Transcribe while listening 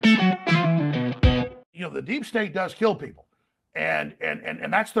the deep state does kill people, and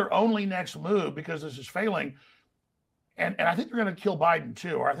that's their only next move because this is failing. And I think they're going to kill Biden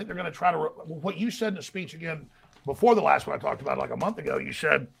too, or I think they're going to try to. What you said in the speech again before the last one I talked about like a month ago, you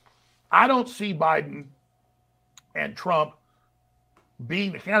said, I don't see Biden and Trump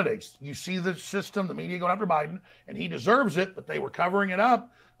being the candidates. You see the system, the media going after Biden, and he deserves it, but they were covering it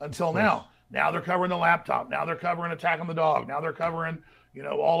up until now. Now they're covering the laptop. Now they're covering attack on the dog. Now they're covering,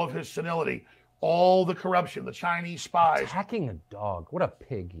 all of his senility, all the corruption, the Chinese spies. Attacking a dog. What a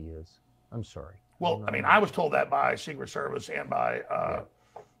pig he is. I'm sorry. Well, I mean, I was told that by Secret Service and by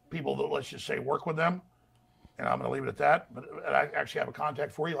people that, let's just say, work with them. And I'm going to leave it at that. But I actually have a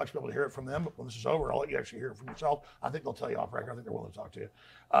contact for you. I'd like to be able to hear it from them. But when this is over, I'll let you actually hear it from yourself. I think they'll tell you off record. I think they're willing to talk to you.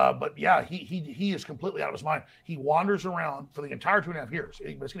 But yeah, he is completely out of his mind. He wanders around for the entire 2.5 years.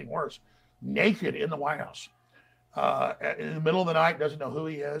 It's getting worse. Naked in the White House. In the middle of the night, doesn't know who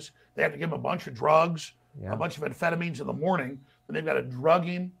he is. They have to give him a bunch of drugs, a bunch of amphetamines in the morning. Then they've got to drug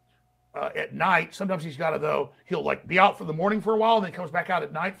him at night. Sometimes he'll like be out for the morning for a while, and then comes back out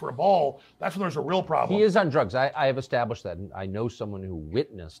at night for a ball. That's when there's a real problem. He is on drugs. I have established that. And I know someone who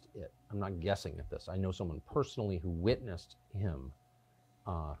witnessed it. I'm not guessing at this. I know someone personally who witnessed him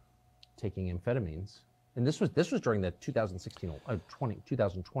taking amphetamines. And this was during the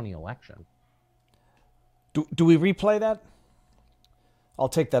 2020 election. Do we replay that? I'll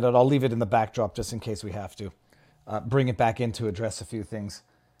take that out. I'll leave it in the backdrop just in case we have to. Bring it back in to address a few things.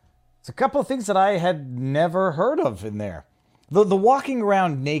 It's a couple of things that I had never heard of in there. The walking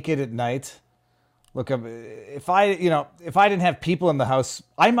around naked at night. Look, if I didn't have people in the house,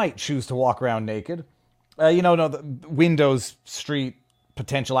 I might choose to walk around naked. The windows, street,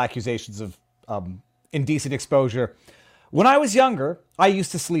 potential accusations of indecent exposure. When I was younger, I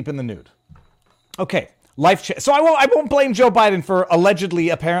used to sleep in the nude. Okay, so I won't blame Joe Biden for allegedly,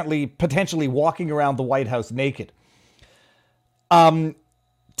 apparently, potentially walking around the White House naked.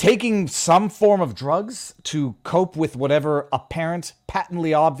 Taking some form of drugs to cope with whatever apparent,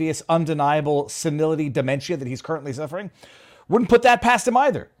 patently obvious, undeniable senility, dementia that he's currently suffering, wouldn't put that past him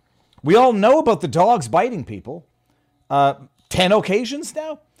either. We all know about the dogs biting people. 10 occasions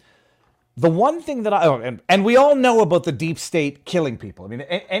now. The one thing that and we all know about the deep state killing people. I mean,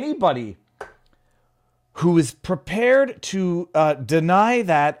 anybody who is prepared to deny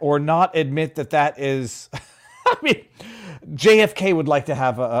that or not admit that is, I mean, JFK would like to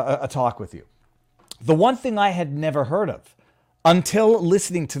have a talk with you. The one thing I had never heard of until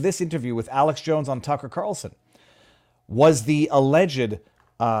listening to this interview with Alex Jones on Tucker Carlson was the alleged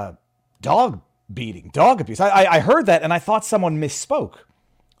dog abuse. I heard that and I thought someone misspoke.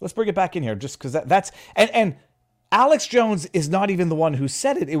 Let's bring it back in here just because that's... And Alex Jones is not even the one who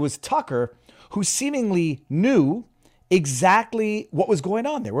said it. It was Tucker who seemingly knew exactly what was going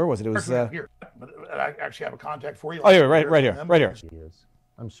on there. Where was it? It was... Here. I actually have a contact for you. Oh, yeah, right here. He is.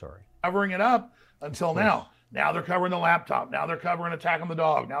 I'm sorry. Covering it up until now. Now they're covering the laptop. Now they're covering attack on the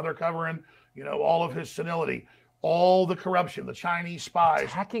dog. Now they're covering, all of his senility, all the corruption, the Chinese spies.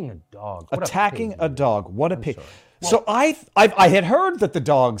 Attacking a dog. Attacking a dog. What a pig. So I had heard that the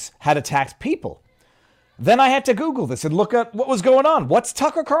dogs had attacked people. Then I had to Google this and look at what was going on. What's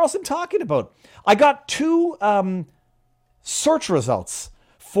Tucker Carlson talking about? I got two search results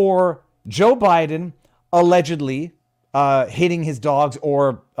for Joe Biden allegedly hitting his dogs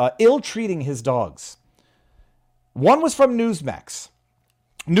or ill-treating his dogs. One was from Newsweek,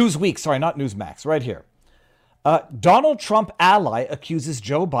 not Newsmax, right here. Donald Trump ally accuses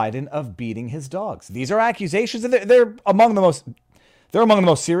Joe Biden of beating his dogs. These are accusations, and they're among the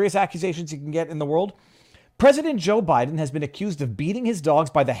most serious accusations you can get in the world. President Joe Biden has been accused of beating his dogs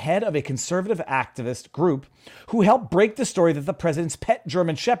by the head of a conservative activist group who helped break the story that the president's pet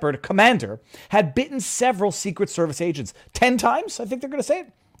German Shepherd, Commander, had bitten several Secret Service agents. 10 times, I think they're going to say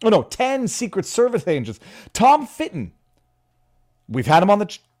it. Oh, no, 10 Secret Service agents. Tom Fitton. We've had him on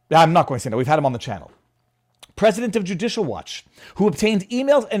the... I'm not going to say no. We've had him on the channel. President of Judicial Watch, who obtained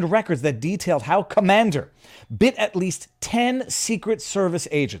emails and records that detailed how Commander bit at least 10 Secret Service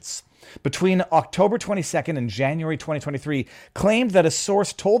agents. Between October 22nd and January 2023, claimed that a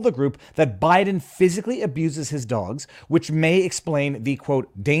source told the group that Biden physically abuses his dogs, which may explain the, quote,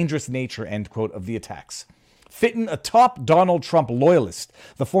 dangerous nature, end quote, of the attacks. Fitton, a top Donald Trump loyalist,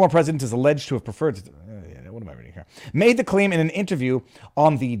 the former president is alleged to have preferred to... what am I reading here? Made the claim in an interview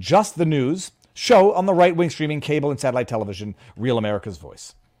on the Just the News show on the right-wing streaming cable and satellite television, Real America's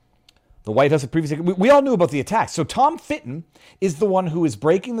Voice. The White House had previously... We all knew about the attacks. So Tom Fitton is the one who is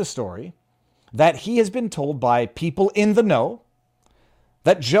breaking the story that he has been told by people in the know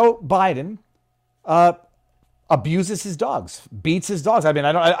that Joe Biden abuses his dogs, beats his dogs. I mean,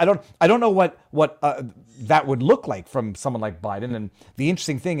 I don't know what that would look like from someone like Biden. And the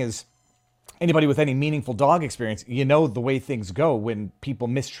interesting thing is, anybody with any meaningful dog experience, you know the way things go when people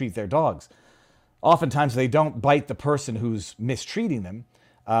mistreat their dogs. Oftentimes, they don't bite the person who's mistreating them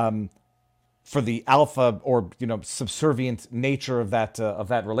for the alpha or subservient nature of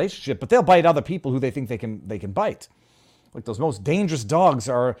that relationship, but they'll bite other people who they think they can bite. Like those most dangerous dogs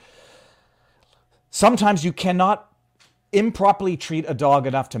are. Sometimes you cannot improperly treat a dog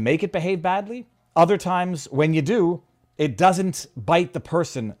enough to make it behave badly. Other times, when you do, it doesn't bite the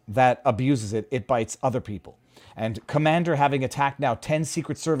person that abuses it. It bites other people. And Commander having attacked now 10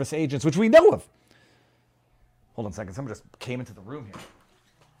 Secret Service agents, which we know of. Hold on a second. Someone just came into the room here.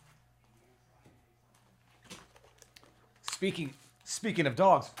 Speaking of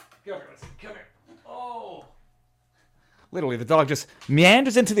dogs. Come here. Oh. Literally, the dog just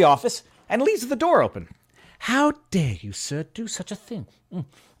meanders into the office and leaves the door open. How dare you, sir, do such a thing?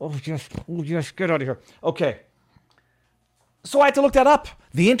 Oh, yes, get out of here. Okay. So I had to look that up.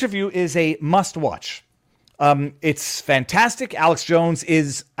 The interview is a must-watch. It's fantastic. Alex Jones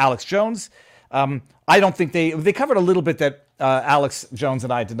is Alex Jones. I don't think they covered a little bit that Alex Jones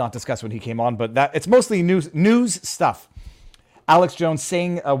and I did not discuss when he came on, but it's mostly news stuff. Alex Jones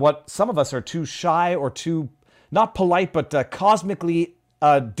saying what some of us are too shy or too, not polite, but cosmically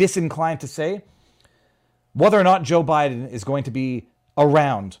disinclined to say, whether or not Joe Biden is going to be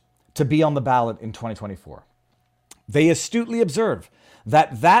around to be on the ballot in 2024. They astutely observe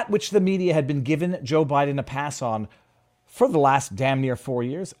that which the media had been given Joe Biden a pass on for the last damn near 4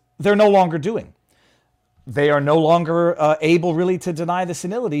 years, they're no longer doing. They are no longer able really to deny the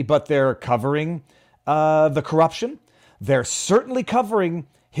senility, but they're covering the corruption. They're certainly covering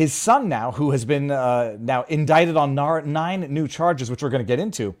his son now, who has been now indicted on 9 new charges, which we're going to get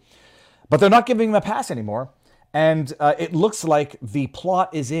into. But they're not giving him a pass anymore. And it looks like the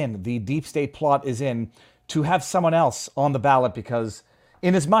plot is in, the deep state plot is in, to have someone else on the ballot, because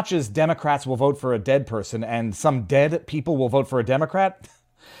in as much as Democrats will vote for a dead person and some dead people will vote for a Democrat,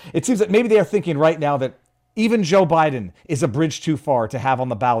 it seems that maybe they are thinking right now that even Joe Biden is a bridge too far to have on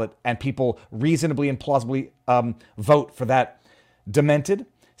the ballot, and people reasonably and plausibly vote for that demented,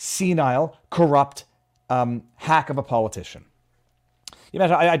 senile, corrupt hack of a politician. You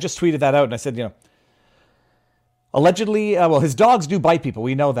imagine, I just tweeted that out and I said, allegedly, his dogs do bite people.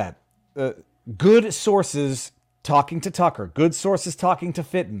 We know that. Good sources talking to Tucker, good sources talking to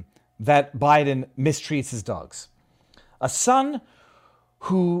Fitton, that Biden mistreats his dogs. A son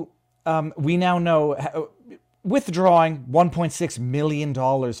who we now know withdrawing $1.6 million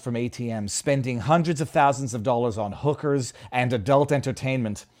from ATMs, spending hundreds of thousands of dollars on hookers and adult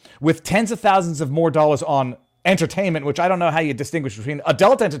entertainment, with tens of thousands of more dollars on entertainment, which I don't know how you distinguish between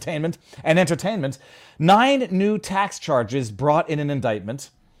adult entertainment and entertainment. 9 new tax charges brought in an indictment.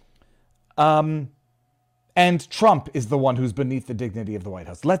 And Trump is the one who's beneath the dignity of the White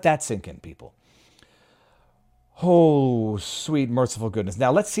House. Let that sink in, people. Oh, sweet, merciful goodness.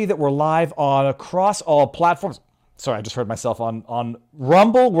 Now, let's see that we're live across all platforms. Sorry, I just heard myself on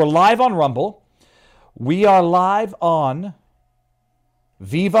Rumble. We're live on Rumble. We are live on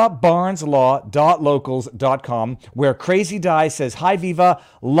vivabarneslaw.locals.com, where Crazy Die says, "Hi, Viva.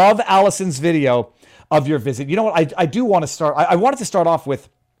 Love Allison's video of your visit." You know what? I do want to start. I wanted to start off with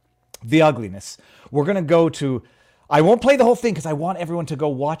the ugliness. We're going to go to, I won't play the whole thing because I want everyone to go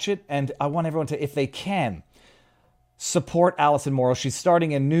watch it, and I want everyone to, if they can, support Allison Morrow. She's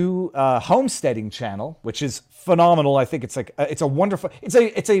starting a new homesteading channel, which is phenomenal. I think it's a wonderful,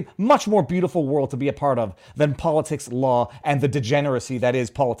 it's a much more beautiful world to be a part of than politics, law, and the degeneracy that is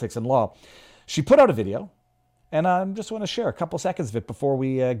politics and law. She put out a video, and I just want to share a couple seconds of it before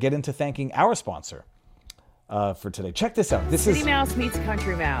we get into thanking our sponsor for today. Check this out. This City Mouse meets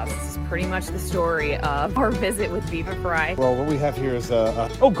Country Mouse. This is pretty much the story of our visit with Viva Fry. Well, what we have here is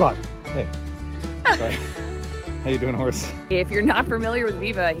oh God, hey, sorry. How you doing, horse? If you're not familiar with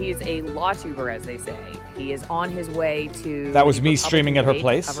Viva, he's a law tuber, as they say. He is on his way to... That was me streaming at her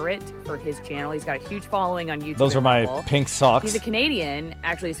place. ...cover it for his channel. He's got a huge following on YouTube. Those are my pink socks. He's a Canadian.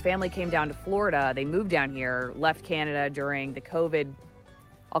 Actually, his family came down to Florida. They moved down here, left Canada during the COVID...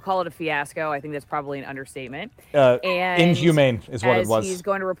 I'll call it a fiasco. I think that's probably an understatement. And inhumane is what it was. He's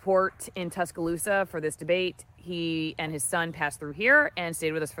going to report in Tuscaloosa for this debate. He and his son passed through here and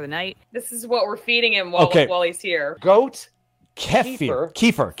stayed with us for the night. This is what we're feeding him while he's here. Goat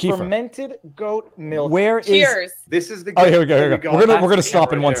kefir. Fermented goat milk. Cheers. This is the. Oh, here we go. We're gonna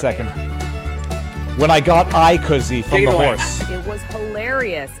stop in 1 second. When I got eye koozie from the horse, it was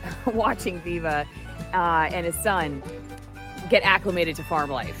hilarious watching Viva and his son get acclimated to farm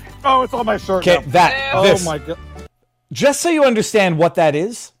life. Oh, it's on my shirt. Okay, now. this. Oh my god. Just so you understand what that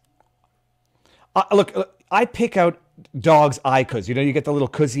is, look, I pick out dogs' eye cuz. You know, you get the little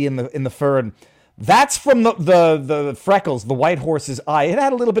cuzzy in the fur, and that's from the freckles, the white horse's eye. It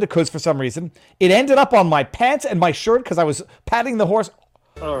had a little bit of cuz for some reason. It ended up on my pants and my shirt because I was patting the horse.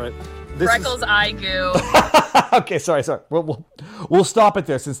 All right. Freckles eye goo. Okay, sorry. We'll stop it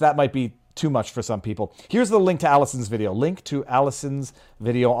there since that might be too much for some people. Here's the link to Allison's video. Link to Allison's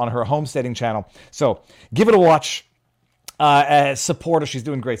video on her homesteading channel. So give it a watch. Support her. She's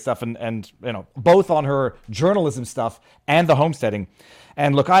doing great stuff, and you know, both on her journalism stuff and the homesteading.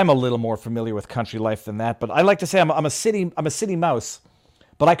 And look, I'm a little more familiar with country life than that, but I like to say I'm a city mouse,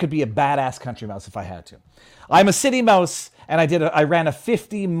 but I could be a badass country mouse if I had to. I'm a city mouse, and I ran a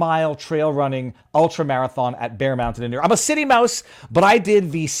 50-mile trail running ultra marathon at Bear Mountain in New York. I'm a city mouse, but I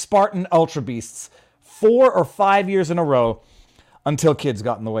did the Spartan Ultra Beasts 4 or 5 years in a row until kids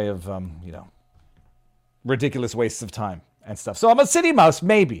got in the way of ridiculous wastes of time and stuff. So I'm a city mouse,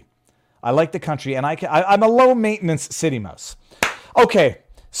 maybe. I like the country, and I'm a low-maintenance city mouse. Okay,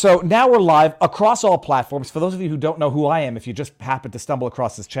 so now we're live across all platforms. For those of you who don't know who I am, if you just happen to stumble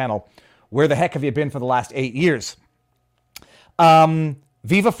across this channel, where the heck have you been for the last 8 years?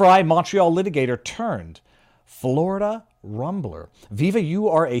 Viva Fry, Montreal litigator turned Florida rumbler. Viva, you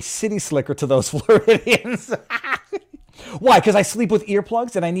are a city slicker to those Floridians. Why? Because I sleep with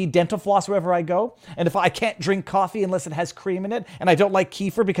earplugs and I need dental floss wherever I go. And if I can't drink coffee unless it has cream in it, and I don't like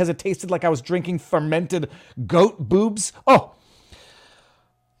kefir because it tasted like I was drinking fermented goat boobs. Oh,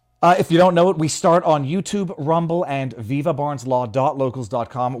 if you don't know it, we start on YouTube, Rumble, and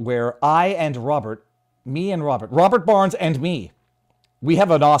vivabarneslaw.locals.com, where I and Robert Barnes and me, we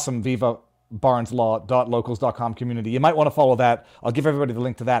have an awesome vivabarneslaw.locals.com community. You might want to follow that. I'll give everybody the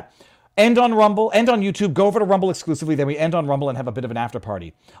link to that. End on Rumble, end on YouTube, go over to Rumble exclusively, then we end on Rumble and have a bit of an after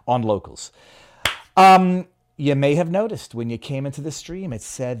party on Locals. You may have noticed when you came into the stream, it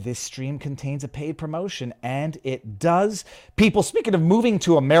said this stream contains a paid promotion, and it does. People, speaking of moving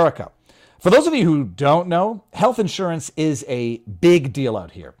to America, for those of you who don't know, health insurance is a big deal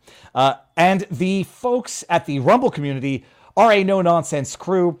out here. And the folks at the Rumble community are a no-nonsense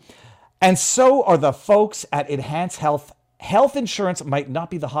crew, and so are the folks at Enhance Health. Health insurance might not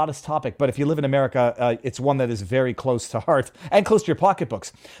be the hottest topic, but if you live in America, it's one that is very close to heart and close to your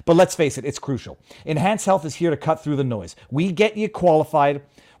pocketbooks. But let's face it, it's crucial. Enhance Health is here to cut through the noise. We get you qualified.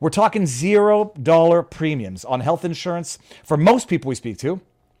 We're talking $0 premiums on health insurance for most people we speak to,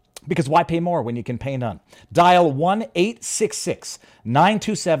 because why pay more when you can pay none? Dial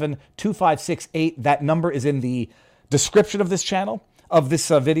 1-866-927-2568. That number is in the description of this channel, of this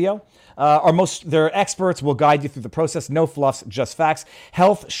video. Their experts will guide you through the process. No fluffs, just facts.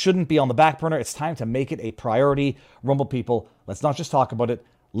 Health shouldn't be on the back burner. It's time to make it a priority. Rumble people, let's not just talk about it.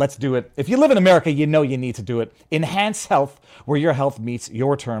 Let's do it. If you live in America, you know you need to do it. Enhance Health, where your health meets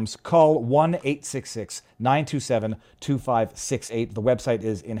your terms. Call 1-866-927-2568. The website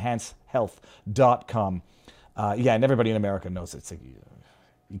is enhancehealth.com. And everybody in America knows it.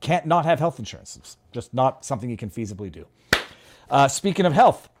 You can't not have health insurance. It's just not something you can feasibly do. Speaking of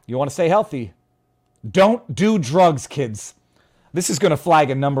health, you want to stay healthy? Don't do drugs, kids. This is going to flag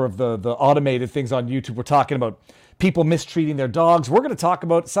a number of the automated things on YouTube. We're talking about people mistreating their dogs. We're going to talk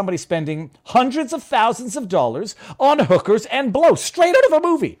about somebody spending hundreds of thousands of dollars on hookers and blow, straight out of a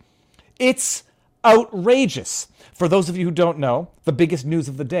movie. It's outrageous. For those of you who don't know, the biggest news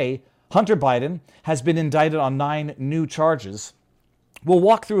of the day, Hunter Biden has been indicted on 9 new charges. We'll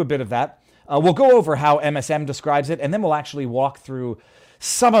walk through a bit of that. We'll go over how MSM describes it, and then we'll actually walk through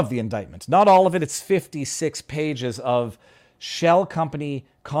some of the indictment. Not all of it. It's 56 pages of shell company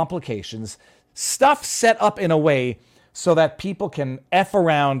complications, stuff set up in a way so that people can F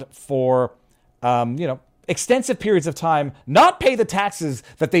around for, extensive periods of time, not pay the taxes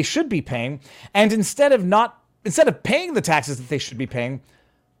that they should be paying, and instead of paying the taxes that they should be paying,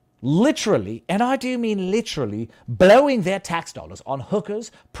 literally, and I do mean literally, blowing their tax dollars on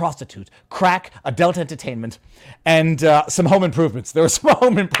hookers, prostitutes, crack, adult entertainment, and some home improvements. There were some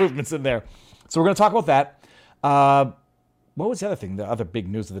home improvements in there. So we're going to talk about that. What was the other thing, the other big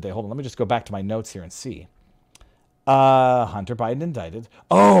news of the day? Hold on, let me just go back to my notes here and see. Hunter Biden indicted.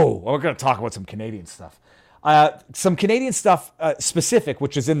 Oh, we're going to talk about some Canadian stuff. Some Canadian stuff specific,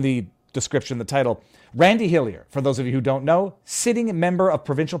 which is in the description, the title. Randy Hillier, for those of you who don't know, sitting member of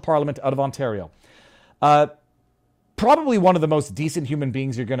provincial parliament out of Ontario. Probably one of the most decent human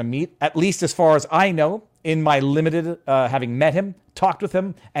beings you're going to meet, at least as far as I know, in my limited, having met him, talked with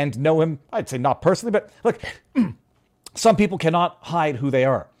him, and know him, I'd say not personally, but look, some people cannot hide who they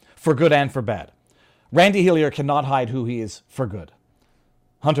are, for good and for bad. Randy Hillier cannot hide who he is for good.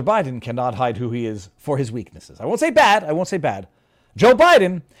 Hunter Biden cannot hide who he is for his weaknesses. I won't say bad. Joe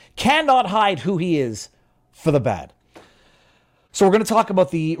Biden cannot hide who he is for the bad. So we're going to talk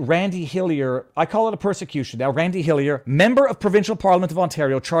about the Randy Hillier, I call it a persecution now. Randy Hillier, member of Provincial Parliament of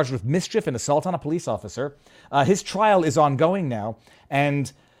Ontario, charged with mischief and assault on a police officer. His trial is ongoing now,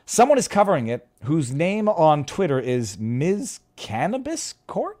 and someone is covering it whose name on Twitter is Ms. Cannabis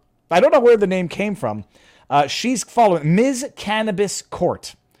Court? I don't know where the name came from. She's following Ms. Cannabis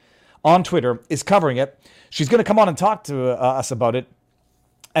Court on Twitter is covering it. She's going to come on and talk to us about it.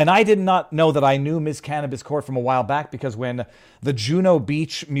 And I did not know that I knew Ms. Cannabis Court from a while back, because when the Juno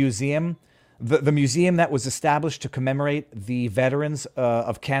Beach Museum, the museum that was established to commemorate the veterans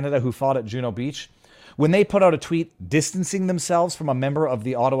of Canada who fought at Juno Beach, when they put out a tweet distancing themselves from a member of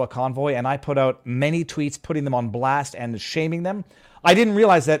the Ottawa convoy, and I put out many tweets putting them on blast and shaming them, I didn't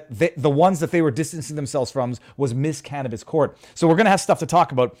realize that the ones that they were distancing themselves from was Ms. Cannabis Court. So we're going to have stuff to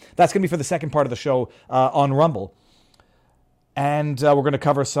talk about. That's going to be for the second part of the show on Rumble. And we're going to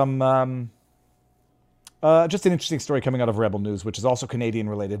cover some, just an interesting story coming out of Rebel News, which is also Canadian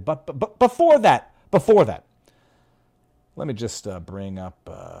related. But before that, let me just bring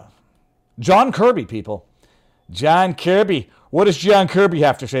up John Kirby, people. John Kirby. What does John Kirby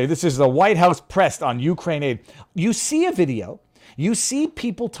have to say? This is the White House pressed on Ukraine aid. You see a video, you see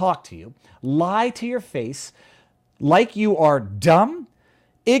people talk to you, lie to your face like you are dumb,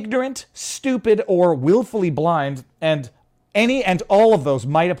 ignorant, stupid, or willfully blind, and any and all of those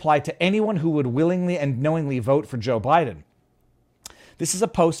might apply to anyone who would willingly and knowingly vote for Joe Biden. This is a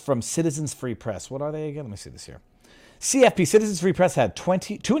post from Citizens Free Press. What are they again? Let me see this here. CFP, Citizens Free Press, had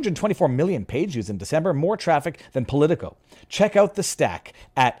 224 million page views in December, more traffic than Politico. Check out the stack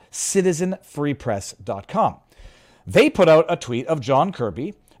at citizenfreepress.com. They put out a tweet of John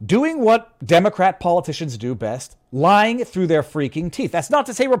Kirby doing what Democrat politicians do best, lying through their freaking teeth. That's not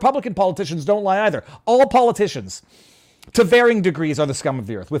to say Republican politicians don't lie either. All politicians, to varying degrees, are the scum of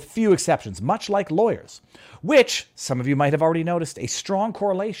the earth, with few exceptions, much like lawyers, which some of you might have already noticed a strong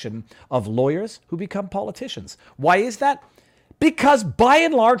correlation of lawyers who become politicians. Why is that? Because by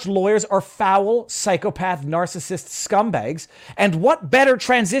and large, lawyers are foul, psychopath, narcissist scumbags. And what better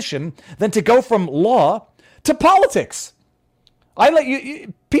transition than to go from law to politics?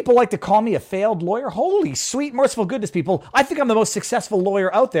 People like to call me a failed lawyer. Holy sweet, merciful goodness, people. I think I'm the most successful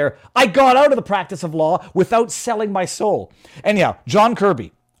lawyer out there. I got out of the practice of law without selling my soul. Anyhow, John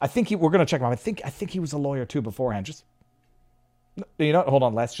Kirby. We're going to check him out. I think he was a lawyer too beforehand. Hold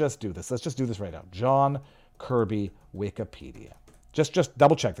on. Let's just do this. Let's just do this right now. John Kirby, Wikipedia. Just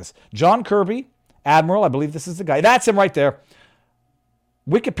double check this. John Kirby, Admiral. I believe this is the guy. That's him right there.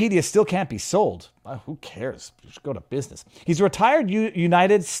 Wikipedia still can't be sold. Who cares? You should go to business. He's a retired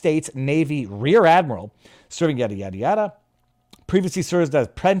United States Navy Rear Admiral, serving yada, yada, yada. Previously served as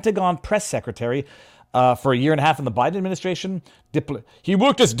Pentagon Press Secretary for a year and a half in the Biden administration. He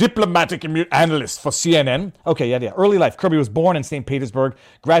worked as diplomatic analyst for CNN. Okay, yeah. Early life. Kirby was born in St. Petersburg,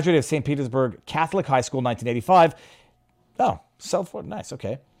 graduated of St. Petersburg Catholic High School in 1985. Oh, nice,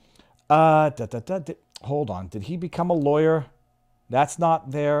 okay. Hold on. Did he become a lawyer? That's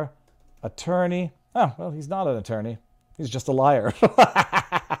not there. Attorney. Oh, well, he's not an attorney. He's just a liar.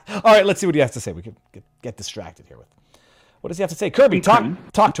 All right, let's see what he has to say. We can get distracted here with. What does he have to say? Kirby,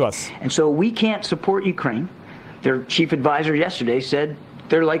 talk to us. And so we can't support Ukraine. Their chief advisor yesterday said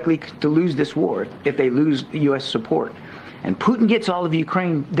they're likely to lose this war if they lose U.S. support. And Putin gets all of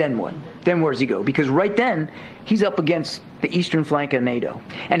Ukraine, then what? Then where does he go? Because right then, he's up against the eastern flank of NATO.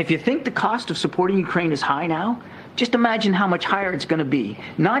 And if you think the cost of supporting Ukraine is high now, just imagine how much higher it's going to be,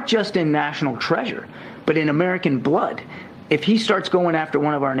 not just in national treasure, but in American blood, if he starts going after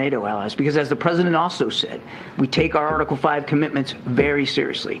one of our NATO allies. Because as the president also said, we take our Article 5 commitments very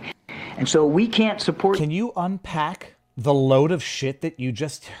seriously. And so we can't support... Can you unpack the load of shit that you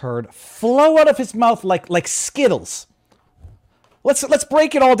just heard flow out of his mouth like Skittles? Let's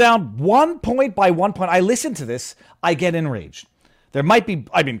break it all down one point by one point. I listen to this, I get enraged. There might be,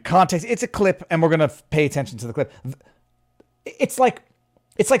 context. It's a clip, and we're going to pay attention to the clip. It's like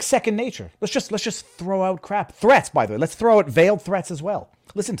second nature. Let's just throw out crap. Threats, by the way. Let's throw out veiled threats as well.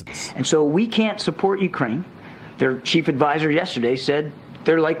 Listen to this. And so we can't support Ukraine. Their chief advisor yesterday said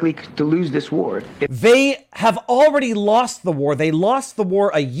they're likely to lose this war. They have already lost the war. They lost the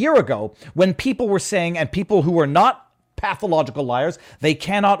war a year ago when people were saying, and people who were not pathological liars, they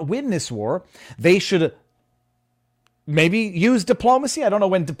cannot win this war. They should maybe use diplomacy. I don't know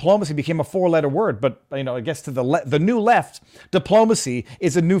when diplomacy became a four-letter word, but I guess to the new left, diplomacy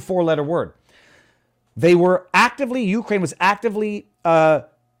is a new four-letter word. Ukraine was actively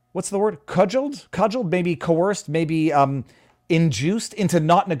what's the word? Cudgeled, maybe coerced, maybe induced into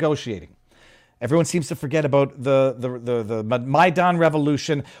not negotiating. Everyone seems to forget about the Maidan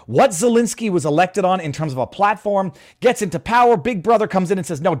revolution. What Zelensky was elected on in terms of a platform, gets into power. Big Brother comes in and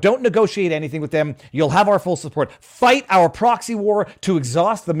says, no, don't negotiate anything with them. You'll have our full support. Fight our proxy war to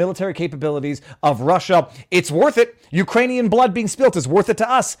exhaust the military capabilities of Russia. It's worth it. Ukrainian blood being spilt is worth it to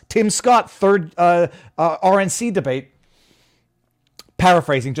us. Tim Scott, third RNC debate.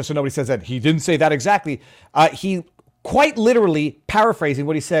 Paraphrasing, just so nobody says that. He didn't say that exactly. He quite literally paraphrasing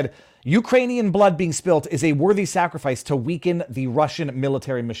what he said. Ukrainian blood being spilt is a worthy sacrifice to weaken the Russian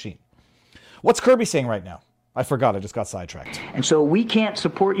military machine. What's Kirby saying right now? I forgot. I just got sidetracked. And so we can't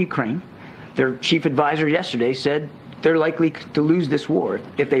support Ukraine. Their chief advisor yesterday said they're likely to lose this war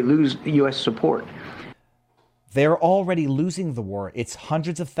if they lose U.S. support. They're already losing the war. It's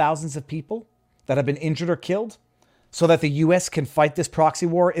hundreds of thousands of people that have been injured or killed so that the U.S. can fight this proxy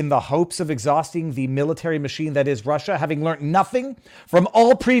war in the hopes of exhausting the military machine that is Russia, having learned nothing from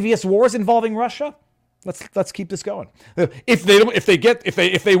all previous wars involving Russia. Let's keep this going.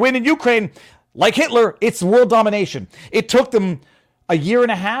 If they win in Ukraine, like Hitler, it's world domination. It took them a year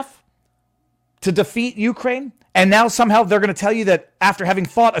and a half to defeat Ukraine, and now somehow they're going to tell you that after having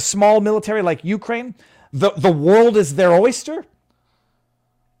fought a small military like Ukraine, the world is their oyster.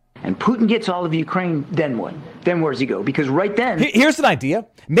 And Putin gets all of Ukraine, then what? Then where does he go? Because right then... Here's an idea.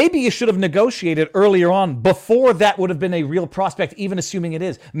 Maybe you should have negotiated earlier on before that would have been a real prospect, even assuming it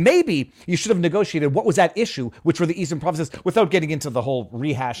is. Maybe you should have negotiated what was at issue, which were the eastern provinces, without getting into the whole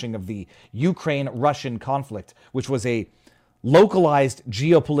rehashing of the Ukraine-Russian conflict, which was a localized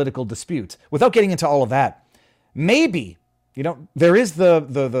geopolitical dispute. Without getting into all of that, maybe... there is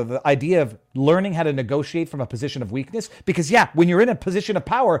the idea of learning how to negotiate from a position of weakness. Because, yeah, when you're in a position of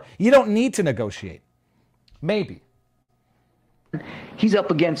power, you don't need to negotiate. Maybe. He's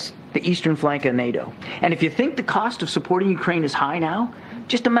up against the eastern flank of NATO. And if you think the cost of supporting Ukraine is high now,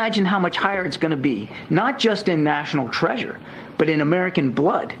 just imagine how much higher it's going to be. Not just in national treasure, but in American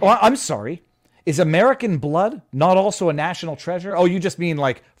blood. Oh, I'm sorry. Is American blood not also a national treasure? Oh, you just mean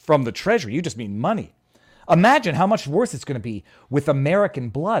like from the treasury. You just mean money. Imagine how much worse it's going to be with American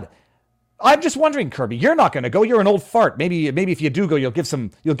blood. I'm just wondering, Kirby, you're not going to go. You're an old fart. Maybe if you do go, you'll give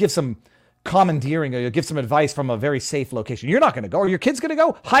some commandeering, or you'll give some advice from a very safe location. You're not going to go. Are your kids going to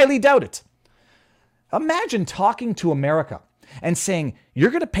go? Highly doubt it. Imagine talking to America and saying, you're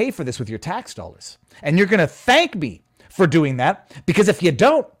going to pay for this with your tax dollars. And you're going to thank me for doing that, because if you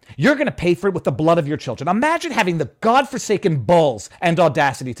don't, you're going to pay for it with the blood of your children. Imagine having the godforsaken balls and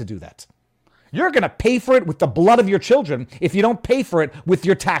audacity to do that. You're going to pay for it with the blood of your children if you don't pay for it with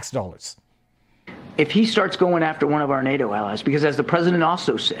your tax dollars. If he starts going after one of our NATO allies, because as the president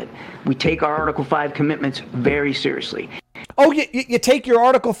also said, we take our Article 5 commitments very seriously. Oh, you take your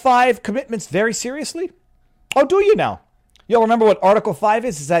Article 5 commitments very seriously? Oh, do you now? You'll remember what Article 5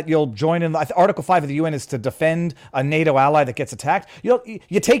 is that you'll join in. Article 5 of the UN is to defend a NATO ally that gets attacked.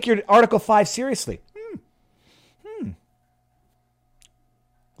 You take your Article 5 seriously.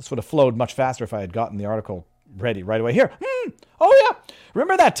 This would have flowed much faster if I had gotten the article ready right away. Here. Oh, yeah.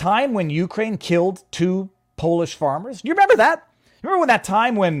 Remember that time when Ukraine killed 2 Polish farmers? You remember that? Remember when that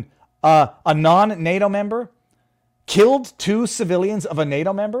time when a non-NATO member killed 2 civilians of a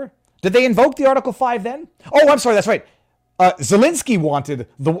NATO member? Did they invoke the Article 5 then? Oh, I'm sorry. That's right. Zelensky wanted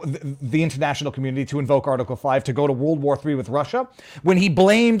the international community to invoke Article 5 to go to World War III with Russia when he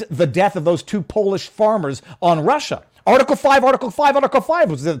blamed the death of those 2 Polish farmers on Russia. Article 5, Article 5, Article 5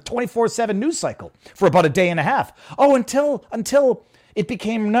 was a 24/7 news cycle for about a day and a half. Oh, until it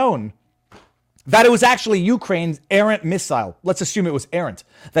became known that it was actually Ukraine's errant missile, let's assume it was errant,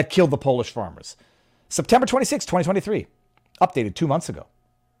 that killed the Polish farmers. September 26, 2023. Updated 2 months ago.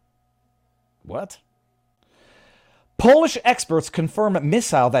 What? Polish experts confirm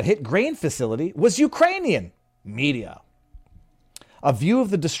missile that hit grain facility was Ukrainian. Media. A view of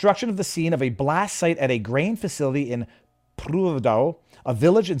the destruction of the scene of a blast site at a grain facility in Prudau, a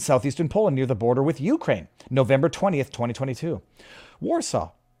village in southeastern Poland near the border with Ukraine. November 20th, 2022.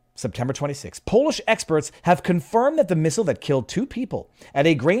 Warsaw, September 26th. Polish experts have confirmed that the missile that killed 2 people at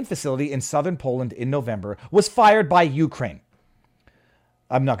a grain facility in southern Poland in November was fired by Ukraine.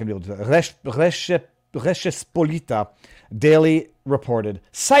 I'm not going to be able to... Rzeczpospolita Daily reported,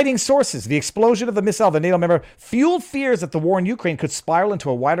 citing sources, the explosion of the missile of the NATO member fueled fears that the war in Ukraine could spiral into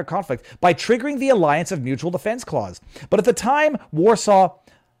a wider conflict by triggering the Alliance of Mutual Defense Clause. But at the time, Warsaw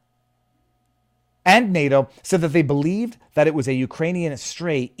and NATO said that they believed that it was a Ukrainian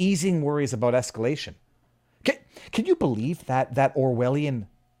stray, easing worries about escalation. Can you believe that Orwellian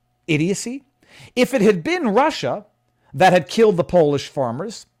idiocy? If it had been Russia that had killed the Polish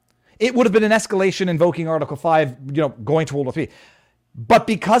farmers, it would have been an escalation invoking Article 5, going to World War III. But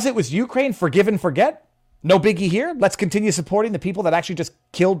because it was Ukraine, forgive and forget, no biggie here. Let's continue supporting the people that actually just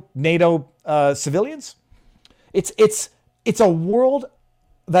killed NATO civilians. It's a world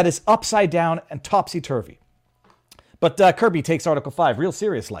that is upside down and topsy-turvy. But Kirby takes Article 5 real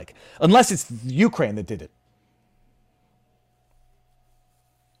serious like, unless it's Ukraine that did it.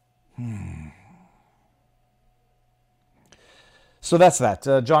 So that's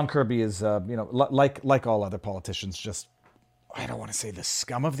that. John Kirby is, like all other politicians, just, I don't want to say the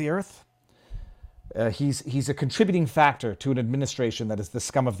scum of the earth. He's a contributing factor to an administration that is the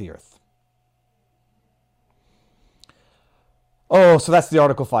scum of the earth. Oh, so that's the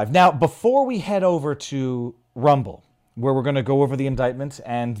Article 5. Now, before we head over to Rumble, where we're going to go over the indictment,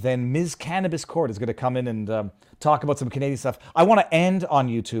 and then Ms. Cannabis Court is going to come in and talk about some Canadian stuff, I want to end on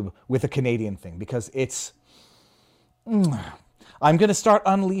YouTube with a Canadian thing, because it's... I'm going to start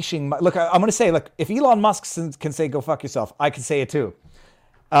unleashing... Look, I'm going to say, look, if Elon Musk can say, go fuck yourself, I can say it too.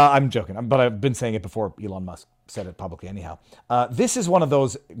 I'm joking, but I've been saying it before Elon Musk said it publicly anyhow. This is one of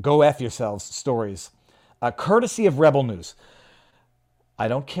those go F yourselves stories, courtesy of Rebel News. I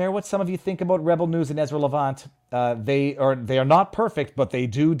don't care what some of you think about Rebel News and Ezra Levant. They are not perfect, but they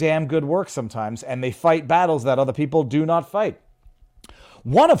do damn good work sometimes, and they fight battles that other people do not fight.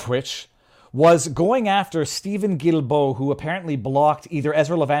 One of which was going after Stephen Guilbeault, who apparently blocked either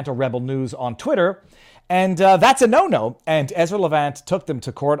Ezra Levant or Rebel News on Twitter. And that's a no-no. And Ezra Levant took them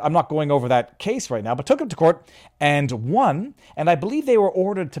to court. I'm not going over that case right now, but took them to court and won. And I believe they were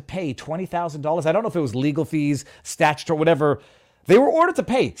ordered to pay $20,000. I don't know if it was legal fees, statutory, whatever. They were ordered to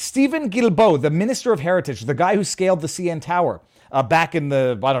pay. Stephen Guilbeault, the Minister of Heritage, the guy who scaled the CN Tower back in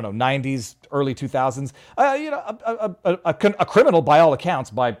the, 90s, early 2000s. A criminal by all accounts,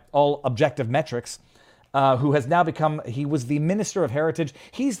 by all objective metrics. Who has now become, he was the Minister of Heritage.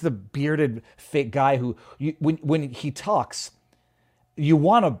 He's the bearded fake guy who, when he talks, you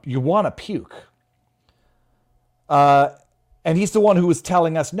want to puke. And he's the one who was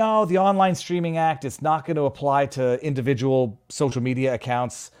telling us, no, the Online Streaming Act, it's not going to apply to individual social media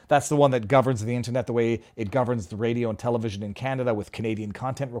accounts. That's the one that governs the internet the way it governs the radio and television in Canada with Canadian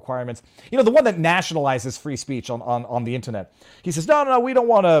content requirements. The one that nationalizes free speech on the internet. He says, no, we don't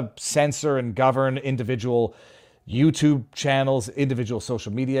want to censor and govern individual YouTube channels, individual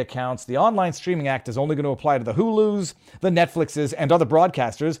social media accounts. The Online Streaming Act is only going to apply to the Hulus, the Netflixes, and other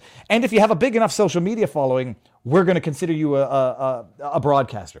broadcasters. And if you have a big enough social media following, we're going to consider you a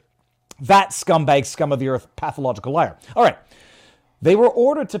broadcaster. That scumbag, scum of the earth, pathological liar. All right. They were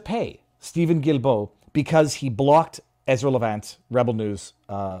ordered to pay Stephen Guilbeault because he blocked Ezra Levant, Rebel News,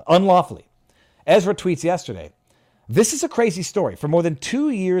 unlawfully. Ezra tweets yesterday, this is a crazy story. For more than 2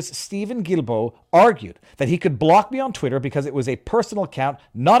 years, Stephen Guilbeault argued that he could block me on Twitter because it was a personal account,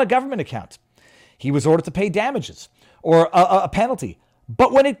 not a government account. He was ordered to pay damages or a penalty.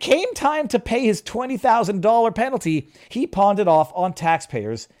 But when it came time to pay his $20,000 penalty, he pawned it off on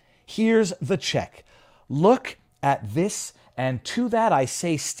taxpayers. Here's the check. Look at this, and to that I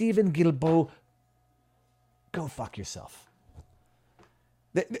say, Stephen Guilbeault, go fuck yourself.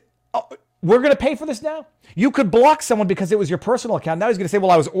 We're going to pay for this now? You could block someone because it was your personal account. Now he's going to say,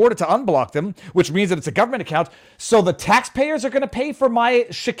 well, I was ordered to unblock them, which means that it's a government account. So the taxpayers are going to pay for my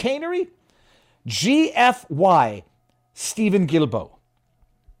chicanery? GFY, Stephen Guilbeault.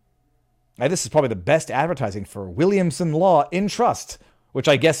 Now, this is probably the best advertising for Williamson Law in Trust, which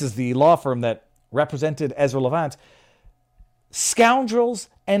I guess is the law firm that represented Ezra Levant. Scoundrels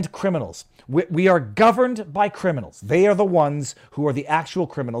and criminals. We are governed by criminals. They are the ones who are the actual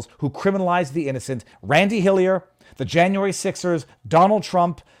criminals, who criminalize the innocent. Randy Hillier, the January 6ers, Donald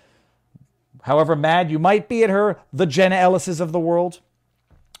Trump, however mad you might be at her, the Jenna Ellises of the world.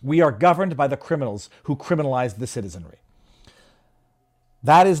 We are governed by the criminals who criminalize the citizenry.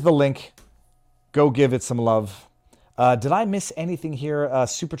 That is the link. Go give it some love. Did I miss anything here?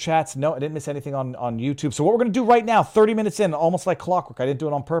 Super chats? No, I didn't miss anything on YouTube. So what we're going to do right now, 30 minutes in, almost like clockwork. I didn't do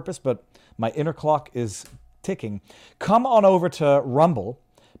it on purpose, but my inner clock is ticking. Come on over to Rumble,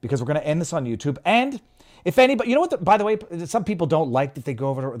 because we're going to end this on YouTube. And if anybody, you know what, by the way, some people don't like that I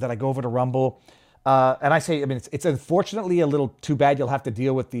go over to Rumble. And I say, it's unfortunately a little too bad. You'll have to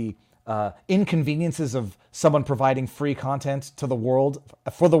deal with the inconveniences of someone providing free content to the world,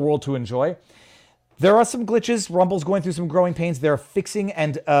 for the world to enjoy. There are some glitches. Rumble's going through some growing pains. They're fixing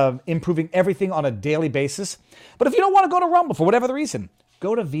and improving everything on a daily basis. But if you don't want to go to Rumble for whatever the reason,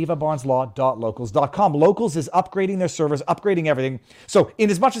 go to vivabarneslaw.locals.com. Locals is upgrading their servers, upgrading everything. So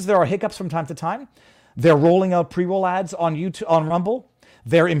in as much as there are hiccups from time to time, they're rolling out pre-roll ads on YouTube, on Rumble.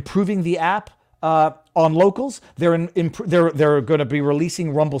 They're improving the app. on locals. They're going to be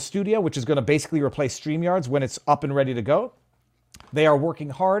releasing Rumble Studio, which is going to basically replace StreamYards when it's up and ready to go. They are working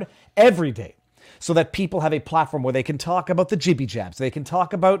hard every day so that people have a platform where they can talk about the jibby jabs. They can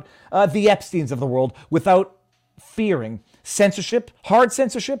talk about the Epsteins of the world without fearing censorship, hard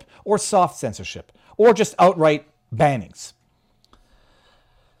censorship, or soft censorship, or just outright bannings.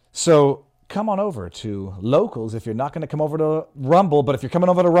 So come on over to locals if you're not going to come over to Rumble. But if you're coming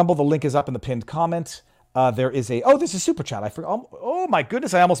over to Rumble, the link is up in the pinned comment. There's a super chat. I forgot. Oh my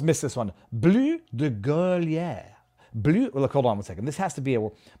goodness, I almost missed this one. Bleu de Gaulier. Look, hold on one second. This has to be a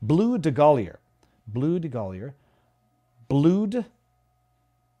word. Bleu de Gaulier. Bleu de Gaulier. Bleu de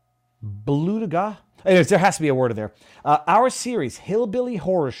Gaulier. Anyways, there has to be a word there. Our series, Hillbilly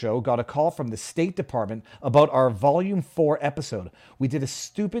Horror Show, got a call from the State Department about our Volume 4 episode. We did a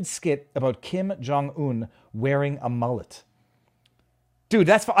stupid skit about Kim Jong-un wearing a mullet.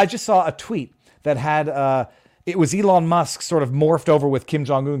 Dude, I just saw a tweet that had, it was Elon Musk sort of morphed over with Kim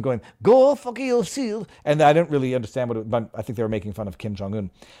Jong-un going, go fuck yourself. And I didn't really understand what it was, but I think they were making fun of Kim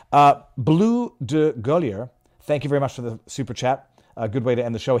Jong-un. Bleu de Gaulier, thank you very much for the super chat. A good way to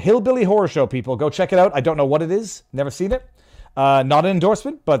end the show. Hillbilly Horror Show, people. Go check it out. I don't know what it is. Never seen it. Not an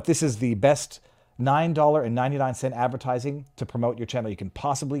endorsement, but this is the best $9.99 advertising to promote your channel you can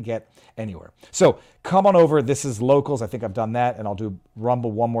possibly get anywhere. So come on over. This is locals. I think I've done that, and I'll do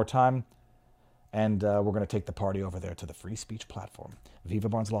Rumble one more time. And we're going to take the party over there to the free speech platform.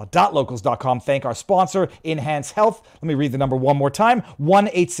 VivaBarnesLaw.locals.com. Thank our sponsor, Enhance Health. Let me read the number one more time.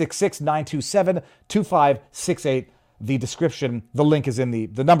 1-866-927-2568. The description, the link is in the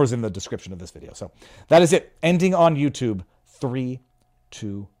number's in the description of this video. So that is it. Ending on YouTube. 3,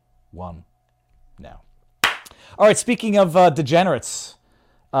 2, 1, now. All right, speaking of degenerates,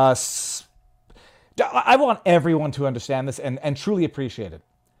 I want everyone to understand this and truly appreciate it.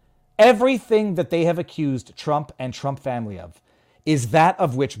 Everything that they have accused Trump and Trump family of is that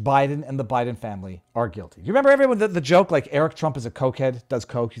of which Biden and the Biden family are guilty. You remember everyone, the joke, like Eric Trump is a cokehead, does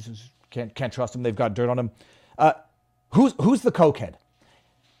coke, you just can't trust him, they've got dirt on him. Who's the cokehead?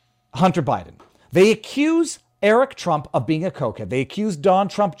 Hunter Biden. They accuse Eric Trump of being a cokehead. They accuse Don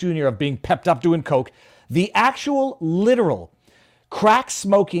Trump Jr. of being pepped up doing coke. The actual, literal,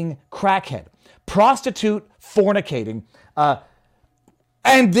 crack-smoking crackhead, prostitute fornicating,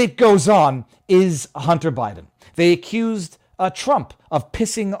 and it goes on, is Hunter Biden. They accused Trump of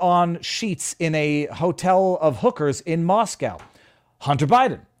pissing on sheets in a hotel of hookers in Moscow. Hunter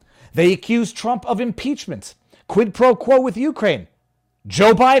Biden. They accused Trump of impeachment. Quid pro quo with Ukraine.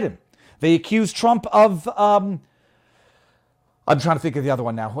 Joe Biden. They accused Trump of, I'm trying to think of the other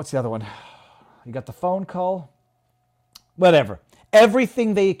one now. What's the other one? You got the phone call? Whatever.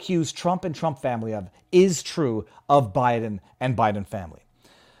 Everything they accuse Trump and Trump family of is true of Biden and Biden family.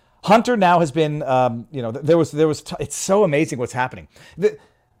 Hunter now has been, it's so amazing what's happening.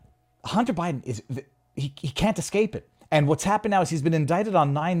 Hunter Biden he can't escape it. And what's happened now is he's been indicted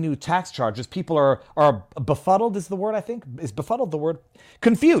on 9 new tax charges. People are befuddled is the word, I think. Is befuddled the word?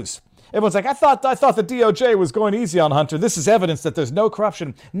 Confused. Everyone's like, I thought the DOJ was going easy on Hunter. This is evidence that there's no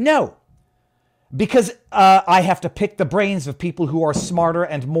corruption. No. Because I have to pick the brains of people who are smarter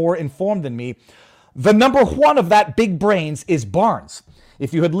and more informed than me. The number one of that big brains is Barnes.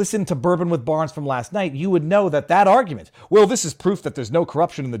 If you had listened to Bourbon with Barnes from last night, you would know that argument, well, this is proof that there's no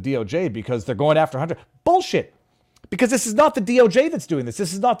corruption in the DOJ because they're going after Hunter. Bullshit. Because this is not the DOJ that's doing this.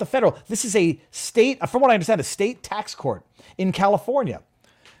 This is not the federal. This is a state, from what I understand, a state tax court in California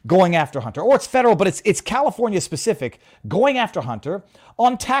going after Hunter. Or it's federal, but it's California specific, going after Hunter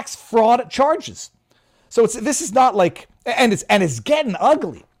on tax fraud charges. So this is not like, and it's getting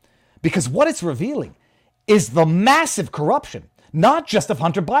ugly. Because what it's revealing is the massive corruption, not just of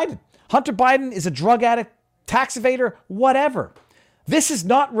Hunter Biden. Hunter Biden is a drug addict, tax evader, whatever. This is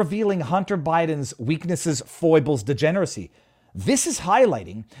not revealing Hunter Biden's weaknesses, foibles, degeneracy. This is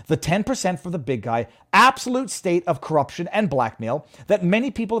highlighting the 10% for the big guy, absolute state of corruption and blackmail that many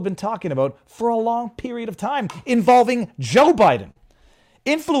people have been talking about for a long period of time, involving Joe Biden.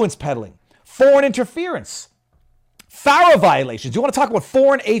 Influence peddling, foreign interference, FARA violations. You want to talk about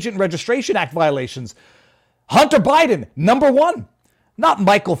Foreign Agent Registration Act violations? Hunter Biden, number one. Not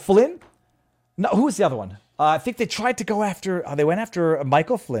Michael Flynn. No, who was the other one? I think they tried to go after, they went after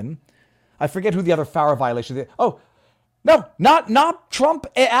Michael Flynn. I forget who the other FARA violation. Oh, no, not Trump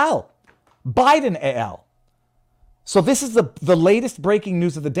et al. Biden et al. So this is the latest breaking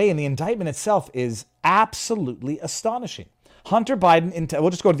news of the day, and the indictment itself is absolutely astonishing. Hunter Biden,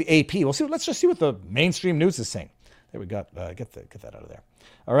 we'll just go to the AP. Let's just see what the mainstream news is saying. There we go. Get that out of there.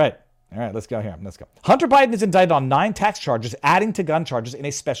 All right. All right, let's go here. Let's go. Hunter Biden is indicted on 9 tax charges, adding to gun charges in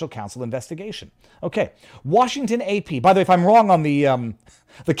a special counsel investigation. Okay. Washington AP. By the way, if I'm wrong on the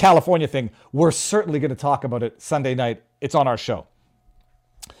California thing, we're certainly going to talk about it Sunday night. It's on our show.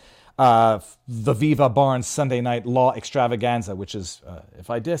 The Viva Barnes Sunday Night Law Extravaganza, which is, if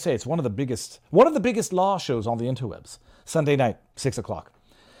I dare say, it's one of the biggest law shows on the interwebs. Sunday night, 6 o'clock.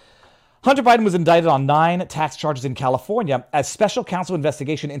 Hunter Biden was indicted on 9 tax charges in California as special counsel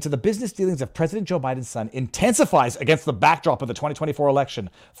investigation into the business dealings of President Joe Biden's son intensifies against the backdrop of the 2024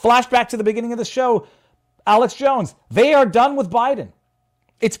 election. Flashback to the beginning of the show, Alex Jones, they are done with Biden.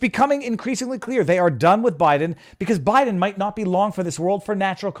 It's becoming increasingly clear they are done with Biden because Biden might not be long for this world for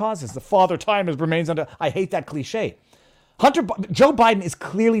natural causes. The father time remains under, I hate that cliche. Joe Biden is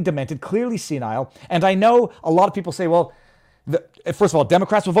clearly demented, clearly senile. And I know a lot of people say, well, first of all,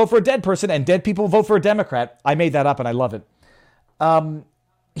 Democrats will vote for a dead person and dead people will vote for a Democrat. I made that up and I love it.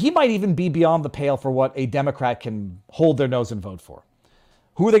 He might even be beyond the pale for what a Democrat can hold their nose and vote for.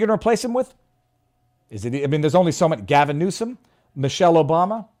 Who are they going to replace him with? There's only so much. Gavin Newsom, Michelle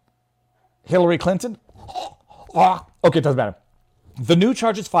Obama, Hillary Clinton. Okay, it doesn't matter. The new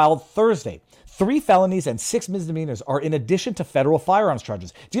charges filed Thursday. 3 felonies and 6 misdemeanors are in addition to federal firearms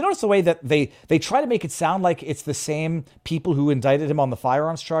charges. Do you notice the way that they try to make it sound like it's the same people who indicted him on the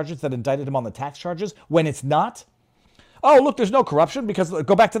firearms charges that indicted him on the tax charges when it's not? Oh, look, there's no corruption because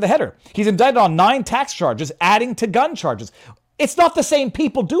go back to the header. He's indicted on 9 tax charges, adding to gun charges. It's not the same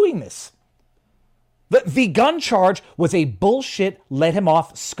people doing this. The gun charge was a bullshit let him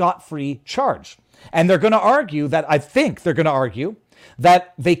off scot-free charge. And they're going to argue that, I think they're going to argue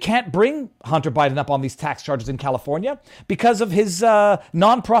that they can't bring Hunter Biden up on these tax charges in California because of his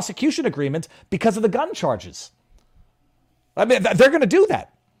non-prosecution agreement because of the gun charges. I mean, they're going to do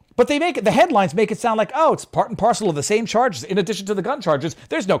that. But the headlines make it sound like, oh, it's part and parcel of the same charges in addition to the gun charges.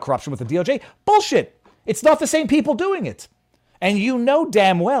 There's no corruption with the DOJ. Bullshit. It's not the same people doing it. And you know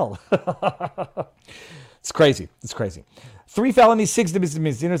damn well. It's crazy. It's crazy. 3 felonies, 6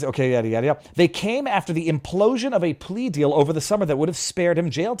 misdemeanors. Okay, yada, yada, yada. They came after the implosion of a plea deal over the summer that would have spared him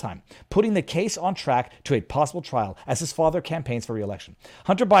jail time, putting the case on track to a possible trial as his father campaigns for re-election.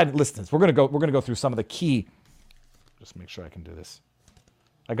 Hunter Biden, listen to this. We're gonna go through some of the key. Just make sure I can do this.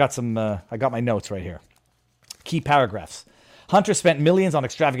 I got my notes right here. Key paragraphs. Hunter spent millions on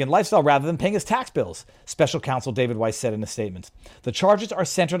extravagant lifestyle rather than paying his tax bills, special counsel David Weiss said in a statement. The charges are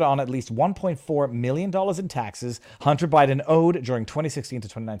centered on at least $1.4 million in taxes Hunter Biden owed during 2016 to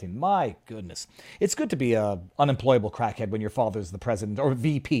 2019. My goodness. It's good to be an unemployable crackhead when your father's the president or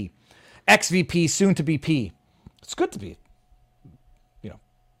VP. Ex-VP, soon to be P. It's good to be,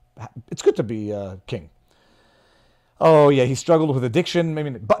 it's good to be king. Oh, yeah, he struggled with addiction. I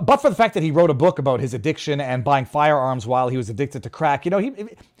mean, but for the fact that he wrote a book about his addiction and buying firearms while he was addicted to crack,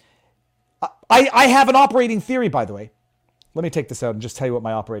 I have an operating theory, by the way. Let me take this out and just tell you what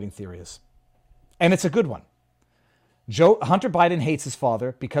my operating theory is. And it's a good one. Hunter Biden hates his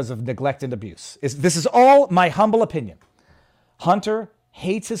father because of neglect and abuse. This is all my humble opinion. Hunter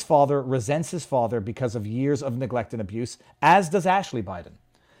hates his father, resents his father because of years of neglect and abuse, as does Ashley Biden.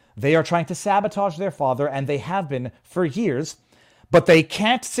 They are trying to sabotage their father, and they have been for years, but they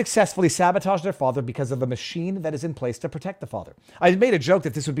can't successfully sabotage their father because of the machine that is in place to protect the father. I made a joke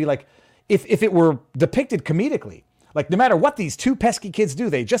that this would be like, if it were depicted comedically, like no matter what these 2 pesky kids do,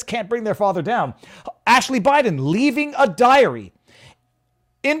 they just can't bring their father down. Ashley Biden leaving a diary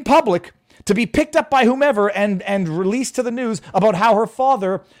in public to be picked up by whomever and released to the news about how her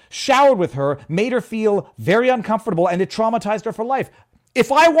father showered with her, made her feel very uncomfortable, and it traumatized her for life. If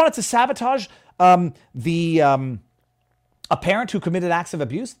I wanted to sabotage a parent who committed acts of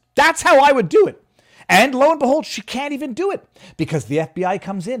abuse, that's how I would do it. And lo and behold, she can't even do it because the FBI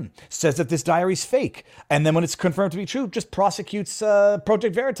comes in, says that this diary's fake. And then when it's confirmed to be true, just prosecutes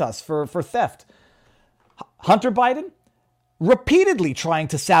Project Veritas for theft. Hunter Biden, repeatedly trying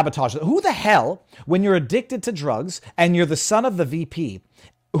to sabotage it. Who the hell, when you're addicted to drugs and you're the son of the VP,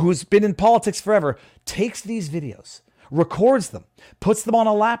 who's been in politics forever, takes these videos, records them, puts them on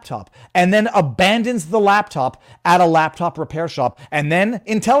a laptop, and then abandons the laptop at a laptop repair shop, and then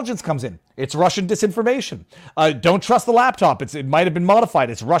intelligence comes in. It's Russian disinformation. Don't trust the laptop. It might have been modified.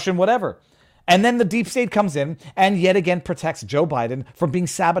 It's Russian whatever. And then the deep state comes in and yet again protects Joe Biden from being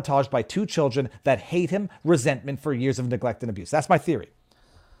sabotaged by 2 children that hate him, resentment for years of neglect and abuse. That's my theory.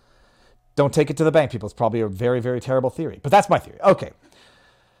 Don't take it to the bank, people. It's probably a very, very terrible theory, but that's my theory. Okay.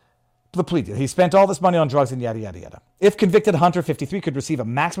 The plea deal. He spent all this money on drugs and yada, yada, yada. If convicted, Hunter, 53, could receive a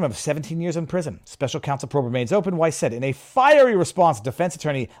maximum of 17 years in prison. Special counsel probe remains open, Weiss said. In a fiery response, defense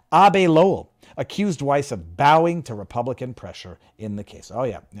attorney Abe Lowell accused Weiss of bowing to Republican pressure in the case. Oh,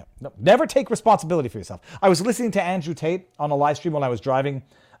 yeah. No. Never take responsibility for yourself. I was listening to Andrew Tate on a live stream while I was driving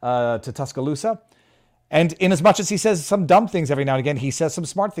to Tuscaloosa. And in as much as he says some dumb things every now and again, he says some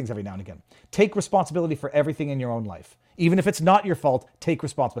smart things every now and again. Take responsibility for everything in your own life. Even if it's not your fault, take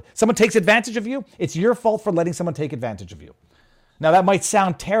responsibility. Someone takes advantage of you, it's your fault for letting someone take advantage of you. Now, that might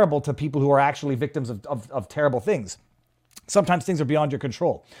sound terrible to people who are actually victims of terrible things. Sometimes things are beyond your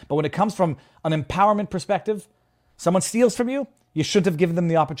control. But when it comes from an empowerment perspective, someone steals from you, you shouldn't have given them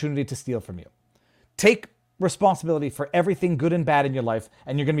the opportunity to steal from you. Take responsibility for everything good and bad in your life,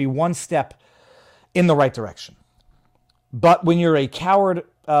 and you're going to be one step in the right direction. But when you're a coward,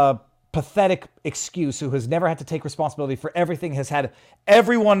 pathetic excuse who has never had to take responsibility for everything, has had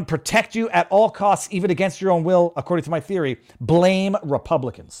everyone protect you at all costs, even against your own will, according to my theory, blame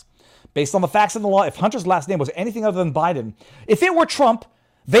Republicans. Based on the facts and the law, if Hunter's last name was anything other than Biden, if it were Trump,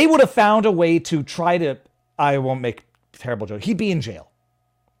 they would have found a way to try to, I won't make terrible jokes, he'd be in jail.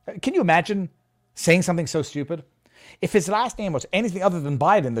 Can you imagine saying something so stupid? If his last name was anything other than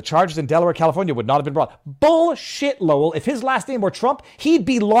Biden, the charges in Delaware, California would not have been brought. Bullshit, Lowell. If his last name were Trump, he'd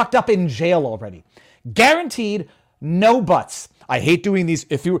be locked up in jail already. Guaranteed, no buts. I hate doing these.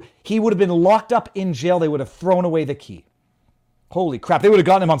 He would have been locked up in jail. They would have thrown away the key. Holy crap. They would have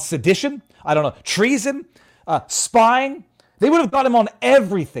gotten him on sedition. I don't know. Treason. Spying. They would have got him on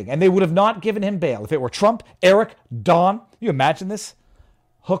everything, and they would have not given him bail. If it were Trump, Eric, Don, you imagine this?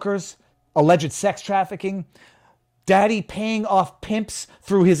 Hookers, alleged sex trafficking, daddy paying off pimps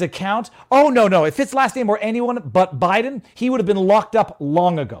through his account. Oh, no. If his last name were anyone but Biden, he would have been locked up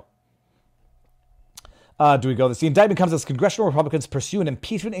long ago. Do we go this? The indictment comes as congressional Republicans pursue an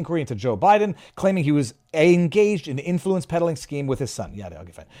impeachment inquiry into Joe Biden, claiming he was engaged in an influence peddling scheme with his son. Yeah,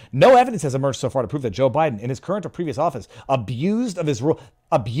 okay, fine. No evidence has emerged so far to prove that Joe Biden, in his current or previous office, abused of his role.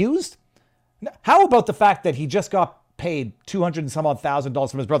 Abused? How about the fact that he just got paid $200 and some odd thousand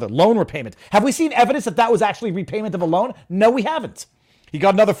from his brother? Loan repayment. Have we seen evidence that that was actually repayment of a loan? No, we haven't. He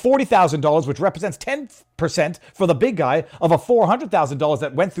got another $40,000, which represents 10% for the big guy of a $400,000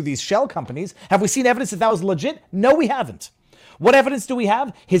 that went through these shell companies. Have we seen evidence that that was legit? No, we haven't. What evidence do we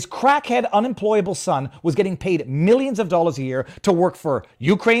have? His crackhead, unemployable son was getting paid millions of dollars a year to work for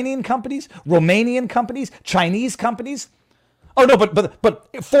Ukrainian companies, Romanian companies, Chinese companies. Oh, no,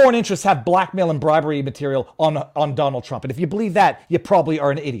 but foreign interests have blackmail and bribery material on Donald Trump. And if you believe that, you probably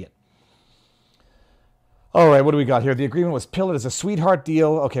are an idiot. All right, what do we got here? The agreement was pilled as a sweetheart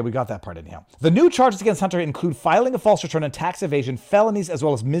deal. Okay, we got that part in here. The new charges against Hunter include filing a false return and tax evasion, felonies, as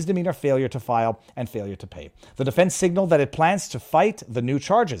well as misdemeanor failure to file and failure to pay. The defense signaled that it plans to fight the new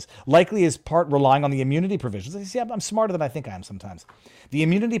charges, likely as part relying on the immunity provisions. You see, I'm smarter than I think I am sometimes. The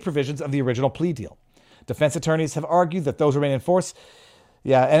immunity provisions of the original plea deal. Defense attorneys have argued that those remain in force.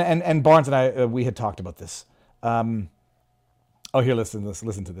 Yeah, and Barnes and I, we had talked about this. Here,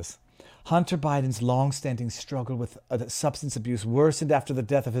 listen to this. Hunter Biden's long-standing struggle with substance abuse worsened after the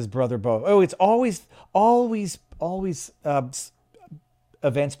death of his brother, Beau. Oh, it's always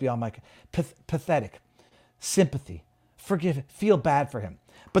events beyond my... Pathetic. Sympathy. Forgive. Feel bad for him.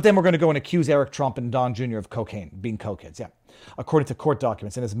 But then we're going to go and accuse Eric Trump and Don Jr. of cocaine, being cokeheads. Yeah. According to court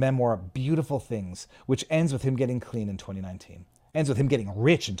documents in his memoir, Beautiful Things, which ends with him getting clean in 2019. Ends with him getting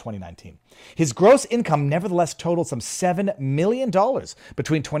rich in 2019. His gross income nevertheless totaled some $7 million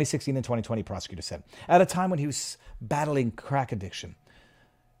between 2016 and 2020, prosecutors said. At a time when he was battling crack addiction,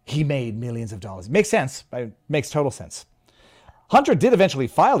 he made millions of dollars. Makes sense. Makes total sense. Hunter did eventually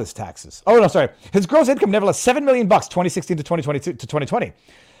file his taxes. Oh, no, sorry. His gross income nevertheless $7 million 2016 to 2022 to 2020.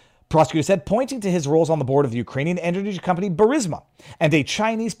 Prosecutor said, pointing to his roles on the board of the Ukrainian energy company Burisma and a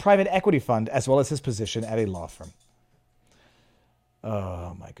Chinese private equity fund, as well as his position at a law firm.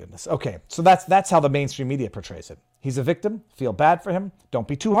 Oh, my goodness. Okay, so that's how the mainstream media portrays it. He's a victim. Feel bad for him. Don't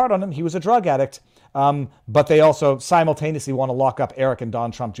be too hard on him. He was a drug addict. But they also simultaneously want to lock up Eric and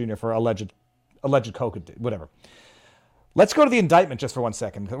Don Trump Jr. for alleged coke, whatever. Let's go to the indictment just for 1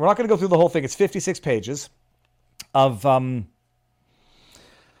 second. We're not going to go through the whole thing. It's 56 pages of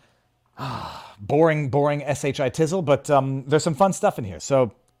boring SHI tizzle, but there's some fun stuff in here.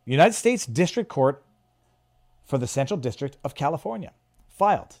 So, United States District Court for the Central District of California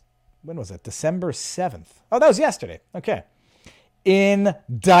filed. When was it? December 7th. Oh, that was yesterday. Okay.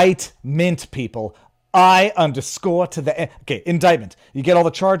 Indictment, people. Okay, indictment. You get all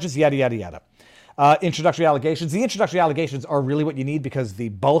the charges, yada, yada, yada. Introductory allegations. The introductory allegations are really what you need because the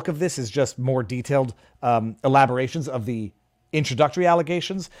bulk of this is just more detailed elaborations of the introductory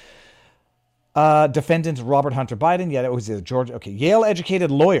allegations. Defendant Robert Hunter Biden. Yeah, that was a Georgia. Okay,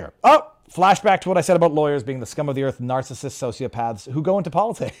 Yale-educated lawyer. Oh, flashback to what I said about lawyers being the scum of the earth, narcissists, sociopaths who go into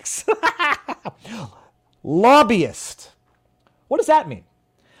politics. Lobbyist. What does that mean?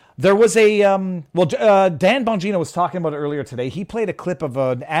 There was a, Dan Bongino was talking about it earlier today. He played a clip of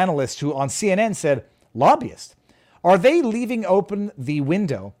an analyst who on CNN said, lobbyist, are they leaving open the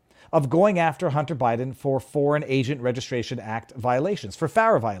window of going after Hunter Biden for Foreign Agent Registration Act violations, for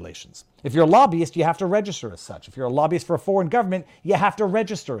FARA violations? If you're a lobbyist, you have to register as such. If you're a lobbyist for a foreign government, you have to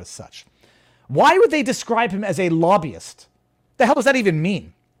register as such. Why would they describe him as a lobbyist? The hell does that even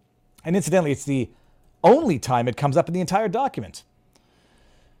mean? And incidentally, it's the only time it comes up in the entire document.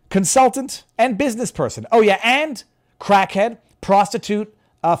 Consultant and business person. Oh yeah, and crackhead, prostitute,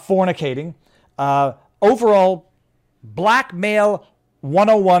 fornicating, overall blackmail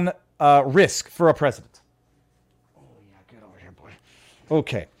 101 risk for a president. Oh yeah, get over here, boy.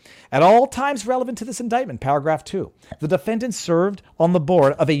 Okay. At all times relevant to this indictment, paragraph 2, the defendant served on the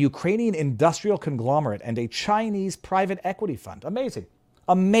board of a Ukrainian industrial conglomerate and a Chinese private equity fund. Amazing.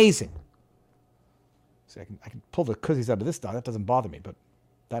 Amazing. See, I can pull the koozies out of this dog. That doesn't bother me, but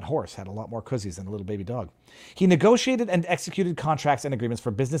that horse had a lot more koozies than a little baby dog. He negotiated and executed contracts and agreements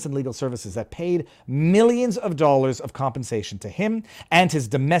for business and legal services that paid millions of dollars of compensation to him and his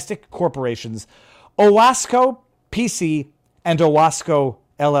domestic corporations, Owasco PC and Owasco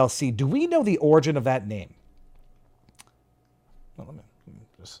LLC. Do we know the origin of that name? Well, let me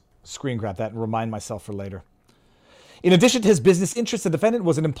just screen grab that and remind myself for later. In addition to his business interests, the defendant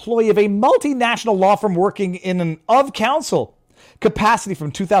was an employee of a multinational law firm working in an of-counsel capacity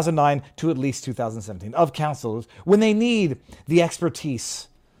from 2009 to at least 2017. Of-counsel, when they need the expertise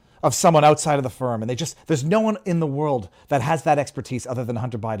of someone outside of the firm, and there's no one in the world that has that expertise other than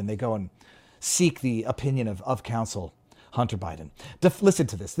Hunter Biden. They go and seek the opinion of counsel Hunter Biden. Listen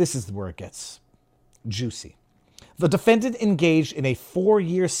to this. This is where it gets juicy. The defendant engaged in a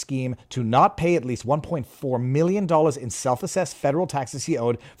 4-year scheme to not pay at least $1.4 million in self-assessed federal taxes he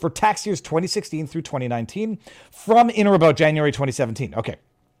owed for tax years 2016 through 2019 from in or about January 2017. Okay.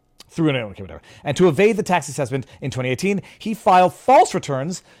 Whatever. And to evade the tax assessment in 2018, he filed false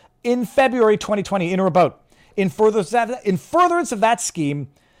returns in February 2020 in or about. In furtherance of that scheme,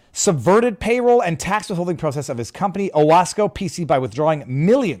 subverted payroll and tax withholding process of his company, Owasco PC, by withdrawing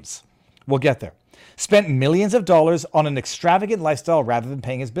millions. We'll get there. Spent millions of dollars on an extravagant lifestyle rather than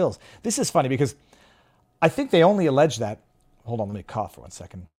paying his bills. This is funny because I think they only allege that. Hold on, let me cough for 1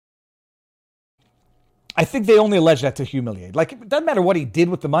 second. I think they only allege that to humiliate. Like, it doesn't matter what he did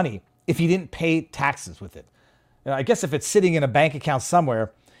with the money if he didn't pay taxes with it. You know, I guess if it's sitting in a bank account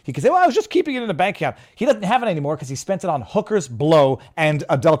somewhere, he could say, well, I was just keeping it in a bank account. He doesn't have it anymore because he spent it on hookers, blow, and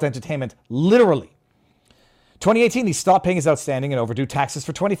adult entertainment, literally. 2018, he stopped paying his outstanding and overdue taxes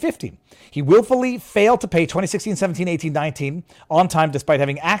for 2015. He willfully failed to pay 2016, 17, 18, 19 on time despite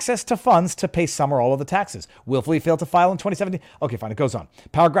having access to funds to pay some or all of the taxes. Willfully failed to file in 2017. Okay, fine, it goes on.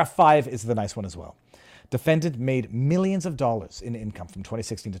 Paragraph 5 is the nice one as well. Defendant made millions of dollars in income from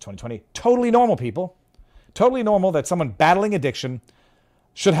 2016 to 2020. Totally normal, people. Totally normal that someone battling addiction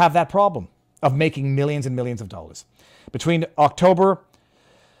should have that problem of making millions and millions of dollars. Between October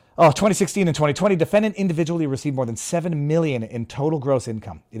 2016 and 2020, defendant individually received more than $7 million in total gross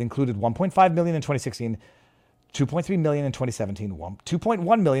income. It included $1.5 million in 2016, $2.3 million in 2017,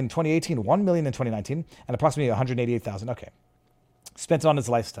 $2.1 million in 2018, $1 million in 2019, and approximately $188,000. Okay. Spent on his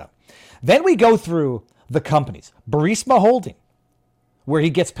lifestyle. Then we go through the companies. Burisma Holding, where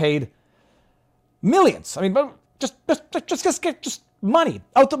he gets paid millions. I mean, just money.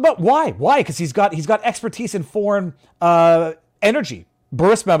 But why? Why? Because he's got expertise in foreign energy.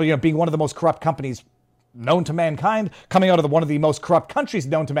 Burisma, being one of the most corrupt companies known to mankind, coming out of one of the most corrupt countries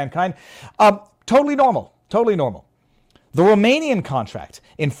known to mankind. Totally normal. Totally normal. The Romanian contract.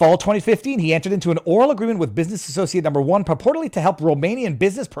 In fall 2015, he entered into an oral agreement with business associate number 1, purportedly to help Romanian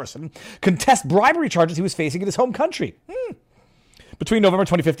business person contest bribery charges he was facing in his home country. Between November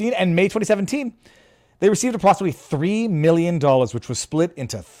 2015 and May 2017, they received approximately $3 million, which was split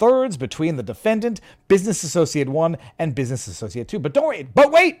into thirds between the defendant, business associate 1, and business associate 2.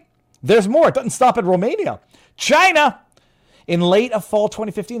 But wait, there's more. It doesn't stop at Romania. China. In late of fall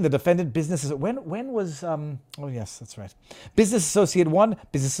 2015, the defendant when was, oh yes, that's right. Business associate 1,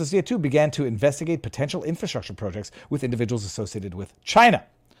 business associate 2 began to investigate potential infrastructure projects with individuals associated with China,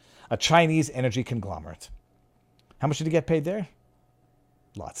 a Chinese energy conglomerate. How much did he get paid there?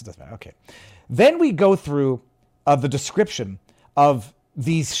 Lots, it doesn't matter. Okay. Then we go through the description of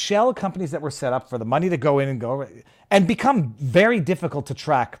these shell companies that were set up for the money to go in and become very difficult to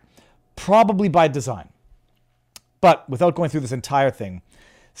track, probably by design. But without going through this entire thing,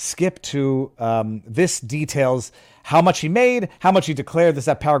 skip to this details how much he made, how much he declared. This is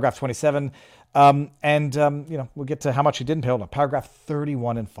at paragraph 27. We'll get to how much he didn't pay. Hold on. Paragraph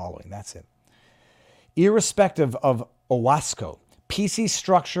 31 and following. That's it. Irrespective of OWASCO, PC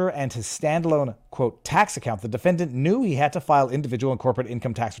structure, and his standalone, quote, tax account, the defendant knew he had to file individual and corporate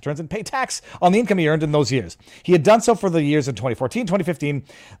income tax returns and pay tax on the income he earned in those years. He had done so for the years in 2014, 2015,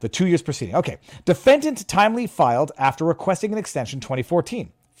 the 2 years preceding. Okay. Defendant timely filed after requesting an extension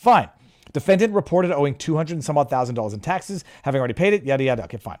 2014. Fine. Defendant reported owing $200 and some odd thousand in taxes, having already paid it, yada, yada.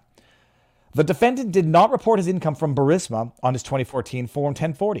 Okay, fine. The defendant did not report his income from Burisma on his 2014 Form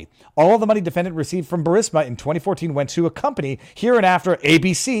 1040. All of the money defendant received from Burisma in 2014 went to a company, hereinafter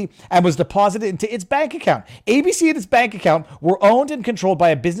ABC, and was deposited into its bank account. ABC and its bank account were owned and controlled by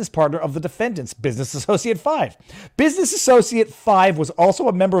a business partner of the defendant's, Business Associate 5. Business Associate 5 was also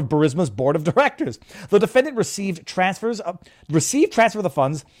a member of Burisma's board of directors. The defendant received transfer of the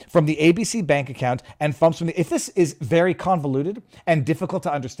funds from the ABC bank account and funds from the... If this is very convoluted and difficult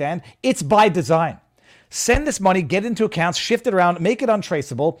to understand, it's by design. Send this money, get into accounts, shift it around, make it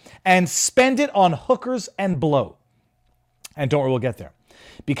untraceable, and spend it on hookers and blow. And don't worry, we'll get there.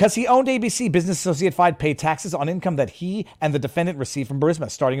 Because he owned ABC, Business Associate 5 paid taxes on income that he and the defendant received from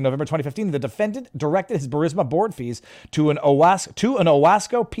Burisma. Starting in November 2015, the defendant directed his Burisma board fees to an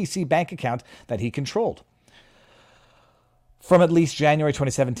OWASCO PC bank account that he controlled. From at least January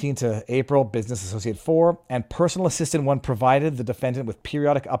 2017 to April, Business Associate 4 and Personal Assistant 1 provided the defendant with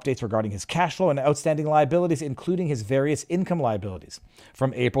periodic updates regarding his cash flow and outstanding liabilities, including his various income liabilities.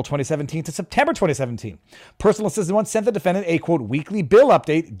 From April 2017 to September 2017, Personal Assistant 1 sent the defendant a, quote, weekly bill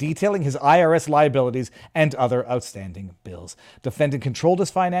update detailing his IRS liabilities and other outstanding bills. Defendant controlled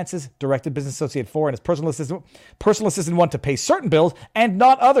his finances, directed Business Associate 4 and his Personal Assistant 1 to pay certain bills and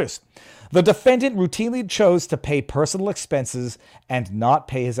not others. The defendant routinely chose to pay personal expenses and not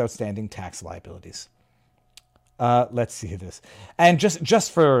pay his outstanding tax liabilities. Let's see this. And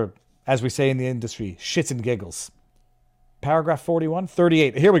just for, as we say in the industry, shits and giggles. Paragraph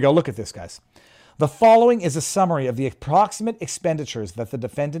 38. Here we go. Look at this, guys. The following is a summary of the approximate expenditures that the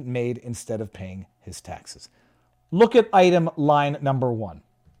defendant made instead of paying his taxes. Look at item line number 1.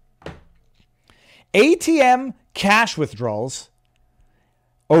 ATM cash withdrawals.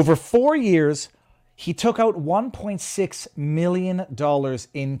 Over 4 years, he took out $1.6 million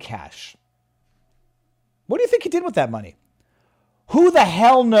in cash. What do you think he did with that money? Who the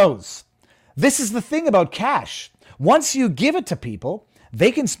hell knows? This is the thing about cash. Once you give it to people,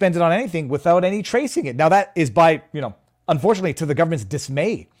 they can spend it on anything without any tracing it. Now, that is by, unfortunately, to the government's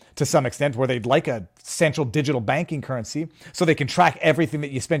dismay to some extent, where they'd like a central digital banking currency so they can track everything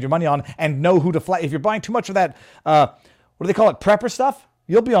that you spend your money on and know who to flag. If you're buying too much of that, what do they call it, prepper stuff?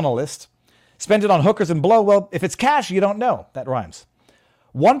 You'll be on a list. Spend it on hookers and blow. Well, if it's cash, you don't know. That rhymes.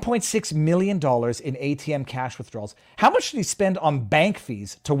 $1.6 million in ATM cash withdrawals. How much did he spend on bank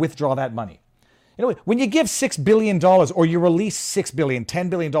fees to withdraw that money? When you give $6 billion or you release $6 billion, $10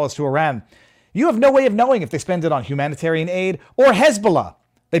 billion to Iran, you have no way of knowing if they spend it on humanitarian aid or Hezbollah.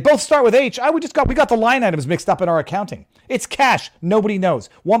 They both start with H. We got the line items mixed up in our accounting. It's cash. Nobody knows.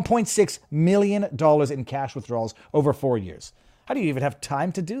 $1.6 million in cash withdrawals over 4 years. How do you even have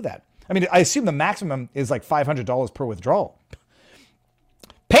time to do that? I mean, I assume the maximum is like $500 per withdrawal.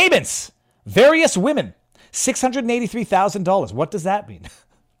 Payments. Various women. $683,000. What does that mean?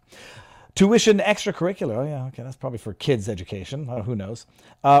 Tuition extracurricular. Oh, yeah, okay. That's probably for kids' education. Who knows?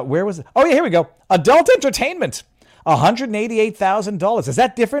 Where was it? Oh, yeah, here we go. Adult entertainment. $188,000. Is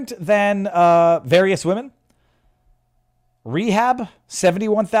that different than various women? Rehab.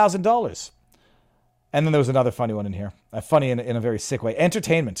 $71,000. And then there was another funny one in here. Funny in a very sick way.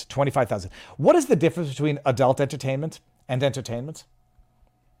 Entertainment, $25,000. What is the difference between adult entertainment and entertainment?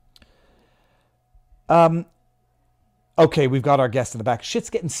 Okay, we've got our guest in the back. Shit's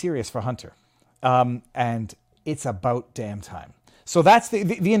getting serious for Hunter. And it's about damn time. So that's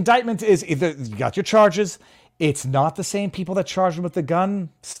the indictment is either you got your charges. It's not the same people that charged him with the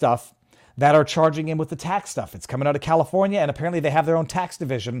gun stuff that are charging him with the tax stuff. It's coming out of California, and apparently they have their own tax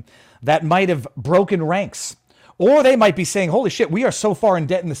division that might have broken ranks. Or they might be saying, holy shit, we are so far in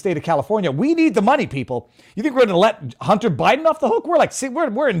debt in the state of California. We need the money, people. You think we're going to let Hunter Biden off the hook?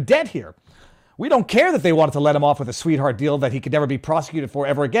 We're in debt here. We don't care that they wanted to let him off with a sweetheart deal that he could never be prosecuted for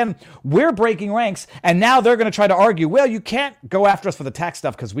ever again. We're breaking ranks, and now they're going to try to argue, well, you can't go after us for the tax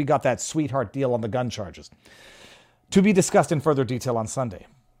stuff because we got that sweetheart deal on the gun charges. To be discussed in further detail on Sunday.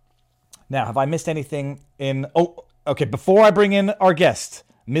 Now, have I missed anything in... Oh, okay, before I bring in our guest,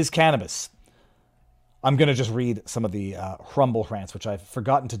 Ms. Cannabis, I'm going to just read some of the Rumble rants, which I've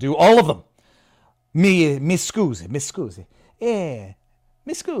forgotten to do. All of them. Mi scusi.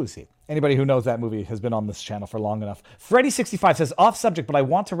 Mi scusi. Anybody who knows that movie has been on this channel for long enough. Freddy65 says, off subject, but I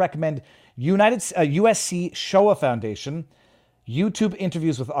want to recommend USC Shoah Foundation YouTube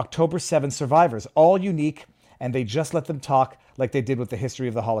interviews with October 7 survivors, all unique, and they just let them talk like they did with the history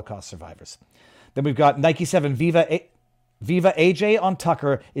of the Holocaust survivors. Then we've got Nike7 Viva AJ on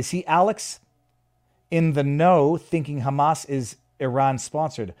Tucker. Is he Alex in the know thinking Hamas is Iran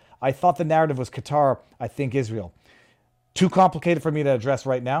sponsored? I thought the narrative was Qatar. I think Israel. Too complicated for me to address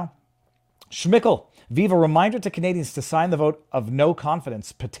right now. Schmickel, Viva, reminder to Canadians to sign the vote of no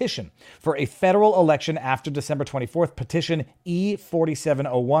confidence petition for a federal election after December 24th, petition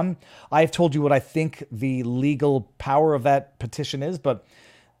E4701. I have told you what I think the legal power of that petition is, but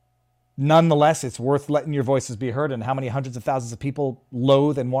nonetheless, it's worth letting your voices be heard. And how many hundreds of thousands of people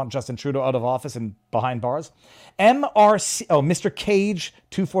loathe and want Justin Trudeau out of office and behind bars? Mr. Cage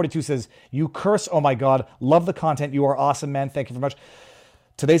 242 says, you curse, oh my God, love the content. You are awesome, man. Thank you very much.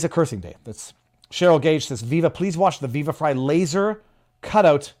 Today's a cursing day. That's Cheryl Gage says, Viva, please watch the Viva Fry laser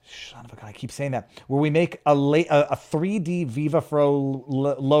cutout. Son of a God, I keep saying that. Where we make a 3D Viva Fro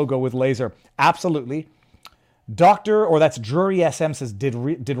logo with laser. Absolutely. That's Drury SM says, did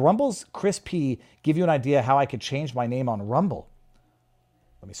Rumble's Chris P give you an idea how I could change my name on Rumble?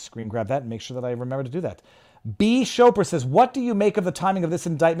 Let me screen grab that and make sure that I remember to do that. B. Shoper says, what do you make of the timing of this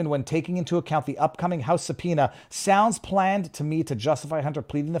indictment when taking into account the upcoming House subpoena? Sounds planned to me to justify Hunter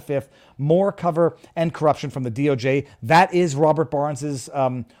pleading the fifth, more cover and corruption from the DOJ. That is Robert Barnes's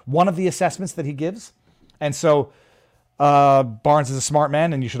one of the assessments that he gives. And so Barnes is a smart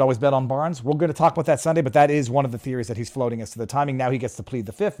man, and you should always bet on Barnes. We're going to talk about that Sunday, but that is one of the theories that he's floating as to the timing. Now he gets to plead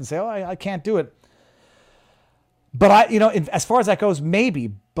the fifth and say, I can't do it. But as far as that goes,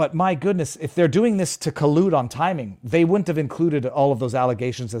 maybe. But my goodness, if they're doing this to collude on timing, they wouldn't have included all of those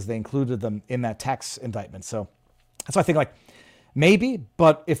allegations as they included them in that tax indictment. So that's why I think maybe.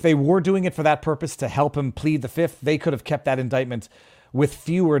 But if they were doing it for that purpose to help him plead the fifth, they could have kept that indictment with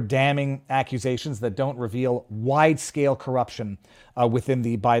fewer damning accusations that don't reveal wide-scale corruption within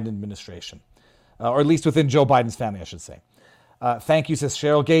the Biden administration, or at least within Joe Biden's family, I should say. Thank you, says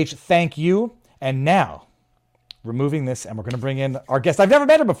Cheryl Gage. Thank you. And now, removing this, and we're going to bring in our guest. I've never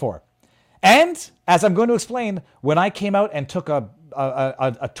met her before. And as I'm going to explain, when I came out and took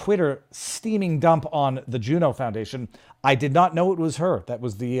a Twitter steaming dump on the Juno Foundation, I did not know it was her. That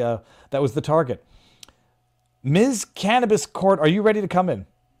was the target. Ms. Cannabis Court, are you ready to come in?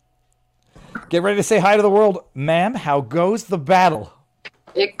 Get ready to say hi to the world. Ma'am, how goes the battle?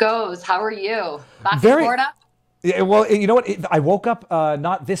 It goes. How are you? Back in Florida? Yeah, well, you know what? I woke up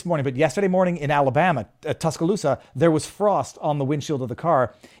not this morning, but yesterday morning in Alabama, at Tuscaloosa, there was frost on the windshield of the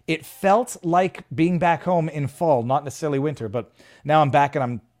car. It felt like being back home in fall, not necessarily winter, but now I'm back and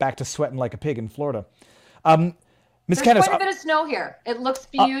I'm back to sweating like a pig in Florida. Ms. There's Candace, quite a bit of snow here. It looks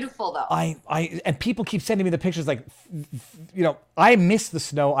beautiful, though. And people keep sending me the pictures I miss the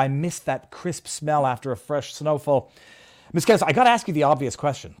snow. I miss that crisp smell after a fresh snowfall. Ms. Candace, I got to ask you the obvious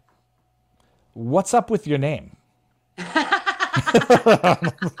question. What's up with your name?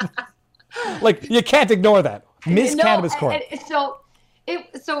 You can't ignore that. Ms. Cannabis Court.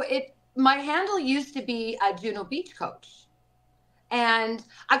 My handle used to be a Juno Beach Coach. And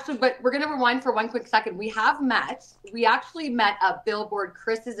actually, but we're going to rewind for one quick second. We have met. We actually met at Billboard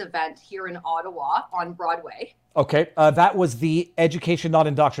Chris's event here in Ottawa on Broadway. Okay. That was the Education, Not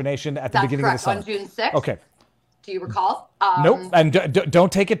Indoctrination at the beginning of the summer. On June 6th. Okay. Do you recall? Nope. And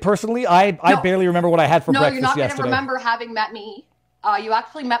don't take it personally. I barely remember what I had for breakfast yesterday. No, you're not going to remember having met me. You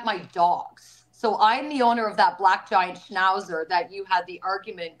actually met my dogs. So I'm the owner of that black giant schnauzer that you had the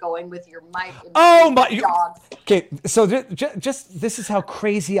argument going with your mic. Dogs. Okay, so just this is how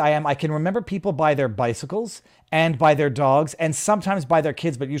crazy I am. I can remember people by their bicycles and by their dogs and sometimes by their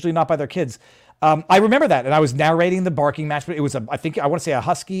kids, but usually not by their kids. I remember that, and I was narrating the barking match, but it was I want to say a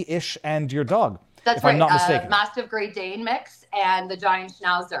husky-ish and your dog. That's right. I'm not mistaken. Mastiff Great Dane mix and the giant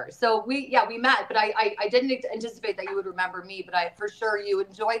schnauzer. So we met, but I didn't anticipate that you would remember me, but for sure you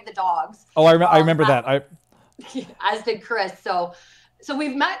enjoyed the dogs. Oh, I remember that. As did Chris. So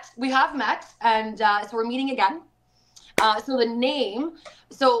we have met, and so we're meeting again. So the name,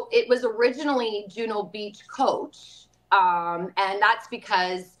 it was originally Juno Beach Coach, and that's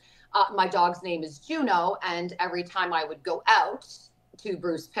because my dog's name is Juno, and every time I would go out to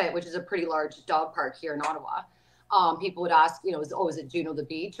Bruce Pitt, which is a pretty large dog park here in Ottawa, people would ask, is it Juno the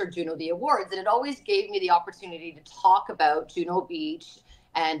Beach or Juno the Awards? And it always gave me the opportunity to talk about Juno Beach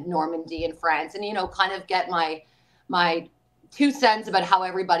and Normandy in France, and kind of get my 2 cents about how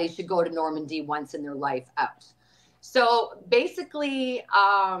everybody should go to Normandy once in their life out. So basically,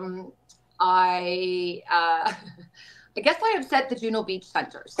 I I guess I upset the Juno Beach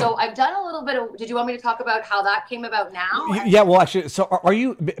Center. So I've done a little bit of. Did you want me to talk about how that came about now? Yeah, well, actually, so are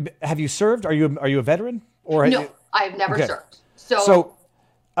you? Have you served? Are you a veteran? Or no, I've never okay. served.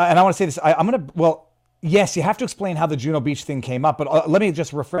 And I want to say this. I'm gonna. Well, yes, you have to explain how the Juno Beach thing came up, but let me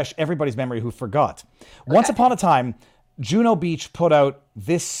just refresh everybody's memory who forgot. Once upon a time, Juno Beach put out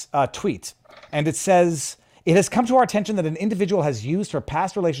this tweet, and it says, "It has come to our attention that an individual has used her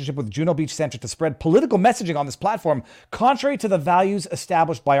past relationship with Juno Beach Center to spread political messaging on this platform, contrary to the values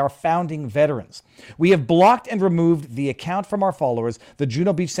established by our founding veterans. We have blocked and removed the account from our followers. The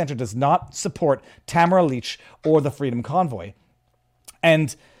Juno Beach Center does not support Tamara Leach or the Freedom Convoy."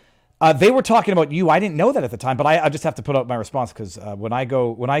 And they were talking about you. I didn't know that at the time, but I just have to put out my response because when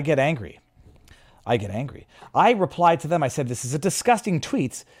I get angry, I get angry. I replied to them. I said, "This is a disgusting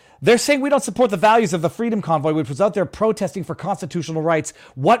tweet. They're saying we don't support the values of the Freedom Convoy, which was out there protesting for constitutional rights,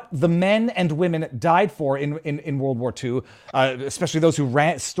 what the men and women died for in World War II, especially those who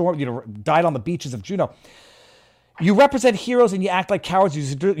died on the beaches of Juno. You represent heroes and you act like cowards.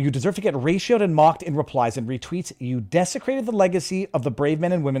 You deserve to get ratioed and mocked in replies and retweets. You desecrated the legacy of the brave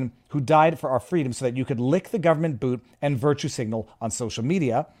men and women who died for our freedom so that you could lick the government boot and virtue signal on social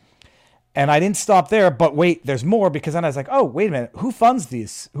media." And I didn't stop there, but wait, there's more, because then I was like, oh, wait a minute, who funds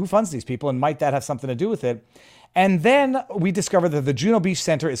these people, and might that have something to do with it? And then we discovered that the Juno Beach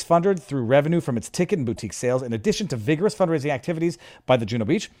Center is funded through revenue from its ticket and boutique sales, in addition to vigorous fundraising activities by the Juno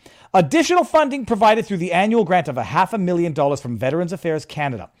Beach. Additional funding provided through the annual grant of $500,000 from Veterans Affairs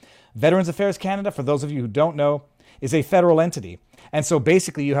Canada. Veterans Affairs Canada, for those of you who don't know, is a federal entity. And so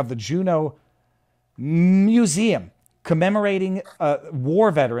basically you have the Juno Museum commemorating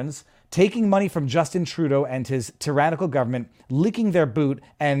war veterans, taking money from Justin Trudeau and his tyrannical government, licking their boot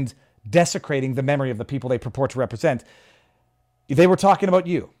and desecrating the memory of the people they purport to represent. They were talking about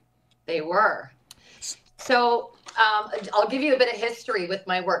you. They were. So I'll give you a bit of history with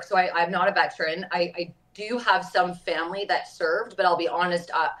my work. So I'm not a veteran. I do have some family that served, but I'll be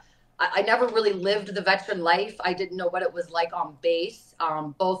honest, I never really lived the veteran life. I didn't know what it was like on base.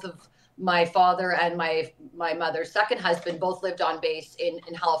 Both of my father and my mother's second husband both lived on base in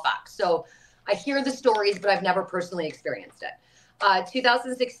Halifax. So I hear the stories, but I've never personally experienced it.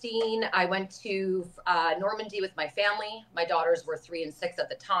 2016, I went to Normandy with my family. My daughters were 3 and 6 at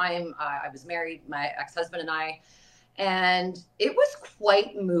the time. I was married, my ex-husband and I. And it was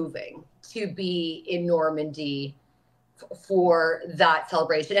quite moving to be in Normandy for that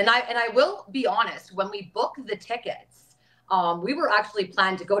celebration. And I will be honest, when we booked the tickets, we were actually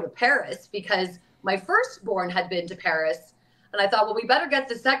planned to go to Paris because my firstborn had been to Paris. And I thought, well, we better get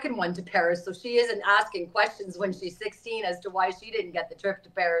the second one to Paris so she isn't asking questions when she's 16 as to why she didn't get the trip to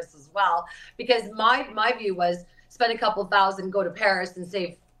Paris as well. Because my view was spend a couple thousand, go to Paris and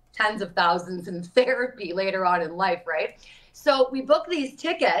save tens of thousands in therapy later on in life, right? So we booked these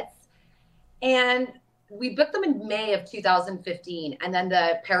tickets and we booked them in May of 2015. And then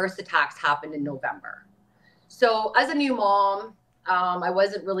the Paris attacks happened in November. So as a new mom, I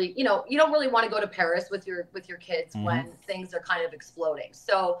wasn't really, you don't really want to go to Paris with your kids when things are kind of exploding.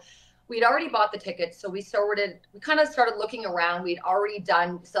 So we'd already bought the tickets. So we kind of started looking around. We'd already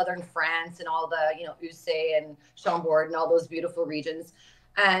done southern France and all the, Ussé and Chambord and all those beautiful regions.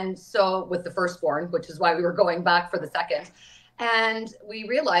 And so with the firstborn, which is why we were going back for the second. And we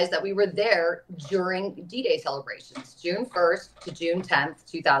realized that we were there during D-Day celebrations, June 1st to June 10th,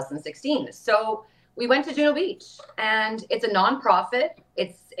 2016. So we went to Juno Beach, and it's a nonprofit.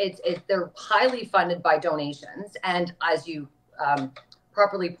 They're highly funded by donations, and as you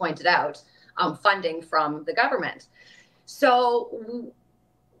properly pointed out, funding from the government. So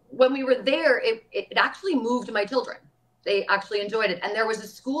when we were there, it actually moved my children. They actually enjoyed it, and there was a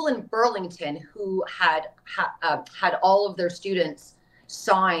school in Burlington who had all of their students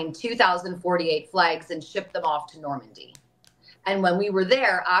sign 2,048 flags and ship them off to Normandy. And when we were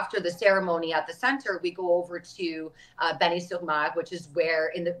there after the ceremony at the center, we go over to Benny-sur-Mer, which is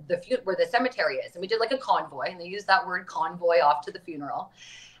where where the cemetery is. And we did like a convoy, and they use that word convoy off to the funeral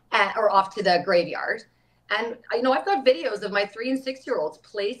or off to the graveyard. And, I've got videos of my 3 and 6-year-olds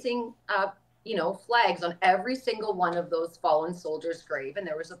placing, flags on every single one of those fallen soldiers' grave. And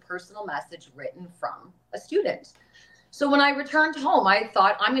there was a personal message written from a student. So when I returned home, I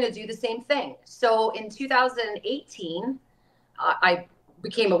thought I'm going to do the same thing. So in 2018, I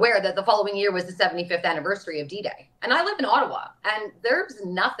became aware that the following year was the 75th anniversary of D-Day. And I live in Ottawa, and there's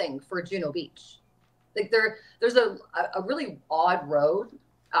nothing for Juno Beach. Like there's a really odd road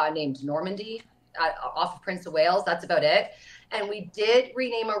named Normandy off of Prince of Wales. That's about it. And we did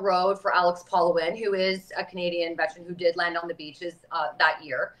rename a road for Alex Paulowin, who is a Canadian veteran who did land on the beaches that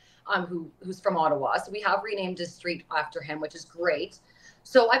year. who's from Ottawa. So we have renamed his street after him, which is great.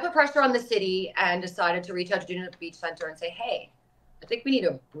 So I put pressure on the city and decided to reach out to Juno Beach Center and say, hey, I think we need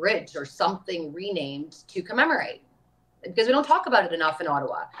a bridge or something renamed to commemorate, because we don't talk about it enough in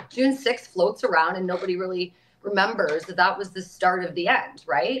Ottawa. June 6th floats around and nobody really remembers that was the start of the end,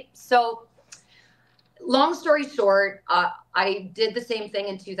 right? So long story short, I did the same thing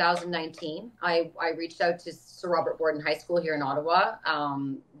in 2019. I reached out to Sir Robert Borden High School here in Ottawa.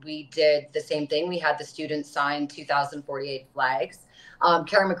 We did the same thing. We had the students sign 2,048 flags.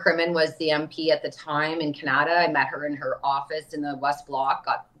 Karen McCrimmon was the MP at the time in Canada. I met her in her office in the West Block,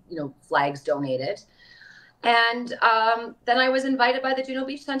 got flags donated. And then I was invited by the Juno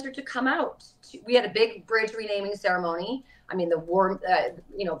Beach Center to come out. We had a big bridge renaming ceremony. I mean, the war,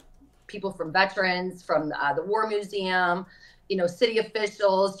 people from veterans, from the War Museum, city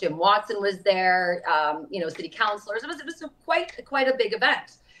officials. Jim Watson was there. City councilors. It was quite a big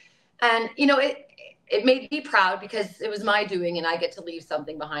event, and it made me proud because it was my doing, and I get to leave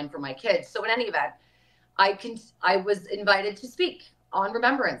something behind for my kids. So in any event, I was invited to speak on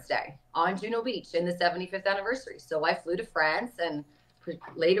Remembrance Day on Juno Beach in the 75th anniversary. So I flew to France and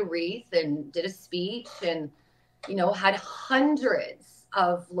laid a wreath and did a speech, and had hundreds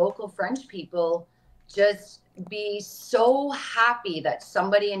of local French people just be so happy that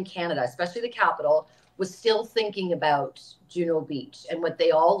somebody in Canada, especially the capital, was still thinking about Juno Beach and what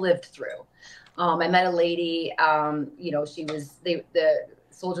they all lived through. I met a lady, the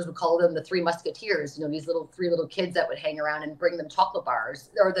soldiers would call them the Three Musketeers, these three little kids that would hang around and bring them chocolate bars,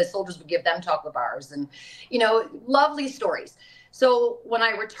 or the soldiers would give them chocolate bars, and, lovely stories. So when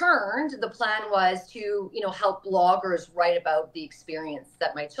I returned, the plan was to, help bloggers write about the experience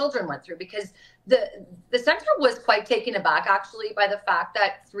that my children went through, because the center was quite taken aback, actually, by the fact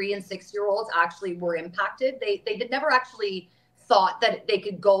that 3 and 6 year olds actually were impacted. They did never actually thought that they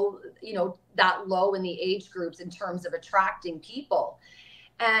could go, that low in the age groups in terms of attracting people.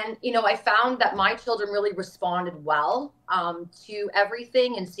 And, I found that my children really responded well to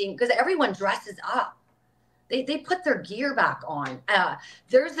everything, and seeing, because everyone dresses up. They put their gear back on.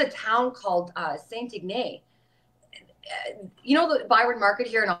 There's a town called Saint Ignace. The Byward Market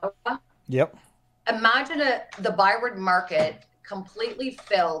here in Ottawa? Yep. Imagine the Byward Market completely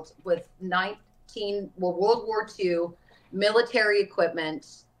filled with World War II military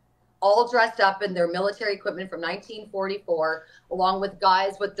equipment, all dressed up in their military equipment from 1944, along with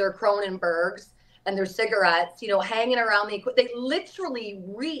guys with their Kronenbergs and their cigarettes, hanging around the equipment. They literally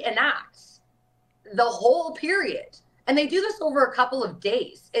reenact the whole period. And they do this over a couple of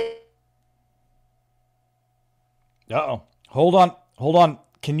days. Uh-oh. Hold on.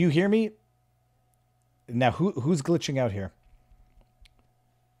 Can you hear me? Now, who's glitching out here?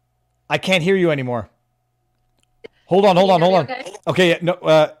 I can't hear you anymore. Hold on. Okay? Okay, yeah,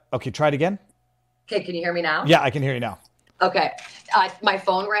 no, okay, try it again. Okay, can you hear me now? Yeah, I can hear you now. Okay. My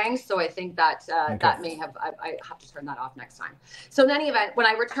phone rang, so I think that that may have, I have to turn that off next time. So in any event, when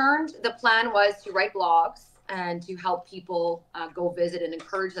I returned, the plan was to write blogs and to help people go visit and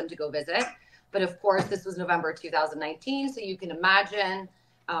encourage them to go visit. But of course, this was November 2019, so you can imagine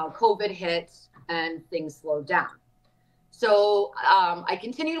COVID hit and things slowed down. So I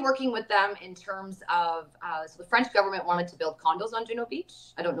continued working with them in terms of, so the French government wanted to build condos on Juno Beach.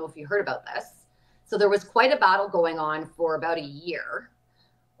 I don't know if you heard about this. So there was quite a battle going on for about a year,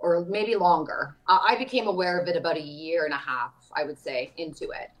 or maybe longer. I became aware of it about a year and a half, I would say,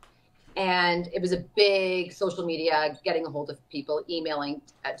 into it. And it was a big social media, getting a hold of people, emailing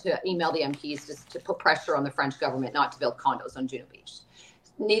to email the MPs just to put pressure on the French government not to build condos on Juno Beach.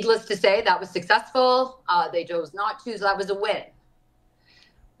 Needless to say, that was successful. They chose not to, so that was a win.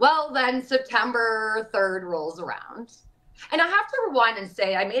 Well, then September 3rd rolls around. And I have to rewind and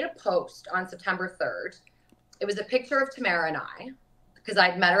say, I made a post on September 3rd. It was a picture of Tamara and I, because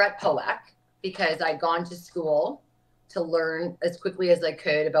I'd met her at POEC, because I'd gone to school to learn as quickly as I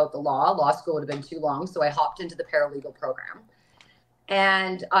could about the law. Law school would have been too long, so I hopped into the paralegal program.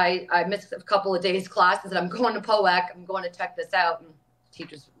 And I missed a couple of days classes, and I'm going to POEC. I'm going to check this out. And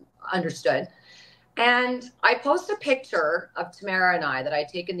teachers understood. And I posted a picture of Tamara and I that I'd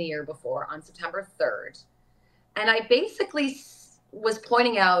taken the year before on September 3rd. And I basically was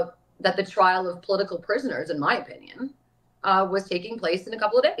pointing out that the trial of political prisoners, in my opinion, was taking place in a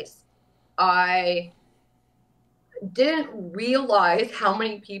couple of days. I didn't realize how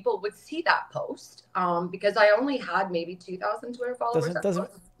many people would see that post because I only had maybe 2,000 Twitter followers.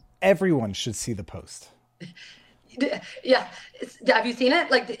 Everyone should see the post. Yeah. Have you seen it?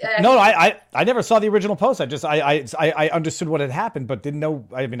 No, I never saw the original post. I understood what had happened, but didn't know.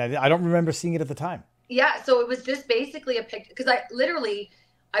 I mean, I don't remember seeing it at the time. Yeah. So it was just basically a picture, because I literally,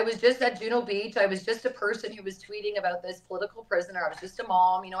 I was just at Juno Beach. I was just a person who was tweeting about this political prisoner. I was just a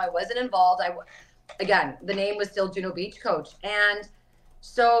mom. I wasn't involved. Again, the name was still Juno Beach Coach. And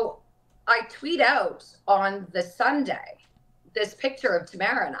so I tweet out on the Sunday this picture of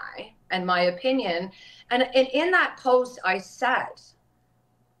Tamara and I and my opinion. And in that post, I said,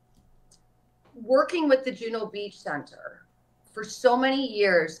 working with the Juno Beach Center for so many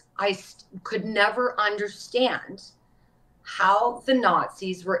years, I could never understand how the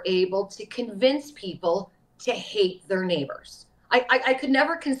Nazis were able to convince people to hate their neighbors. I could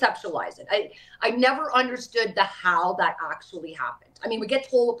never conceptualize it. I never understood the how that actually happened. I mean, we get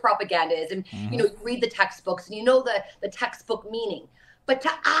told what propaganda is, and you read the textbooks and the textbook meaning. But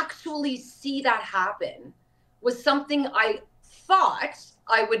to actually see that happen was something I thought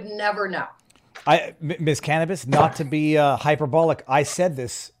I would never know. Ms. Cannabis, not to be hyperbolic, I said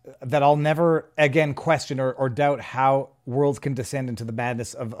this, that I'll never again question or doubt how worlds can descend into the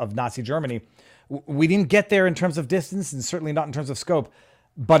madness of Nazi Germany. We didn't get there in terms of distance and certainly not in terms of scope,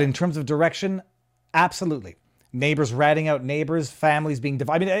 but in terms of direction, absolutely. Neighbors ratting out neighbors, families being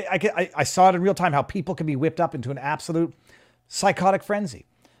divided. I mean, I saw it in real time, how people can be whipped up into an absolute psychotic frenzy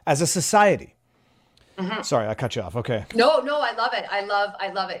as a society. Sorry, I cut you off. Okay. No, I love it. I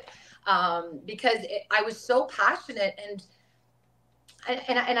love it. Because I was so passionate,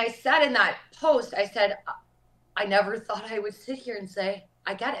 and I said in that post, I said, I never thought I would sit here and say,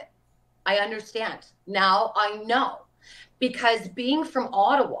 I get it. I understand. Now I know. Because being from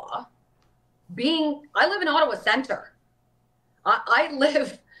Ottawa, I live in Ottawa Centre. I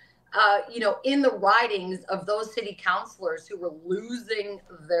live, in the ridings of those city councillors who were losing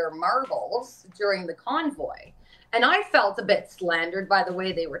their marbles during the convoy. And I felt a bit slandered by the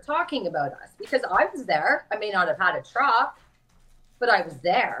way they were talking about us, because I was there. I may not have had a truck, but I was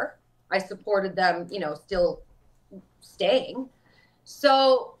there. I supported them, still staying.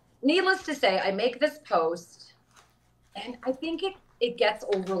 So needless to say, I make this post, and I think it gets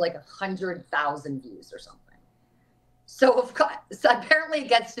over like 100,000 views or something. So apparently it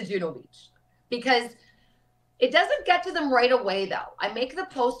gets to Juno Beach, because it doesn't get to them right away though. I make the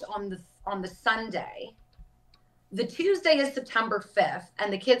post on the Sunday. The Tuesday is September 5th,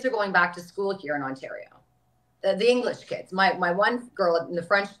 and the kids are going back to school here in Ontario. The English kids. My one girl in the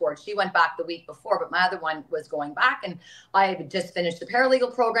French board, she went back the week before, but my other one was going back, and I had just finished the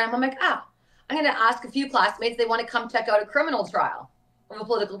paralegal program. I'm like, I'm going to ask a few classmates. They want to come check out a criminal trial of a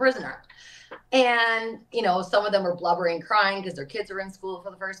political prisoner. And, some of them were blubbering, crying because their kids were in school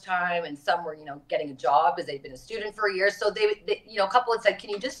for the first time, and some were, getting a job because they'd been a student for a year. So they a couple had said, can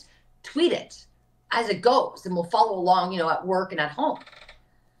you just tweet it as it goes, and we'll follow along, at work and at home.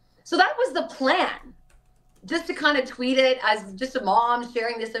 So that was the plan, just to kind of tweet it as just a mom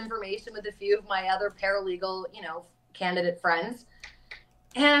sharing this information with a few of my other paralegal, candidate friends.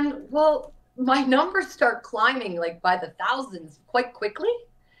 And well, my numbers start climbing like by the thousands quite quickly.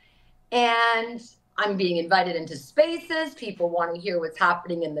 And I'm being invited into spaces. People want to hear what's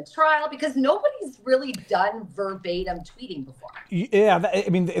happening in the trial, because nobody's really done verbatim tweeting before. Yeah, I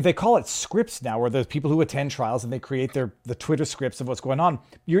mean, they call it scripts now, where there's people who attend trials and they create the Twitter scripts of what's going on.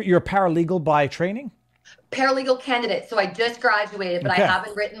 You're a paralegal by training? Paralegal candidate. So I just graduated, but okay. I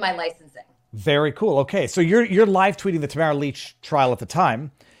haven't written my licensing. Very cool. Okay, so you're live tweeting the Tamara Leach trial at the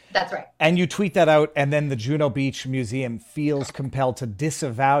time. That's right. And you tweet that out, and then the Juno Beach Museum feels compelled to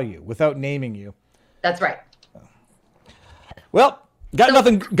disavow you without naming you. That's right. Well,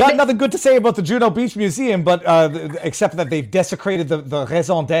 nothing good to say about the Juno Beach Museum, but except that they've desecrated the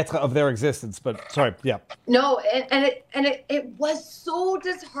raison d'être of their existence. But sorry, yeah. No, and it was so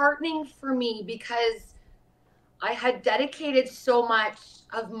disheartening for me, because I had dedicated so much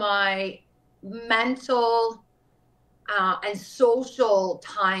of my mental and social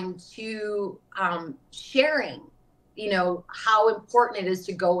time to sharing, how important it is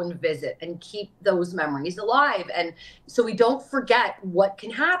to go and visit and keep those memories alive. And so we don't forget what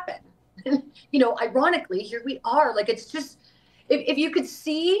can happen. Ironically, here we are. Like, it's just, if you could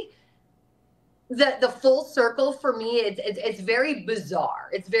see the full circle for me, it's very bizarre.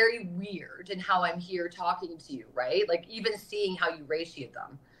 It's very weird in how I'm here talking to you, right? Like, even seeing how you ratioed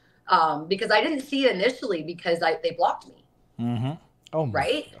them. Because I didn't see it initially because they blocked me. Mm-hmm. Oh,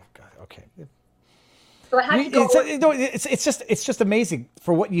 right? Oh, God. Okay. So I had to go. It's just amazing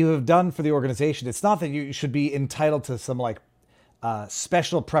for what you have done for the organization. It's not that you should be entitled to some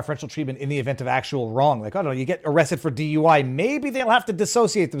special preferential treatment in the event of actual wrong. Like, I don't know, you get arrested for DUI, maybe they'll have to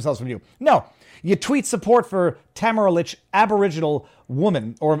dissociate themselves from you. No, you tweet support for Tamara Leach, Aboriginal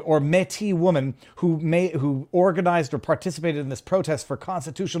woman or Métis woman who organized or participated in this protest for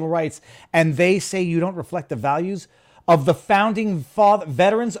constitutional rights, and they say you don't reflect the values of the founding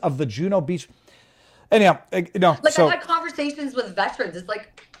veterans of the Juno Beach. Anyhow, no. Like, so, I've had conversations with veterans. It's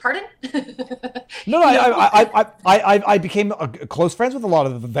like, pardon? No, I became close friends with a lot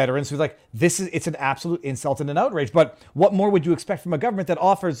of the veterans who's like, it's an absolute insult and an outrage. But what more would you expect from a government that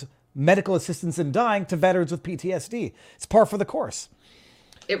offers medical assistance in dying to veterans with PTSD? It's par for the course.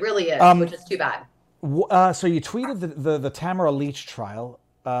 It really is, which is too bad. So you tweeted the Tamara Leach trial.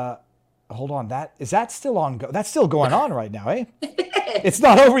 Hold on, is that still ongoing? That's still going on right now, eh? It's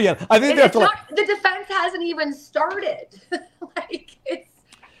not over yet. I think the defense hasn't even started. Like,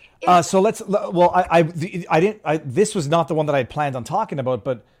 so let's. Well, I didn't. This was not the one that I had planned on talking about,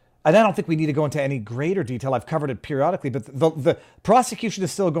 but I don't think we need to go into any greater detail. I've covered it periodically, but the prosecution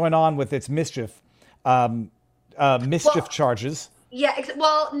is still going on with its mischief charges. Yeah,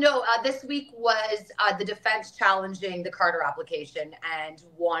 well, no, this week was the defense challenging the Carter application and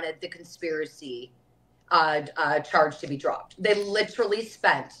wanted the conspiracy charge to be dropped. They literally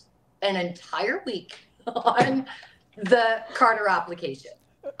spent an entire week on the Carter application.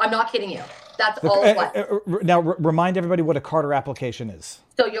 I'm not kidding you. That's all it was. Now, remind everybody what a Carter application is.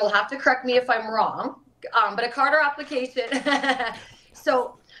 So you'll have to correct me if I'm wrong, but a Carter application.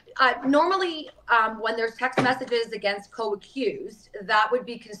 So normally when there's text messages against co-accused, that would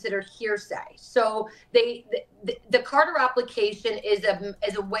be considered hearsay. So the Carter application is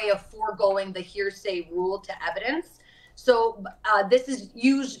a way of foregoing the hearsay rule to evidence. So this is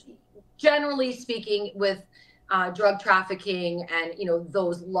generally speaking with drug trafficking and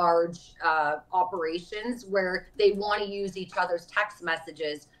those large operations where they want to use each other's text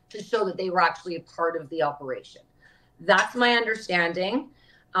messages to show that they were actually a part of the operation. That's my understanding.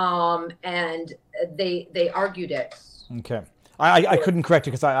 And they argued it. Okay. I couldn't correct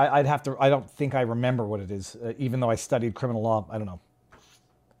you because I'd have to. I don't think I remember what it is, even though I studied criminal law. I don't know.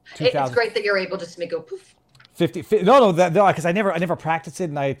 It's great that you're able to just make go poof. 50 no, because I never practiced it,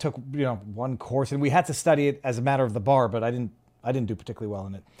 and I took one course, and we had to study it as a matter of the bar, but I didn't do particularly well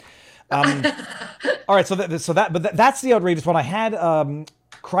in it. All right, but that's the outrageous one. I had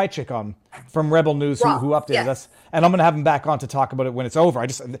Krychik on from Rebel News who updated us, and I'm going to have him back on to talk about it when it's over.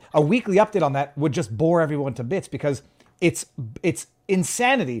 A weekly update on that would just bore everyone to bits because it's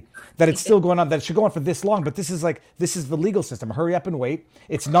insanity that it's still going on, that it should go on for this long. But this is the legal system. Hurry up and wait.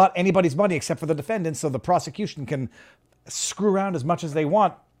 It's not anybody's money except for the defendants, so the prosecution can screw around as much as they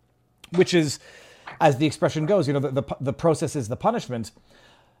want, which is, as the expression goes, the process is the punishment.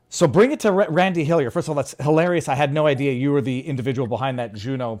 So bring it to Randy Hillier. First of all, that's hilarious. I had no idea you were the individual behind that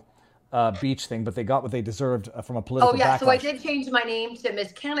Juno Beach thing, but they got what they deserved from a political backlash. So I did change my name to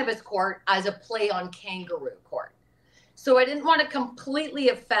Miss Cannabis Court as a play on Kangaroo Court. So I didn't want to completely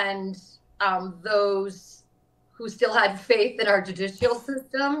offend those who still had faith in our judicial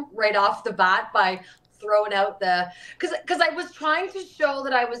system right off the bat by throwing out because I was trying to show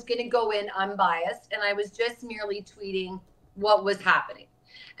that I was going to go in unbiased and I was just merely tweeting what was happening.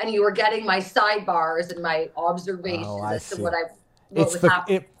 And you were getting my sidebars and my observations as to what was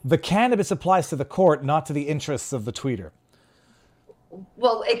happening. The cannabis applies to the court, not to the interests of the tweeter.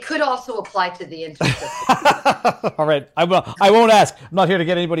 Well, it could also apply to the interests. All right, I won't ask. I'm not here to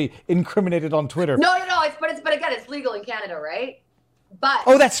get anybody incriminated on Twitter. No. But again, it's legal in Canada, right? But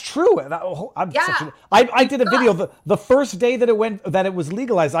that's true. I did a video the first day that it was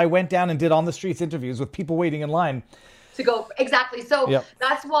legalized. I went down and did on the streets interviews with people waiting in line to go. Exactly. So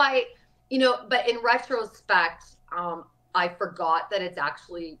that's why But in retrospect, I forgot that it's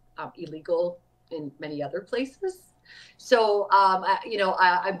actually illegal in many other places. So,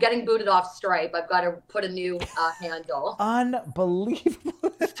 I'm getting booted off Stripe. I've got to put a new handle. Unbelievable.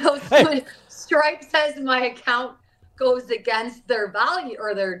 So Stripe says my account goes against their value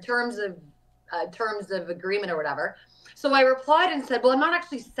or their terms of agreement or whatever. So I replied and said, well, I'm not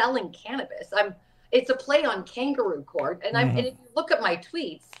actually selling cannabis. It's a play on Kangaroo Court. And and if you look at my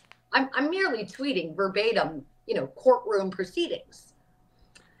tweets, I'm merely tweeting verbatim, courtroom proceedings.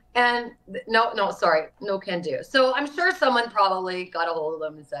 And sorry, no can do. So I'm sure someone probably got a hold of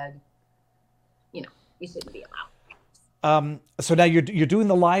them and said, you shouldn't be allowed. So now you're doing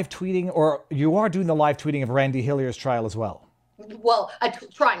the live tweeting, or you are doing the live tweeting of Randy Hillier's trial as well. Well,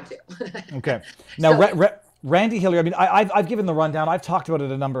 trying to. Okay. Now, Randy Hillier. I mean, I've given the rundown. I've talked about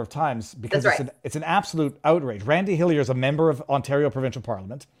it a number of times because it's an absolute outrage. Randy Hillier is a member of Ontario Provincial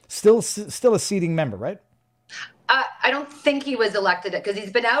Parliament, still a seating member, right? I don't think he was elected because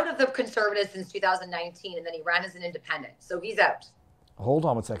he's been out of the Conservatives since 2019, and then he ran as an independent, so he's out. Hold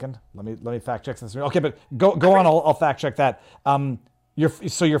on 1 second. Let me fact check this. Okay, but go on. I'll fact check that.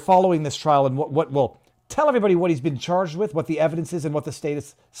 You're following this trial, and what? Well, tell everybody what he's been charged with, what the evidence is, and what the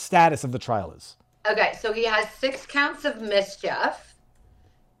status of the trial is. Okay, so he has 6 counts of mischief,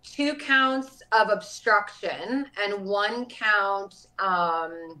 2 counts of obstruction, and 1 count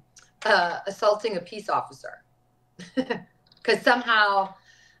assaulting a peace officer. Because somehow,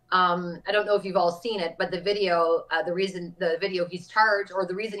 I don't know if you've all seen it, but the video he's charged, or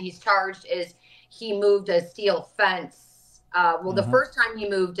the reason he's charged, is he moved a steel fence. The first time he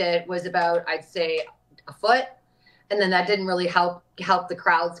moved it was about, I'd say, a foot. And then that didn't really help the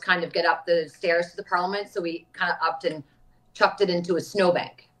crowds kind of get up the stairs to the Parliament. So we kind of upped and chucked it into a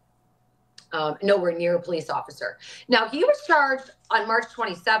snowbank, nowhere near a police officer. Now, he was charged on March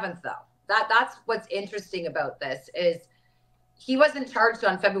 27th, though. That's what's interesting about this is he wasn't charged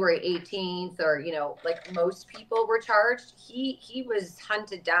on February 18th or, like most people were charged. He was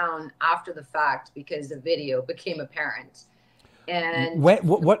hunted down after the fact because the video became apparent. And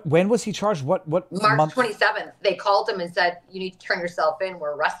when was he charged? What March month? 27th. They called him and said, "You need to turn yourself in.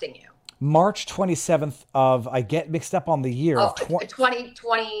 We're arresting you." March 27th of, I get mixed up on the year of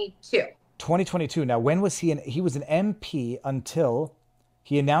 2022. 2022. Now, when was he he was an MP until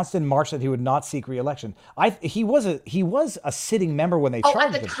he announced in March that he would not seek re-election. He was a sitting member when they charged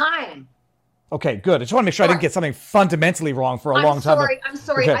him. At the time. Okay, good. I just want to make sure I didn't get something fundamentally wrong for a long time. I'm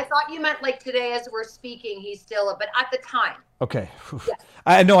sorry. Okay. I thought you meant like today as we're speaking, he's still, but at the time. Okay. Yes.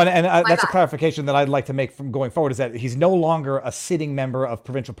 I know, and that's a clarification that I'd like to make from going forward, is that he's no longer a sitting member of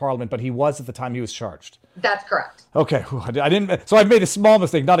provincial parliament, but he was at the time he was charged. That's correct. Okay. I didn't. So I've made a small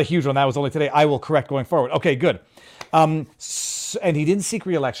mistake, not a huge one. That was only today. I will correct going forward. Okay, good. And he didn't seek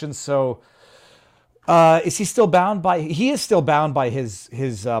re-election, so is he still bound by? He is still bound by his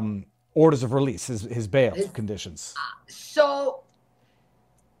orders of release, his bail conditions. So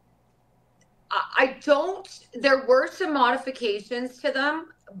I don't. There were some modifications to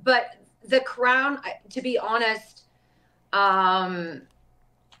them, but the Crown, to be honest, I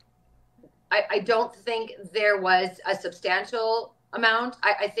don't think there was a substantial amount.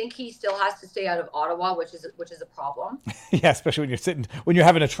 I think he still has to stay out of Ottawa, which is a problem. Yeah, especially when you're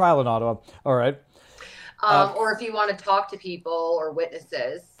having a trial in Ottawa. All right. Or if you want to talk to people or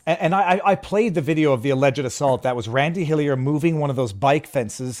witnesses. And I played the video of the alleged assault. That was Randy Hillier moving one of those bike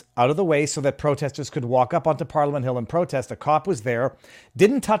fences out of the way so that protesters could walk up onto Parliament Hill and protest. A cop was there,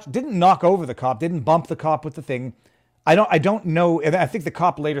 didn't knock over the cop, didn't bump the cop with the thing. I don't know. And I think the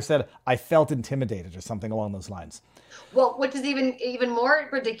cop later said, "I felt intimidated," or something along those lines. Well, which is even more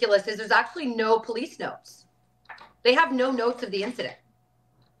ridiculous is there's actually no police notes. They have no notes of the incident.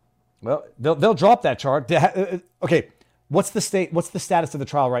 Well, they'll drop that charge. Okay, what's the status of the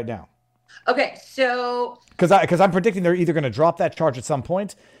trial right now? Okay, so because I'm predicting they're either going to drop that charge at some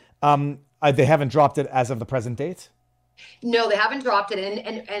point. They haven't dropped it as of the present date. No, they haven't dropped it,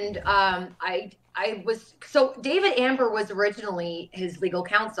 and I was so David Amber was originally his legal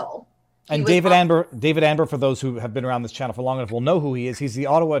counsel. And David Amber, for those who have been around this channel for long enough, will know who he is. He's the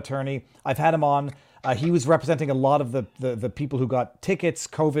Ottawa attorney. I've had him on. He was representing a lot of the people who got tickets,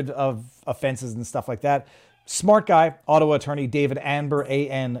 COVID of offenses and stuff like that. Smart guy, Ottawa attorney, David Amber,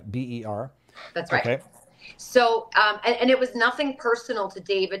 Amber. That's right. Okay. So, and it was nothing personal to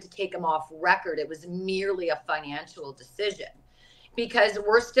David to take him off record. It was merely a financial decision because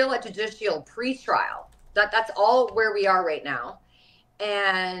we're still at judicial pretrial. That's all where we are right now.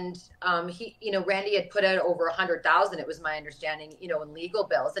 And Randy had put out over 100,000. It was my understanding, in legal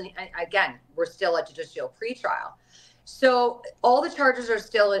bills. And again, we're still at judicial pretrial. So all the charges are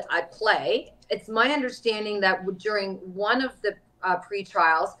still at play. It's my understanding that during one of the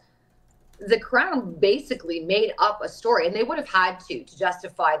pretrials, the Crown basically made up a story, and they would have had to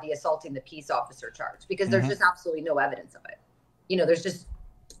justify the assaulting the peace officer charge because there's just absolutely no evidence of it. There's just,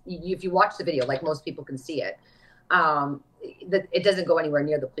 if you watch the video, like most people can see it, that it doesn't go anywhere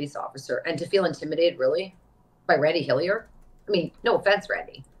near the police officer. And to feel intimidated, really, by Randy Hillier, I mean, no offense,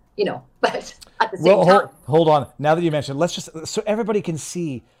 Randy, but at the same time. Hold on. Now that you mentioned, let's just, so everybody can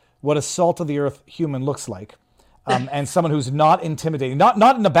see what a salt of the earth human looks like. And someone who's not intimidating,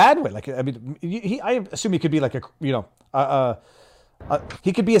 not in a bad way. Like, I mean, I assume he could be like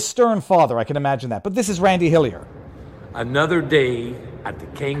he could be a stern father. I can imagine that. But this is Randy Hillier. Another day at the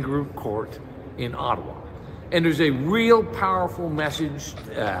Kangaroo Court in Ottawa. And there's a real powerful message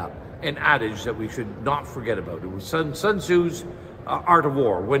and adage that we should not forget about. It was Sun Tzu's Art of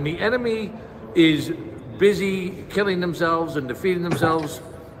War. When the enemy is busy killing themselves and defeating themselves,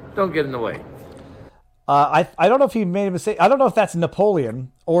 don't get in the way. I don't know if he made a mistake. I don't know if that's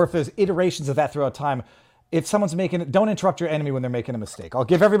Napoleon or if there's iterations of that throughout time. If someone's don't interrupt your enemy when they're making a mistake. I'll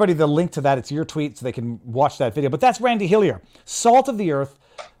give everybody the link to that. It's your tweet so they can watch that video. But that's Randy Hillier, salt of the earth.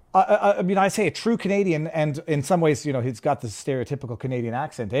 I mean, I say a true Canadian, and in some ways, he's got the stereotypical Canadian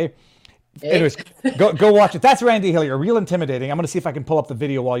accent, eh? Anyways, go watch it. That's Randy Hillier, real intimidating. I'm going to see if I can pull up the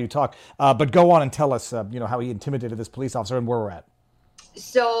video while you talk. But go on and tell us, how he intimidated this police officer and where we're at.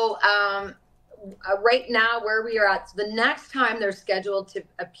 So right now, where we are at, so the next time they're scheduled to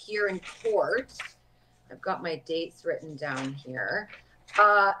appear in court, I've got my dates written down here.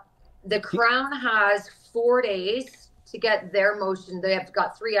 The Crown has 4 days to get their motion. They have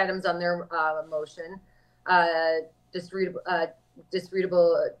got 3 items on their motion: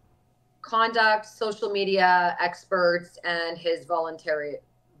 disreputable conduct, social media experts, and his voluntariness.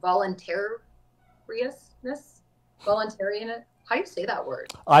 How do you say that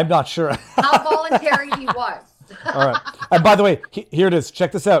word? I'm not sure. How voluntary he was. All right. And by the way, here it is.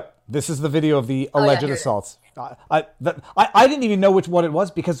 Check this out. This is the video of the alleged assaults. I didn't even know what it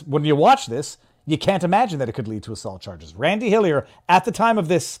was, because when you watch this, you can't imagine that it could lead to assault charges. Randy Hillier, at the time of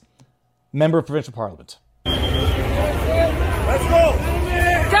this, member of provincial parliament. Let's go!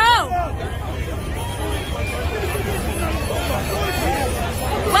 Go!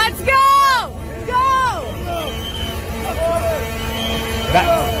 Let's go! Go!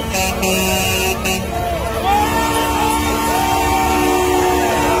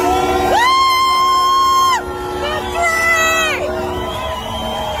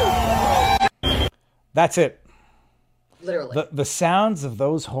 That's it. Literally. The sounds of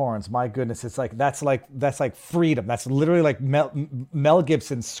those horns, my goodness, that's like freedom. That's literally like Mel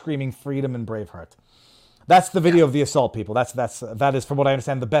Gibson screaming freedom in Braveheart. That's the video of the assault, people. That is, from what I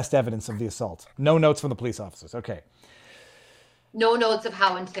understand, the best evidence of the assault. No notes from the police officers. Okay. No notes of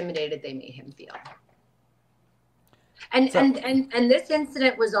how intimidated they made him feel. And this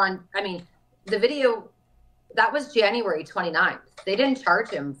incident was on, the video, that was January 29th. They didn't charge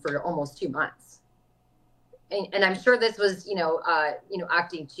him for almost 2 months. And I'm sure this was,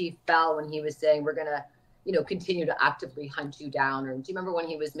 acting Chief Bell, when he was saying, we're going to, continue to actively hunt you down. Or do you remember when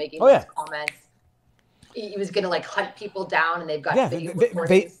he was making those comments? He was going to hunt people down, and they've got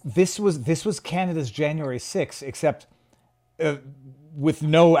this was Canada's January 6th, except with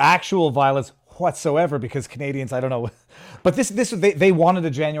no actual violence whatsoever, because Canadians, I don't know, but they wanted a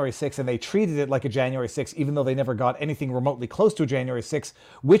January 6th, and they treated it like a January 6th, even though they never got anything remotely close to a January 6th,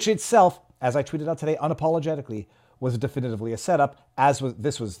 which itself, as I tweeted out today, unapologetically, was definitively a setup.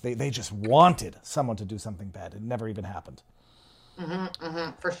 They just wanted someone to do something bad. It never even happened.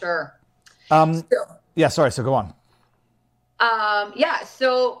 For sure. So go on.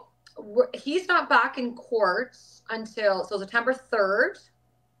 So he's not back in court until September 3rd.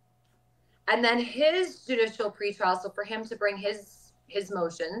 And then his judicial pretrial, so for him to bring his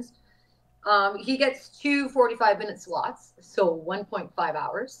motions, he gets 2 45-minute slots, so 1.5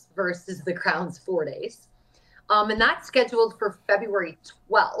 hours versus the Crown's 4 days. And that's scheduled for February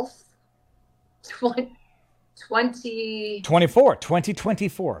 12th,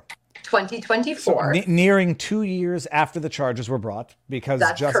 2024. 2024. So, nearing 2 years after the charges were brought, because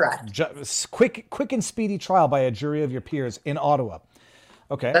that's correct. Quick and speedy trial by a jury of your peers in Ottawa.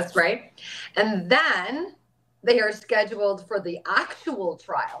 Okay. That's right. And then they are scheduled for the actual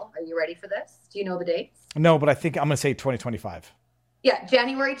trial. Are you ready for this? Do you know the dates? No, but I think I'm going to say 2025. Yeah,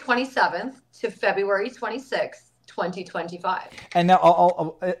 January 27th to February 26th, 2025. And now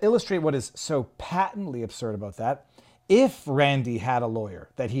I'll illustrate what is so patently absurd about that. If Randy had a lawyer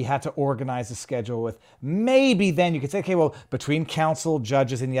that he had to organize a schedule with, maybe then you could say, okay, well, between counsel,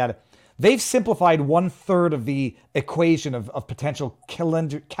 judges, and yada, they've simplified 1/3 of the equation of potential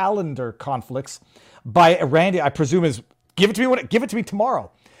calendar conflicts by Randy, I presume, is give it to me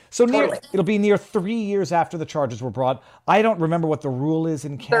tomorrow. So it'll be near 3 years after the charges were brought. I don't remember what the rule is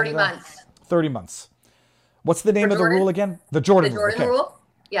in Canada. 30 months. 30 months. What's the name of the rule again? The Jordan rule. The Jordan rule?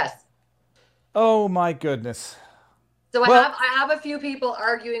 Yes. Oh my goodness. So I have a few people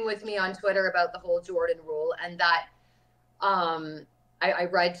arguing with me on Twitter about the whole Jordan rule, and that I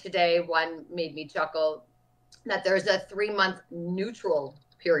read today, one made me chuckle, that there's a 3-month neutral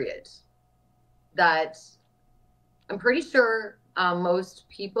period that I'm pretty sure most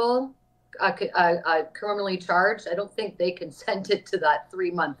people criminally charged, I don't think they consented to that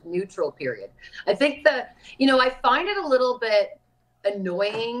 3-month neutral period. I think I find it a little bit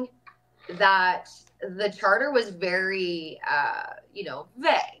annoying that the charter was very,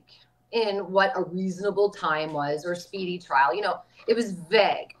 vague in what a reasonable time was, or speedy trial. It was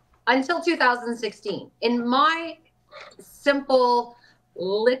vague until 2016. In my simple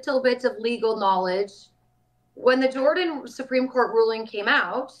little bit of legal knowledge, when the Jordan Supreme Court ruling came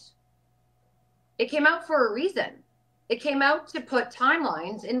out, it came out for a reason. It came out to put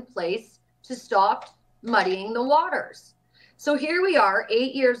timelines in place to stop muddying the waters. So here we are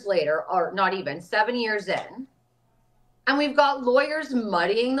 8 years later, or not even 7 years in, And we've got lawyers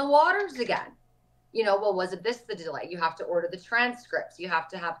muddying the waters again. Well, wasn't this the delay? You have to order the transcripts. You have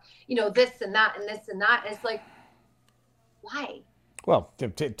to have, this and that and this and that. And it's like, why? Well,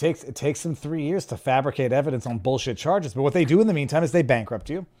 it takes them 3 years to fabricate evidence on bullshit charges. But what they do in the meantime is they bankrupt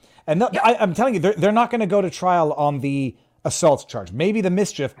you. And no, I'm telling you, they're not going to go to trial on the assault charge. Maybe the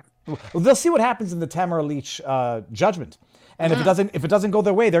mischief. Well, they'll see what happens in the Tamara Leach judgment. And if it doesn't go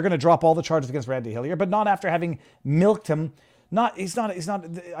their way, they're going to drop all the charges against Randy Hillier, but not after having milked him. He's not.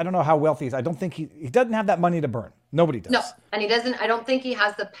 I don't know how wealthy he is. I don't think he doesn't have that money to burn. Nobody does. No, and he doesn't. I don't think he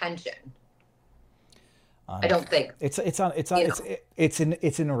has the pension. I don't think it's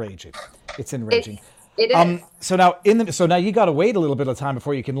enraging. It's enraging. It is. So now you got to wait a little bit of time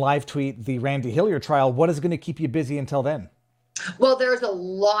before you can live tweet the Randy Hillier trial. What is going to keep you busy until then? Well, there's a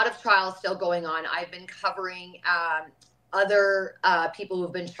lot of trials still going on. I've been covering other people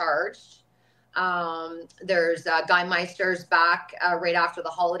who've been charged. There's Guy Meister's back right after the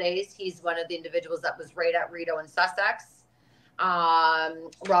holidays. He's one of the individuals that was right at Rideau and Sussex.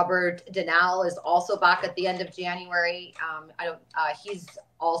 Robert Donnell is also back at the end of January. He's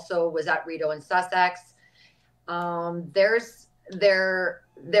also was at Rideau and Sussex.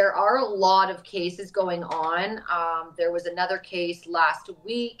 There are a lot of cases going on. There was another case last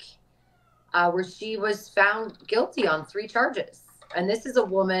week where she was found guilty on 3 charges. And this is a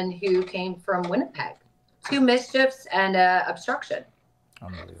woman who came from Winnipeg, 2 mischiefs and obstruction.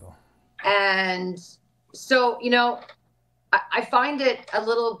 Unbelievable. And so, I find it a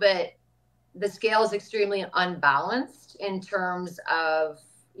little bit, the scale is extremely unbalanced in terms of,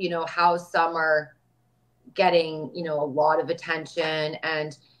 how some are getting, a lot of attention.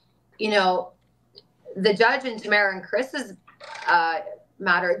 And, the judge in Tamara and Chris's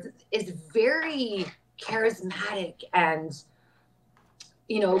matter is very charismatic and,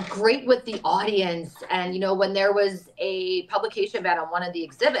 great with the audience. And, when there was a publication ban on one of the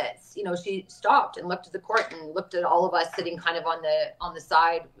exhibits, she stopped and looked at the court and looked at all of us sitting kind of on the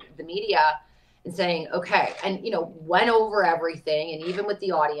side, the media, and saying, okay, and, went over everything. And even with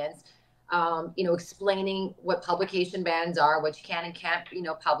the audience, explaining what publication bans are, what you can and can't,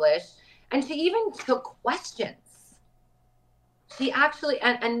 publish. And she even took questions. She actually,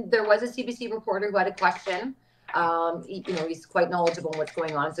 and there was a CBC reporter who had a question. He's quite knowledgeable in what's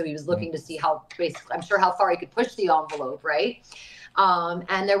going on. So he was looking to see I'm sure how far he could push the envelope, right?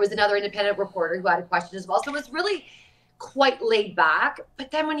 And there was another independent reporter who had a question as well. So it was really quite laid back.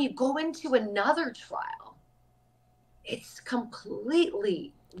 But then when you go into another trial, it's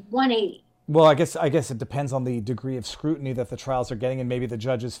completely 180. Well, I guess it depends on the degree of scrutiny that the trials are getting, and maybe the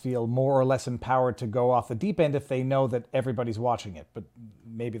judges feel more or less empowered to go off the deep end if they know that everybody's watching it. But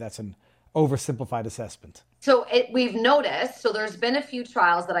maybe that's an oversimplified assessment. So we've noticed, so there's been a few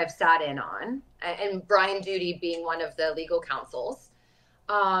trials that I've sat in on, and Brian Duty being one of the legal counsels.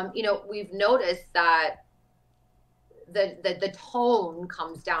 We've noticed that the tone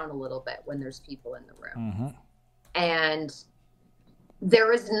comes down a little bit when there's people in the room. Mm-hmm. And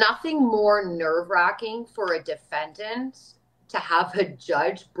there is nothing more nerve-wracking for a defendant to have a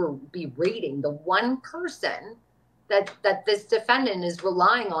judge berating the one person that this defendant is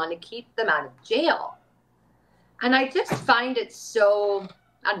relying on to keep them out of jail. And I just find it so,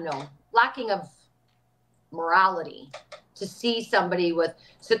 I don't know, lacking of morality to see somebody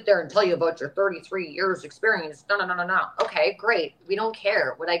sit there and tell you about your 33 years experience. No. Okay, great. We don't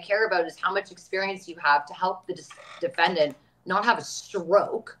care. What I care about is how much experience you have to help the defendant not have a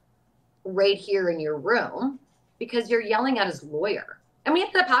stroke right here in your room because you're yelling at his lawyer. And we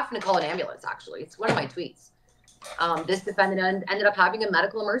ended up having to call an ambulance, actually. It's one of my tweets. This defendant ended up having a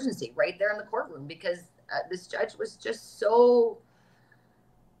medical emergency right there in the courtroom because this judge was just so,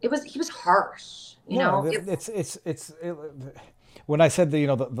 he was harsh. When I said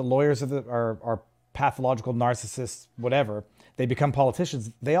the lawyers are pathological narcissists, whatever, they become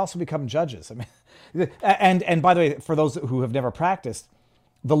politicians. They also become judges. I mean, and by the way, for those who have never practiced,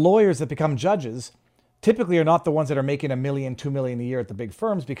 the lawyers that become judges typically are not the ones that are making $1 million, $2 million a year at the big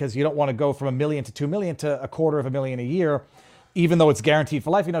firms, because you don't want to go from $1 million to $2 million to $250,000 a year, even though it's guaranteed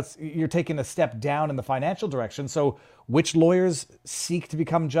for life. You're taking a step down in the financial direction. So which lawyers seek to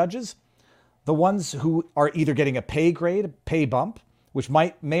become judges? The ones who are either getting a pay bump, which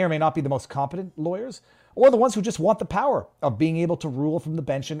may or may not be the most competent lawyers, or the ones who just want the power of being able to rule from the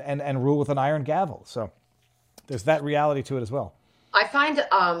bench and rule with an iron gavel. So there's that reality to it as well. I find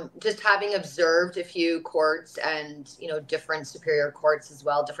just having observed a few courts and, different superior courts as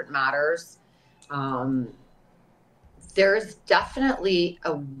well, different matters, there's definitely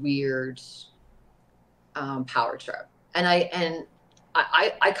a weird power trip. And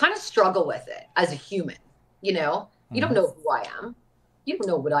I kind of struggle with it as a human, You don't know who I am. You don't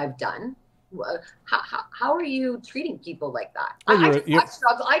know what I've done. How are you treating people like that? Well,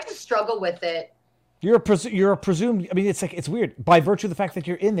 I just struggle with it. You're a presumed. I mean, it's weird by virtue of the fact that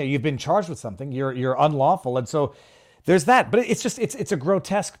you're in there. You've been charged with something. You're unlawful, and so there's that. But it's a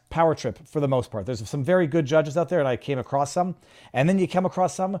grotesque power trip for the most part. There's some very good judges out there, and I came across some. And then you come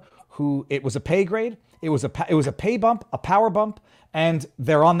across some who it was a pay grade, it was a pay bump, a power bump, and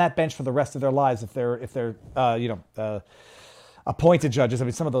they're on that bench for the rest of their lives if they're appointed judges. I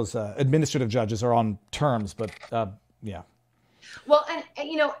mean, some of those administrative judges are on terms, but yeah. Well,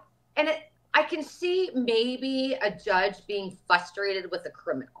 I can see maybe a judge being frustrated with a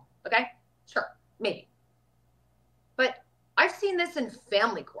criminal. Okay, sure, maybe. But I've seen this in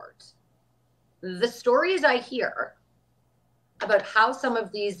family court. The stories I hear about how some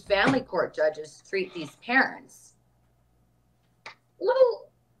of these family court judges treat these parents, a little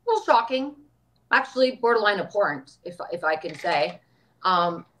shocking, actually borderline abhorrent, if I can say.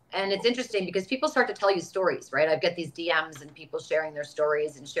 And it's interesting because people start to tell you stories, right? I get these DMs and people sharing their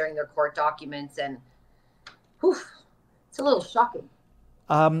stories and sharing their court documents, and it's a little shocking.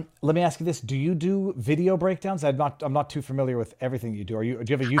 Let me ask you this: do you do video breakdowns? I'm not too familiar with everything you do. Do you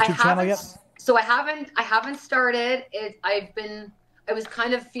have a YouTube channel yet? So I haven't started it. I was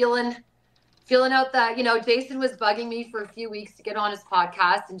kind of feeling out that, Jason was bugging me for a few weeks to get on his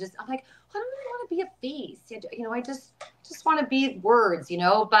podcast, and I'm like, I don't really want to be a face. I just want to be words,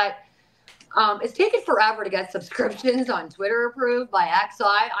 but it's taken forever to get subscriptions on Twitter approved by X. So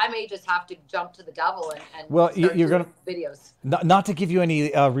I may just have to jump to the devil and you're going to videos. Not to give you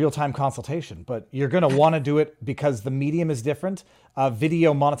any real-time consultation, but you're going to want to do it because the medium is different.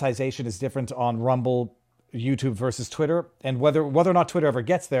 Video monetization is different on Rumble, YouTube versus Twitter. And whether or not Twitter ever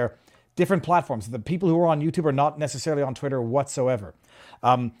gets there, different platforms. The people who are on YouTube are not necessarily on Twitter whatsoever.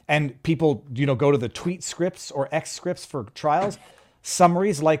 And people, go to the tweet scripts or X scripts for trials,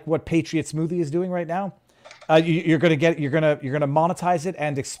 summaries like what Patriot Smoothie is doing right now. You're going to monetize it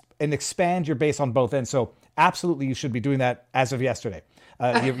and expand your base on both ends. So absolutely, you should be doing that as of yesterday.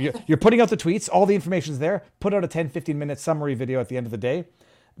 You're putting out the tweets. All the information's there. Put out a 10, 15-minute summary video at the end of the day.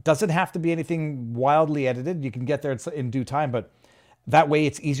 Doesn't have to be anything wildly edited. You can get there in due time, but that way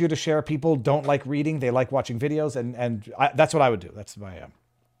it's easier to share. People don't like reading. They like watching videos, and that's what I would do. That's my...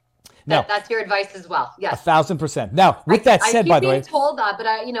 Now, that's your advice as well. Yes, 1,000%. Now, with that said, by the way, I keep being told that,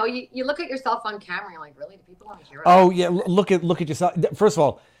 but you look at yourself on camera, you're like, really? Do people want to hear it? Oh yeah, look at yourself. First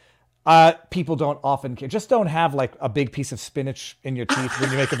of all, people don't often care. Just don't have like a big piece of spinach in your teeth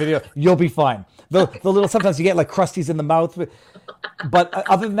when you make a video. You'll be fine. The little, sometimes you get like crusties in the mouth, but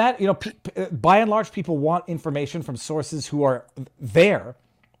other than that, by and large, people want information from sources who are there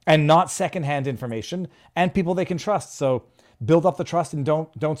and not secondhand information, and people they can trust. So build up the trust and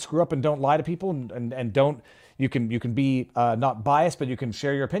don't screw up and don't lie to people and don't. You can be not biased, but you can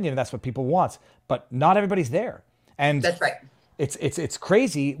share your opinion, and that's what people want. But not everybody's there, and that's right. It's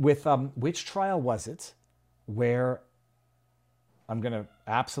crazy with which trial was it where I'm gonna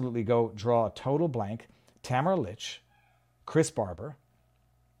absolutely go draw a total blank. Tamara Litch, Chris Barber.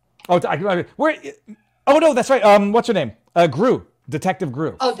 Oh no, that's right. What's her name? Detective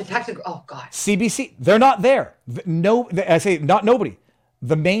Grew. Oh, Detective. Oh God. CBC. They're not there. No, I say not nobody.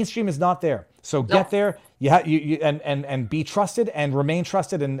 The mainstream is not there. So get there. You and be trusted and remain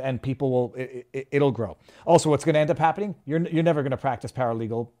trusted, and people will. It'll grow. Also, what's going to end up happening? You're never going to practice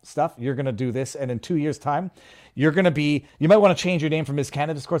paralegal stuff. You're going to do this, and in 2 years' time, you're going to be. You might want to change your name from Miss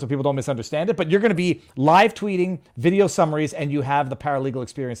Canada's Court so people don't misunderstand it. But you're going to be live tweeting video summaries, and you have the paralegal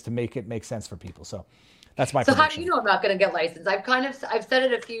experience to make it make sense for people. So that's my. So prediction. how do you know I'm not going to get licensed? I've said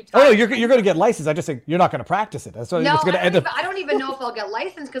it a few times. Oh no, you're going to get licensed. I just think you're not going to practice it. So no, it's going to end up. I don't even know if I'll get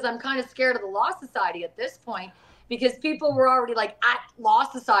licensed because I'm kind of scared of the Law Society at this point, because people were already like at Law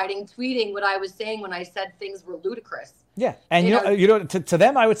Society tweeting what I was saying when I said things were ludicrous. Yeah, and to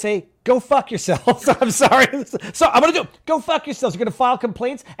them I would say, go fuck yourselves. I'm sorry. So I'm going to go fuck yourselves. You're going to file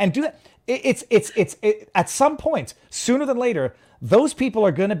complaints and do that. It's at some point, sooner than later, those people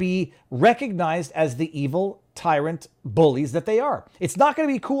are going to be recognized as the evil tyrant bullies that they are. It's not going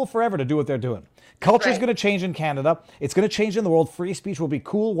to be cool forever to do what they're doing. Culture is going to change in Canada. It's going to change in the world. Free speech will be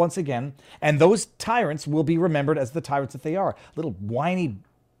cool once again. And those tyrants will be remembered as the tyrants that they are. Little whiny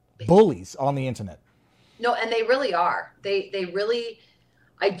bullies on the internet. No, and they really are. They really,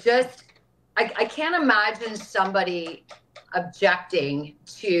 I can't imagine somebody objecting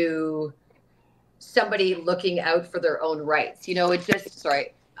to somebody looking out for their own rights. It just,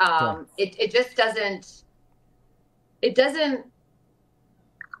 it just doesn't,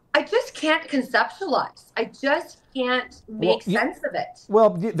 I just can't conceptualize. I just can't make sense of it.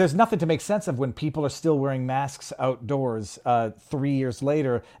 Well, there's nothing to make sense of when people are still wearing masks outdoors 3 years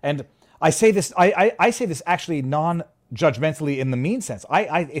later. And I say this, I say this actually non-judgmentally in the mean sense.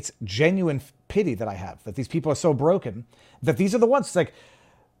 It's genuine pity that I have that these people are so broken that these are the ones. It's like,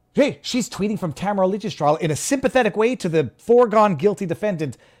 hey, she's tweeting from Tamara Leach's trial in a sympathetic way to the foregone guilty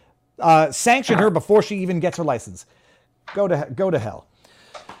defendant. Sanction her before she even gets her license. Go to hell.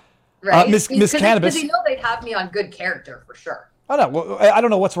 Right. Miss Cannabis. Because they know they'd have me on good character for sure. Oh no, well, I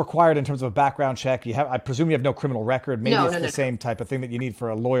don't know what's required in terms of a background check. I presume you have no criminal record. Maybe it's the same type of thing that you need for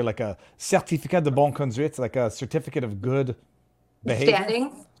a lawyer, like a certificat de bonne conduite, like a certificate of good behavior.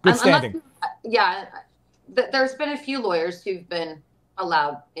 Standing. Good standing. There's been a few lawyers who've been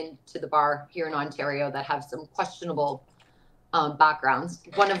allowed into the bar here in Ontario that have some questionable backgrounds.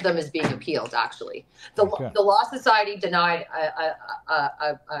 One of them is being appealed, actually. The Law Society denied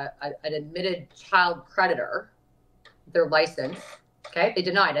an admitted child predator their license. Okay, they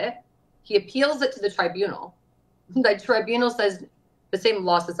denied it. He appeals it to the tribunal. The tribunal says, the same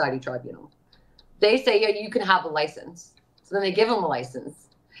Law Society tribunal, they say, yeah, you can have a license. So then they give him a license.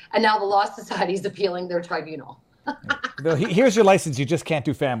 And now the Law Society is appealing their tribunal. Here's your license. You just can't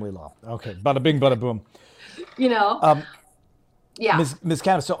do family law. Okay, bada bing, bada boom. You know? Yeah. Ms.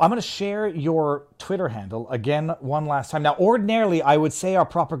 Cannabis, so I'm going to share your Twitter handle again one last time. Now, ordinarily, I would say our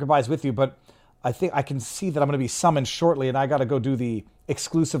proper goodbyes with you, but I think I can see that I'm going to be summoned shortly, and I got to go do the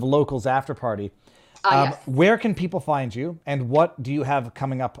exclusive locals after party. Yes. Where can people find you, and what do you have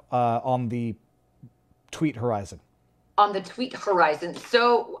coming up on the tweet horizon? On the tweet horizon.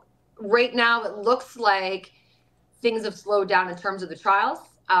 So right now, it looks like things have slowed down in terms of the trials.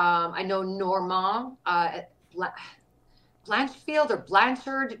 I know Normand, Blanchfield or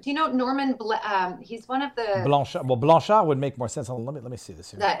Blanchard. Do you know Norman? He's one of the Blanchard. Well, Blanchard would make more sense. Let me see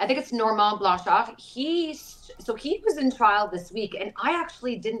this here. I think it's Normand Blanchard. He was in trial this week, and I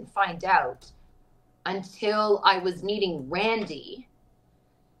actually didn't find out until I was meeting Randy.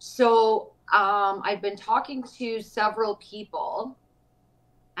 So I've been talking to several people,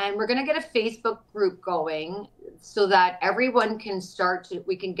 and we're going to get a Facebook group going so that everyone can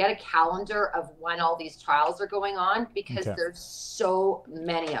we can get a calendar of when all these trials are going on, because there's so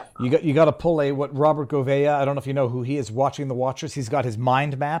many of them. You got to pull what Robert Gouveia, I don't know if you know who he is, Watching the Watchers. He's got his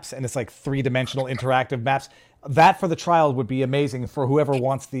mind maps, and it's like 3-dimensional interactive maps. That for the trial would be amazing for whoever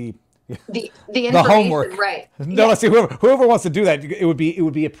wants the homework, right? No, let's see, whoever wants to do that, it would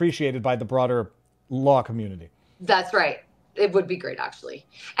be appreciated by the broader law community. That's right. It would be great, actually.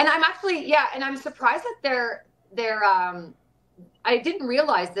 And I'm actually, and I'm surprised that they're I didn't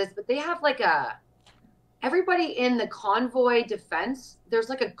realize this, but they have like everybody in the convoy defense, there's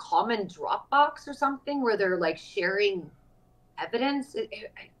like a common Dropbox or something where they're like sharing evidence.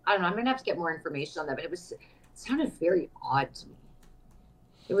 I don't know. I'm going to have to get more information on that, but it sounded very odd to me.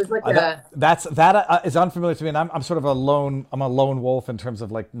 It was like that is unfamiliar to me, and I'm sort of a lone wolf in terms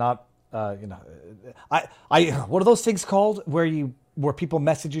of like not I what are those things called where people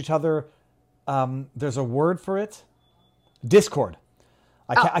message each other? There's a word for it. Discord.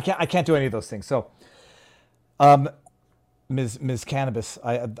 I can't do any of those things. So, Ms. Cannabis,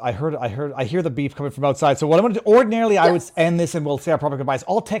 I hear the beef coming from outside. So what I'm going to do, ordinarily I would end this and we'll say our proper goodbyes.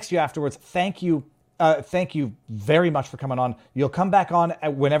 I'll text you afterwards. Thank you very much for coming on. You'll come back on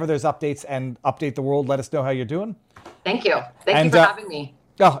whenever there's updates and update the world. Let us know how you're doing. Thank you. Thank you for having me.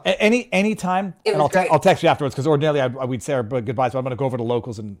 Oh, any time. And I'll text you afterwards, because ordinarily we'd say our goodbyes, but I'm going to go over to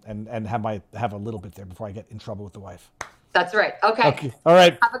locals and have a little bit there before I get in trouble with the wife. That's right. Okay. All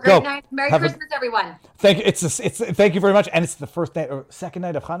right. Have a great night. Merry Christmas, everyone. Thank you. Thank you very much. And it's the first night or second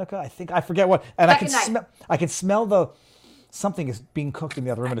night of Hanukkah. I forget what. And I can smell something is being cooked in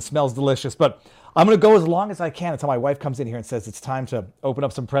the other room, and it smells delicious. But I'm going to go as long as I can until my wife comes in here and says it's time to open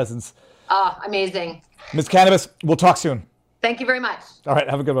up some presents. Amazing. Ms. Cannabis, we'll talk soon. Thank you very much. All right.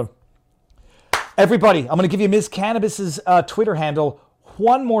 Have a good one. Everybody, I'm going to give you Ms. Cannabis's Twitter handle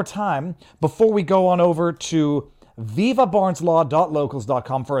one more time before we go on over to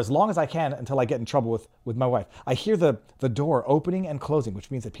vivabarneslaw.locals.com for as long as I can until I get in trouble with my wife. I hear the door opening and closing, which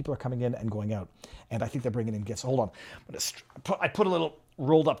means that people are coming in and going out. And I think they're bringing in gifts. Hold on. I put a little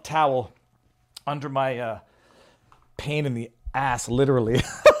rolled up towel under my pain in the ass, literally.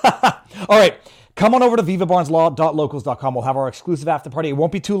 All right. Come on over to vivabarneslaw.locals.com. We'll have our exclusive after party. It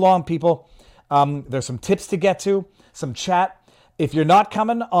won't be too long, people. There's some tips to get to, some chat. If you're not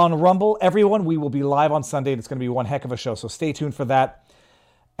coming on Rumble, everyone, we will be live on Sunday, and it's going to be one heck of a show. So stay tuned for that.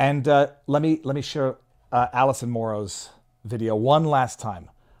 And let me share Alison Morrow's video one last time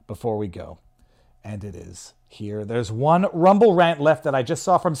before we go. And it is here. There's one Rumble rant left that I just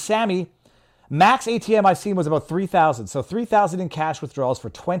saw from Sammy. Max ATM I've seen was about 3,000. So 3,000 in cash withdrawals for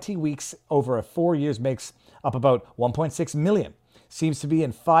 20 weeks over 4 years makes up about 1.6 million. Seems to be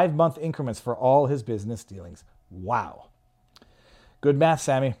in 5-month increments for all his business dealings. Wow. Good math,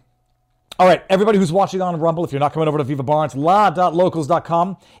 Sammy. All right, everybody who's watching on Rumble, if you're not coming over to Viva Barnes,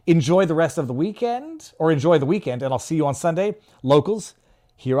 la.locals.com. Enjoy the rest of the weekend, or enjoy the weekend, and I'll see you on Sunday. Locals,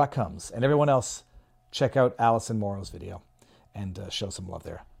 here I comes. And everyone else, check out Alison Morrow's video and show some love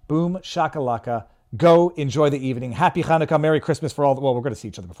there. Boom, shakalaka. Go enjoy the evening. Happy Hanukkah, Merry Christmas for all. Well, we're going to see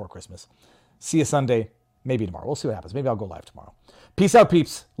each other before Christmas. See you Sunday, maybe tomorrow. We'll see what happens. Maybe I'll go live tomorrow. Peace out,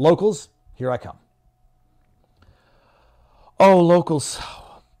 peeps. Locals, here I come. Oh, locals,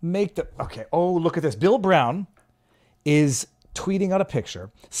 okay. Oh, look at this. Bill Brown is tweeting out a picture.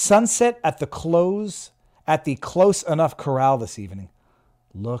 Sunset at the close enough corral this evening.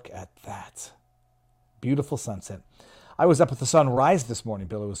 Look at that. Beautiful sunset. I was up with the sunrise this morning,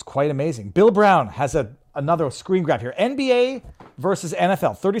 Bill. It was quite amazing. Bill Brown has another screen grab here. NBA versus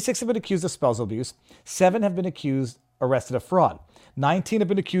NFL. 36 have been accused of spousal abuse. 7 have been arrested of fraud. 19 have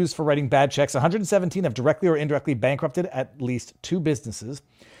been accused for writing bad checks. 117 have directly or indirectly bankrupted at least 2 businesses.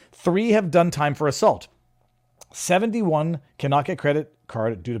 3 have done time for assault. 71 cannot get credit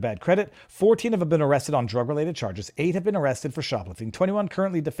card due to bad credit. 14 have been arrested on drug-related charges. 8 have been arrested for shoplifting. 21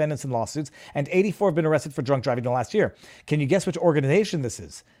 currently defendants in lawsuits. And 84 have been arrested for drunk driving in the last year. Can you guess which organization this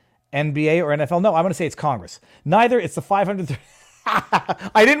is? NBA or NFL? No, I'm going to say it's Congress. Neither. It's the 500...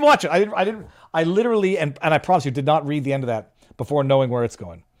 I didn't watch it. I literally, and I promise you, did not read the end of that before knowing where it's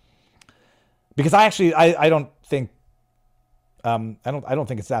going. Because I don't think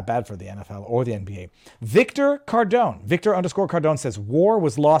it's that bad for the NFL or the NBA. Victor _Cardone says, war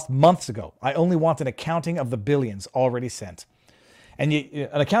was lost months ago. I only want an accounting of the billions already sent. And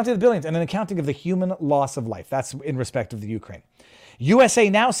an accounting of the billions and an accounting of the human loss of life. That's in respect of the Ukraine. USA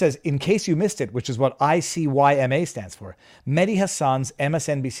Now says, in case you missed it, which is what ICYMA stands for, Mehdi Hassan's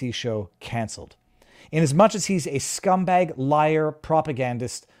MSNBC show canceled. Inasmuch as he's a scumbag, liar,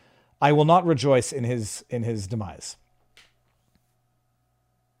 propagandist, I will not rejoice in his demise.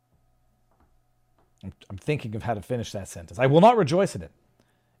 I'm thinking of how to finish that sentence. I will not rejoice in it.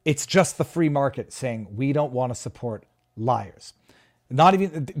 It's just the free market saying we don't want to support liars. Not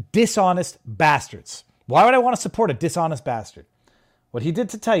even dishonest bastards. Why would I want to support a dishonest bastard? What he did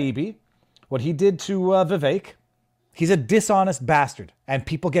to Taibbi, what he did to Vivek, he's a dishonest bastard. And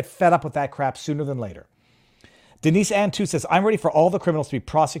people get fed up with that crap sooner than later. Denise Ann too says, I'm ready for all the criminals to be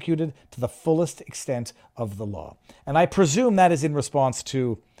prosecuted to the fullest extent of the law. And I presume that is in response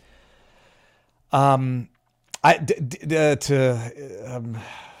to Hunter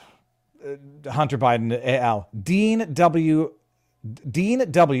Biden et al. Dean W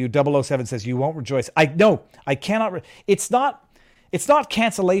 007 says you won't rejoice. I cannot. It's not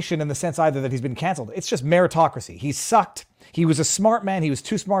cancellation in the sense either that he's been canceled. It's just meritocracy. He sucked. He was a smart man. He was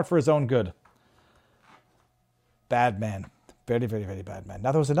too smart for his own good. Bad man. Very, very, very bad man.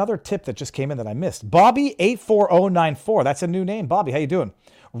 Now, there was another tip that just came in that I missed. Bobby84094. That's a new name. Bobby, how you doing?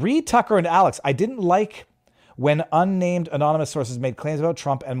 Reed, Tucker, and Alex. I didn't like when unnamed anonymous sources made claims about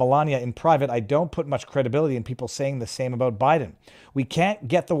Trump and Melania in private. I don't put much credibility in people saying the same about Biden. We can't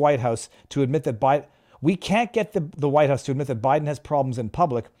get the White House to admit that Biden has problems in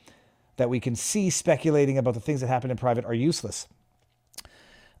public that we can see. Speculating about the things that happen in private are useless.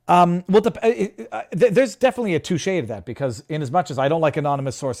 There's definitely a touche to that, because in as much as I don't like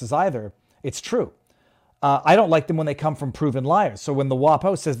anonymous sources either, it's true. I don't like them when they come from proven liars. So when the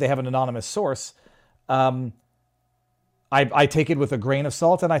WAPO says they have an anonymous source, I take it with a grain of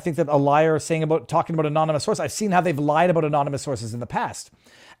salt. And I think that a liar talking about anonymous source, I've seen how they've lied about anonymous sources in the past.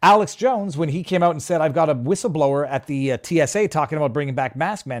 Alex Jones, when he came out and said, I've got a whistleblower at the TSA talking about bringing back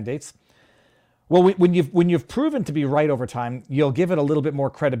mask mandates. Well, when you've proven to be right over time, you'll give it a little bit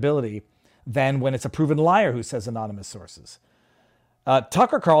more credibility than when it's a proven liar who says anonymous sources.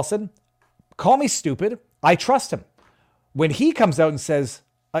 Tucker Carlson, call me stupid. I trust him. When he comes out and says,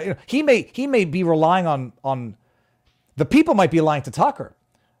 he may be relying on the people might be lying to Tucker.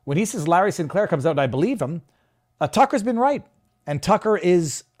 When he says Larry Sinclair comes out and I believe him, Tucker's been right. And Tucker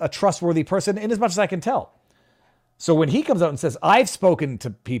is a trustworthy person in as much as I can tell. So when he comes out and says, I've spoken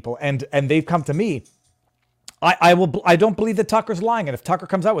to people and they've come to me, I don't believe that Tucker's lying. And if Tucker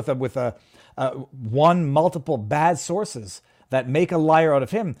comes out with multiple bad sources that make a liar out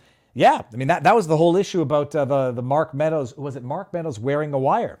of him, yeah, I mean that was the whole issue about the Mark Meadows. Was it Mark Meadows wearing a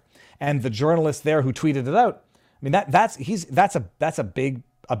wire? And the journalist there who tweeted it out. I mean that's a big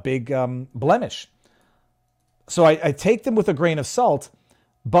blemish. So I take them with a grain of salt,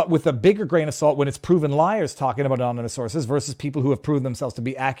 but with a bigger grain of salt when it's proven liars talking about anonymous sources versus people who have proven themselves to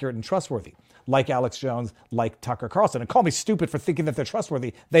be accurate and trustworthy, like Alex Jones, like Tucker Carlson. And call me stupid for thinking that they're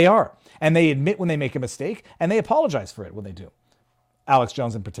trustworthy. They are. And they admit when they make a mistake, and they apologize for it when they do. Alex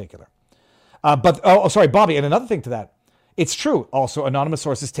Jones in particular. Sorry, Bobby, and another thing to that. It's true. Also, anonymous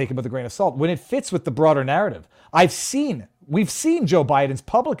sources taken with a grain of salt when it fits with the broader narrative. We've seen Joe Biden's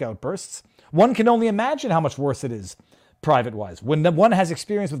public outbursts. One can only imagine how much worse it is private-wise. When one has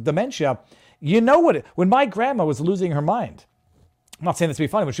experience with dementia, you know when my grandma was losing her mind, I'm not saying this to be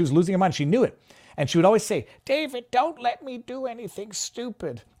funny, when she was losing her mind, she knew it. And she would always say, David, don't let me do anything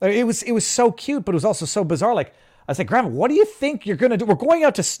stupid. It was so cute, but it was also so bizarre. Like, I said, Grandma, what do you think you're going to do? We're going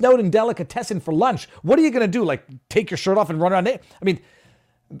out to Snowden Delicatessen for lunch. What are you going to do? Like, take your shirt off and run around? I mean,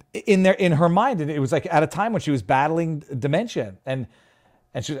 in her mind, it was like at a time when she was battling dementia. And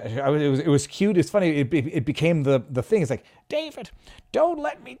it was cute. It's funny. It became the thing. It's like, David, don't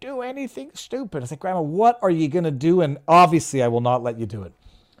let me do anything stupid. I was like, Grandma, what are you going to do? And obviously I will not let you do it.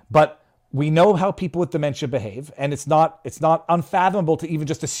 But we know how people with dementia behave. And it's not unfathomable to even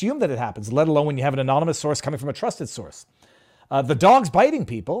just assume that it happens, let alone when you have an anonymous source coming from a trusted source. The dog's biting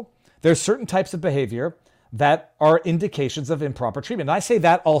people. There's certain types of behavior that are indications of improper treatment. And I say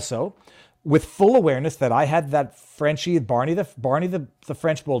that also with full awareness that I had that Frenchie, Barney the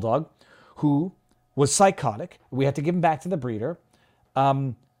French bulldog, who was psychotic. We had to give him back to the breeder.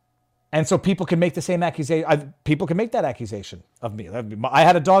 And so people can make the same accusation. People can make that accusation of me. I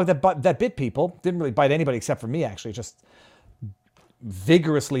had a dog that bit people. Didn't really bite anybody except for me, actually. Just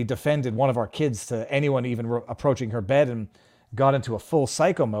vigorously defended one of our kids to anyone even approaching her bed and got into a full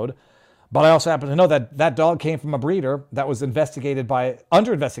psycho mode. But I also happen to know that that dog came from a breeder that was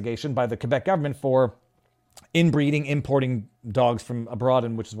under investigation by the Quebec government for inbreeding, importing dogs from abroad,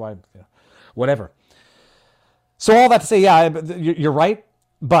 and which is why, whatever. So all that to say, yeah, you're right,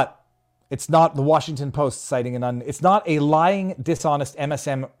 but it's not the Washington Post citing it's not a lying, dishonest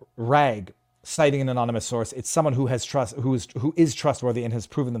MSM rag citing an anonymous source. It's someone who is trustworthy and has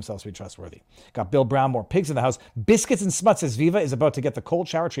proven themselves to be trustworthy. Got Bill Brown, more pigs in the house. Biscuits and Smuts says Viva is about to get the cold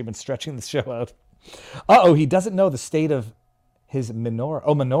shower treatment, stretching the show out. He doesn't know the state of his menorah.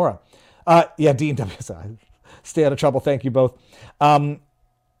 Oh, menorah. Yeah, Dean W. Stay out of trouble. Thank you both. Auntly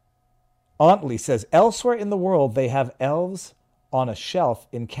says, elsewhere in the world, they have elves on a shelf.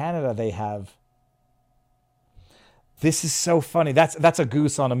 In Canada, they have... This is so funny. That's a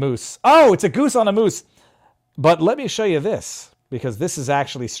goose on a moose. Oh, it's a goose on a moose. But let me show you this, because this is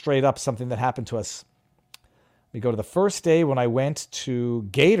actually straight up something that happened to us. We go to the first day when I went to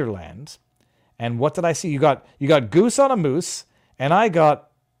Gatorland, and what did I see? You got goose on a moose, and I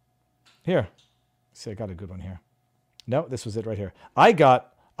got here. See, I got a good one here. No, this was it right here. I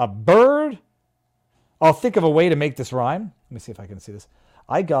got a bird. I'll think of a way to make this rhyme. Let me see if I can see this.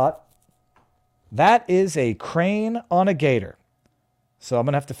 That is a crane on a gator. So I'm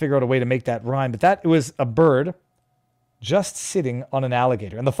going to have to figure out a way to make that rhyme. But it was a bird just sitting on an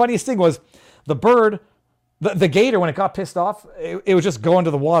alligator. And the funniest thing was the bird, the gator, when it got pissed off, it would just go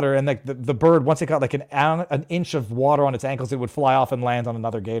into the water. And the bird, once it got like an inch of water on its ankles, it would fly off and land on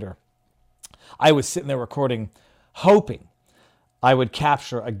another gator. I was sitting there recording, hoping I would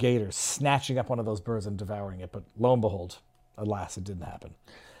capture a gator snatching up one of those birds and devouring it. But lo and behold, alas, it didn't happen.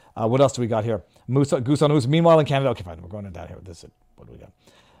 What else do we got here? Goose on a moose. Meanwhile, in Canada, okay, fine, we're going down here. What do we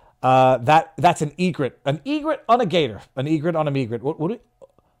got? That's an egret. An egret on a gator. An egret on a egret.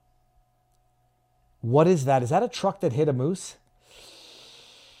 What is that? Is that a truck that hit a moose?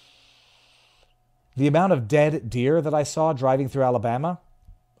 The amount of dead deer that I saw driving through Alabama,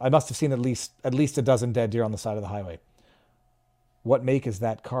 I must have seen at least a dozen dead deer on the side of the highway. What make is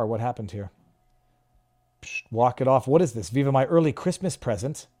that car? What happened here? Psh, walk it off. What is this? Viva, my early Christmas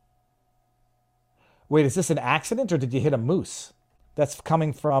present. Wait, is this an accident or did you hit a moose? That's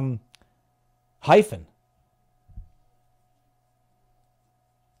coming from Hyphen.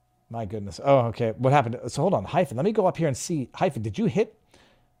 My goodness. Oh, okay. What happened? So hold on. Hyphen. Let me go up here and see. Hyphen, did you hit?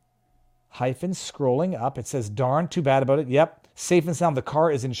 Hyphen, scrolling up. It says, darn, too bad about it. Yep. Safe and sound. The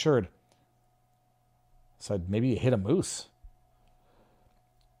car is insured. So maybe you hit a moose.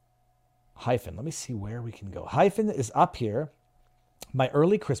 Hyphen. Let me see where we can go. Hyphen is up here. My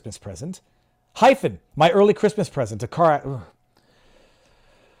early Christmas present. Hyphen. My early Christmas present. A car. Ugh.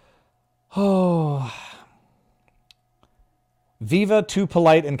 Oh. Viva, too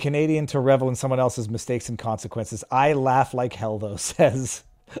polite and Canadian to revel in someone else's mistakes and consequences. I laugh like hell, though, says.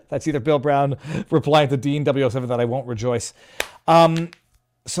 That's either Bill Brown replying to Dean W07 that I won't rejoice.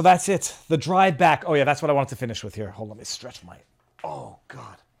 So that's it. The drive back. Oh, yeah, that's what I wanted to finish with here. Hold on, let me stretch my... Oh,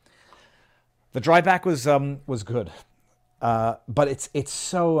 God. The drive back was good. But it's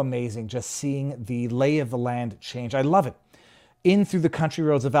so amazing just seeing the lay of the land change. I love it. In through the country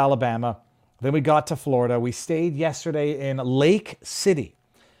roads of Alabama. Then we got to Florida. We stayed yesterday in Lake City.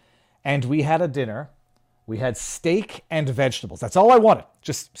 And we had a dinner. We had steak and vegetables. That's all I wanted.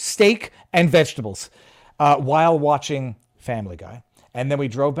 Just steak and vegetables while watching Family Guy. And then we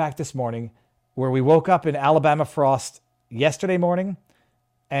drove back this morning where we woke up in Alabama frost yesterday morning.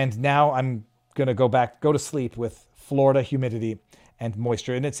 And now I'm going to go to sleep with Florida humidity and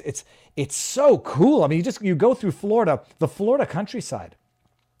moisture. And it's so cool. I mean, you go through Florida, the Florida countryside.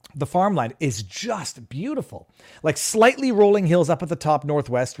 The farmland is just beautiful. Like slightly rolling hills up at the top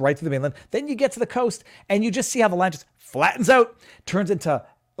northwest, right to the mainland. Then you get to the coast and you just see how the land just flattens out, turns into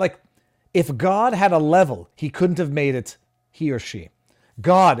like, if God had a level, he couldn't have made it, he or she.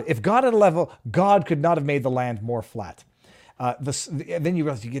 If God had a level, God could not have made the land more flat. Then you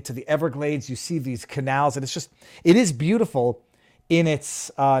realize you get to the Everglades, you see these canals, and it is beautiful in its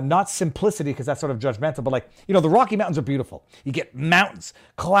not simplicity, because that's sort of judgmental, but the Rocky Mountains are beautiful. You get mountains,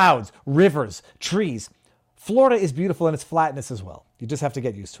 clouds, rivers, trees. Florida is beautiful in its flatness as well. You just have to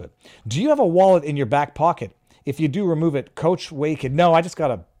get used to it. Do you have a wallet in your back pocket? If you do, remove it. Coach Waken. No, I just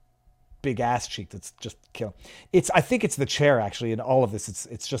got a big ass cheek that's just killing. I think it's the chair, actually, in all of this.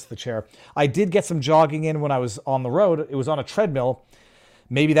 It's just the chair. I did get some jogging in when I was on the road. It was on a treadmill.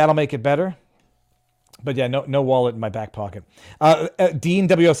 Maybe that'll make it better. But yeah, no wallet in my back pocket. Dean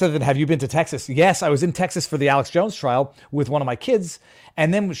W.O. said, have you been to Texas? Yes, I was in Texas for the Alex Jones trial with one of my kids.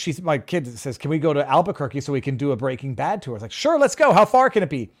 And then my kid says, can we go to Albuquerque so we can do a Breaking Bad tour? I was like, sure, let's go. How far can it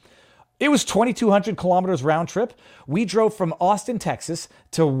be? It was 2,200 kilometers round trip. We drove from Austin, Texas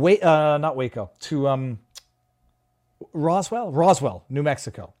to Roswell, New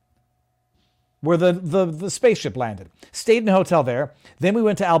Mexico, where the spaceship landed. Stayed in a hotel there. Then we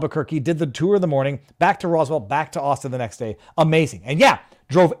went to Albuquerque, did the tour in the morning, back to Roswell, back to Austin the next day. Amazing. And yeah,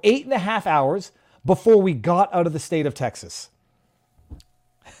 drove 8.5 hours before we got out of the state of Texas.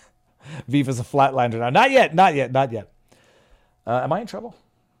 Viva's a flatlander now. Not yet. Am I in trouble?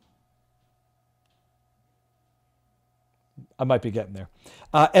 I might be getting there.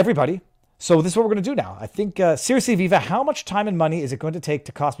 Everybody. So this is what we're going to do now. I think, seriously, Viva, how much time and money is it going to take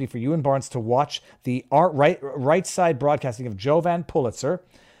to cost me for you and Barnes to watch the right side broadcasting of Jovan Pulitzer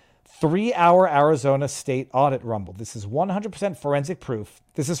 3-hour Arizona State Audit Rumble? This is 100% forensic proof.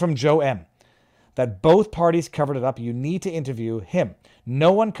 This is from Joe M. That both parties covered it up. You need to interview him.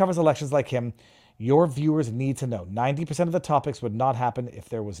 No one covers elections like him. Your viewers need to know. 90% of the topics would not happen if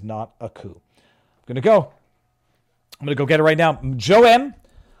there was not a coup. I'm going to go get it right now. Joe M.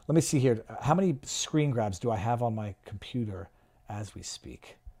 Let me see here. How many screen grabs do I have on my computer as we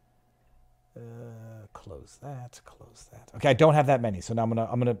speak? Close that. Okay, I don't have that many. So now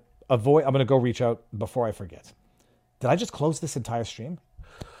I'm gonna go reach out before I forget. Did I just close this entire stream?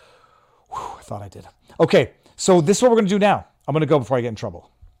 Whew, I thought I did. Okay, so this is what we're gonna do now. I'm gonna go before I get in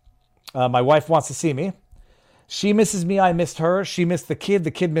trouble. My wife wants to see me. She misses me. I missed her. She missed the kid.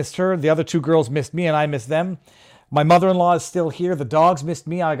 The kid missed her. The other two girls missed me, and I missed them. My mother-in-law is still here. The dogs missed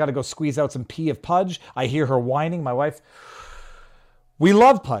me. I got to go squeeze out some pee of Pudge. I hear her whining, my wife. We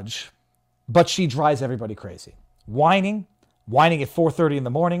love Pudge, but she drives everybody crazy. Whining at 4:30 in the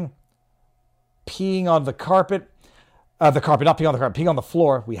morning, peeing on the carpet. Not peeing on the carpet, peeing on the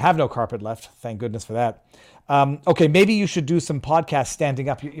floor. We have no carpet left. Thank goodness for that. Okay, maybe you should do some podcasts standing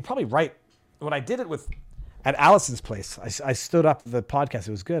up. You're probably right. When I did it at Allison's place, I stood up the podcast.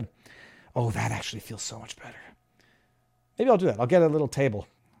 It was good. Oh, that actually feels so much better. Maybe I'll do that. I'll get a little table.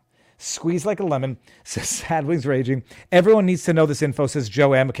 Squeeze like a lemon, says Sad Wings Raging. Everyone needs to know this info, says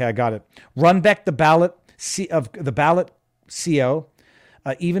Joe M. Okay, I got it. Run back the ballot CO.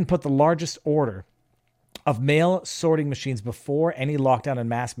 Even put the largest order of mail sorting machines before any lockdown and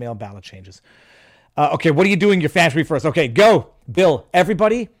mass mail ballot changes. Okay, what are you doing? Your fans read first. Okay, go. Bill,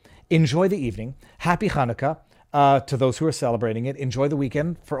 everybody, enjoy the evening. Happy Hanukkah. To those who are celebrating it, enjoy the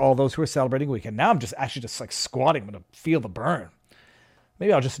weekend for all those who are celebrating the weekend. Now I'm just like squatting. I'm going to feel the burn.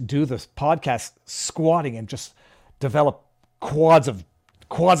 Maybe I'll just do this podcast squatting and just develop quads of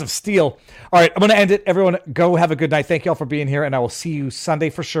steel. All right, I'm going to end it. Everyone go have a good night. Thank you all for being here, and I will see you Sunday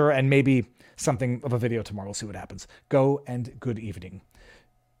for sure, and maybe something of a video tomorrow. We'll see what happens. Go and good evening.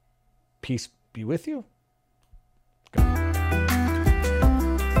 Peace be with you. Go.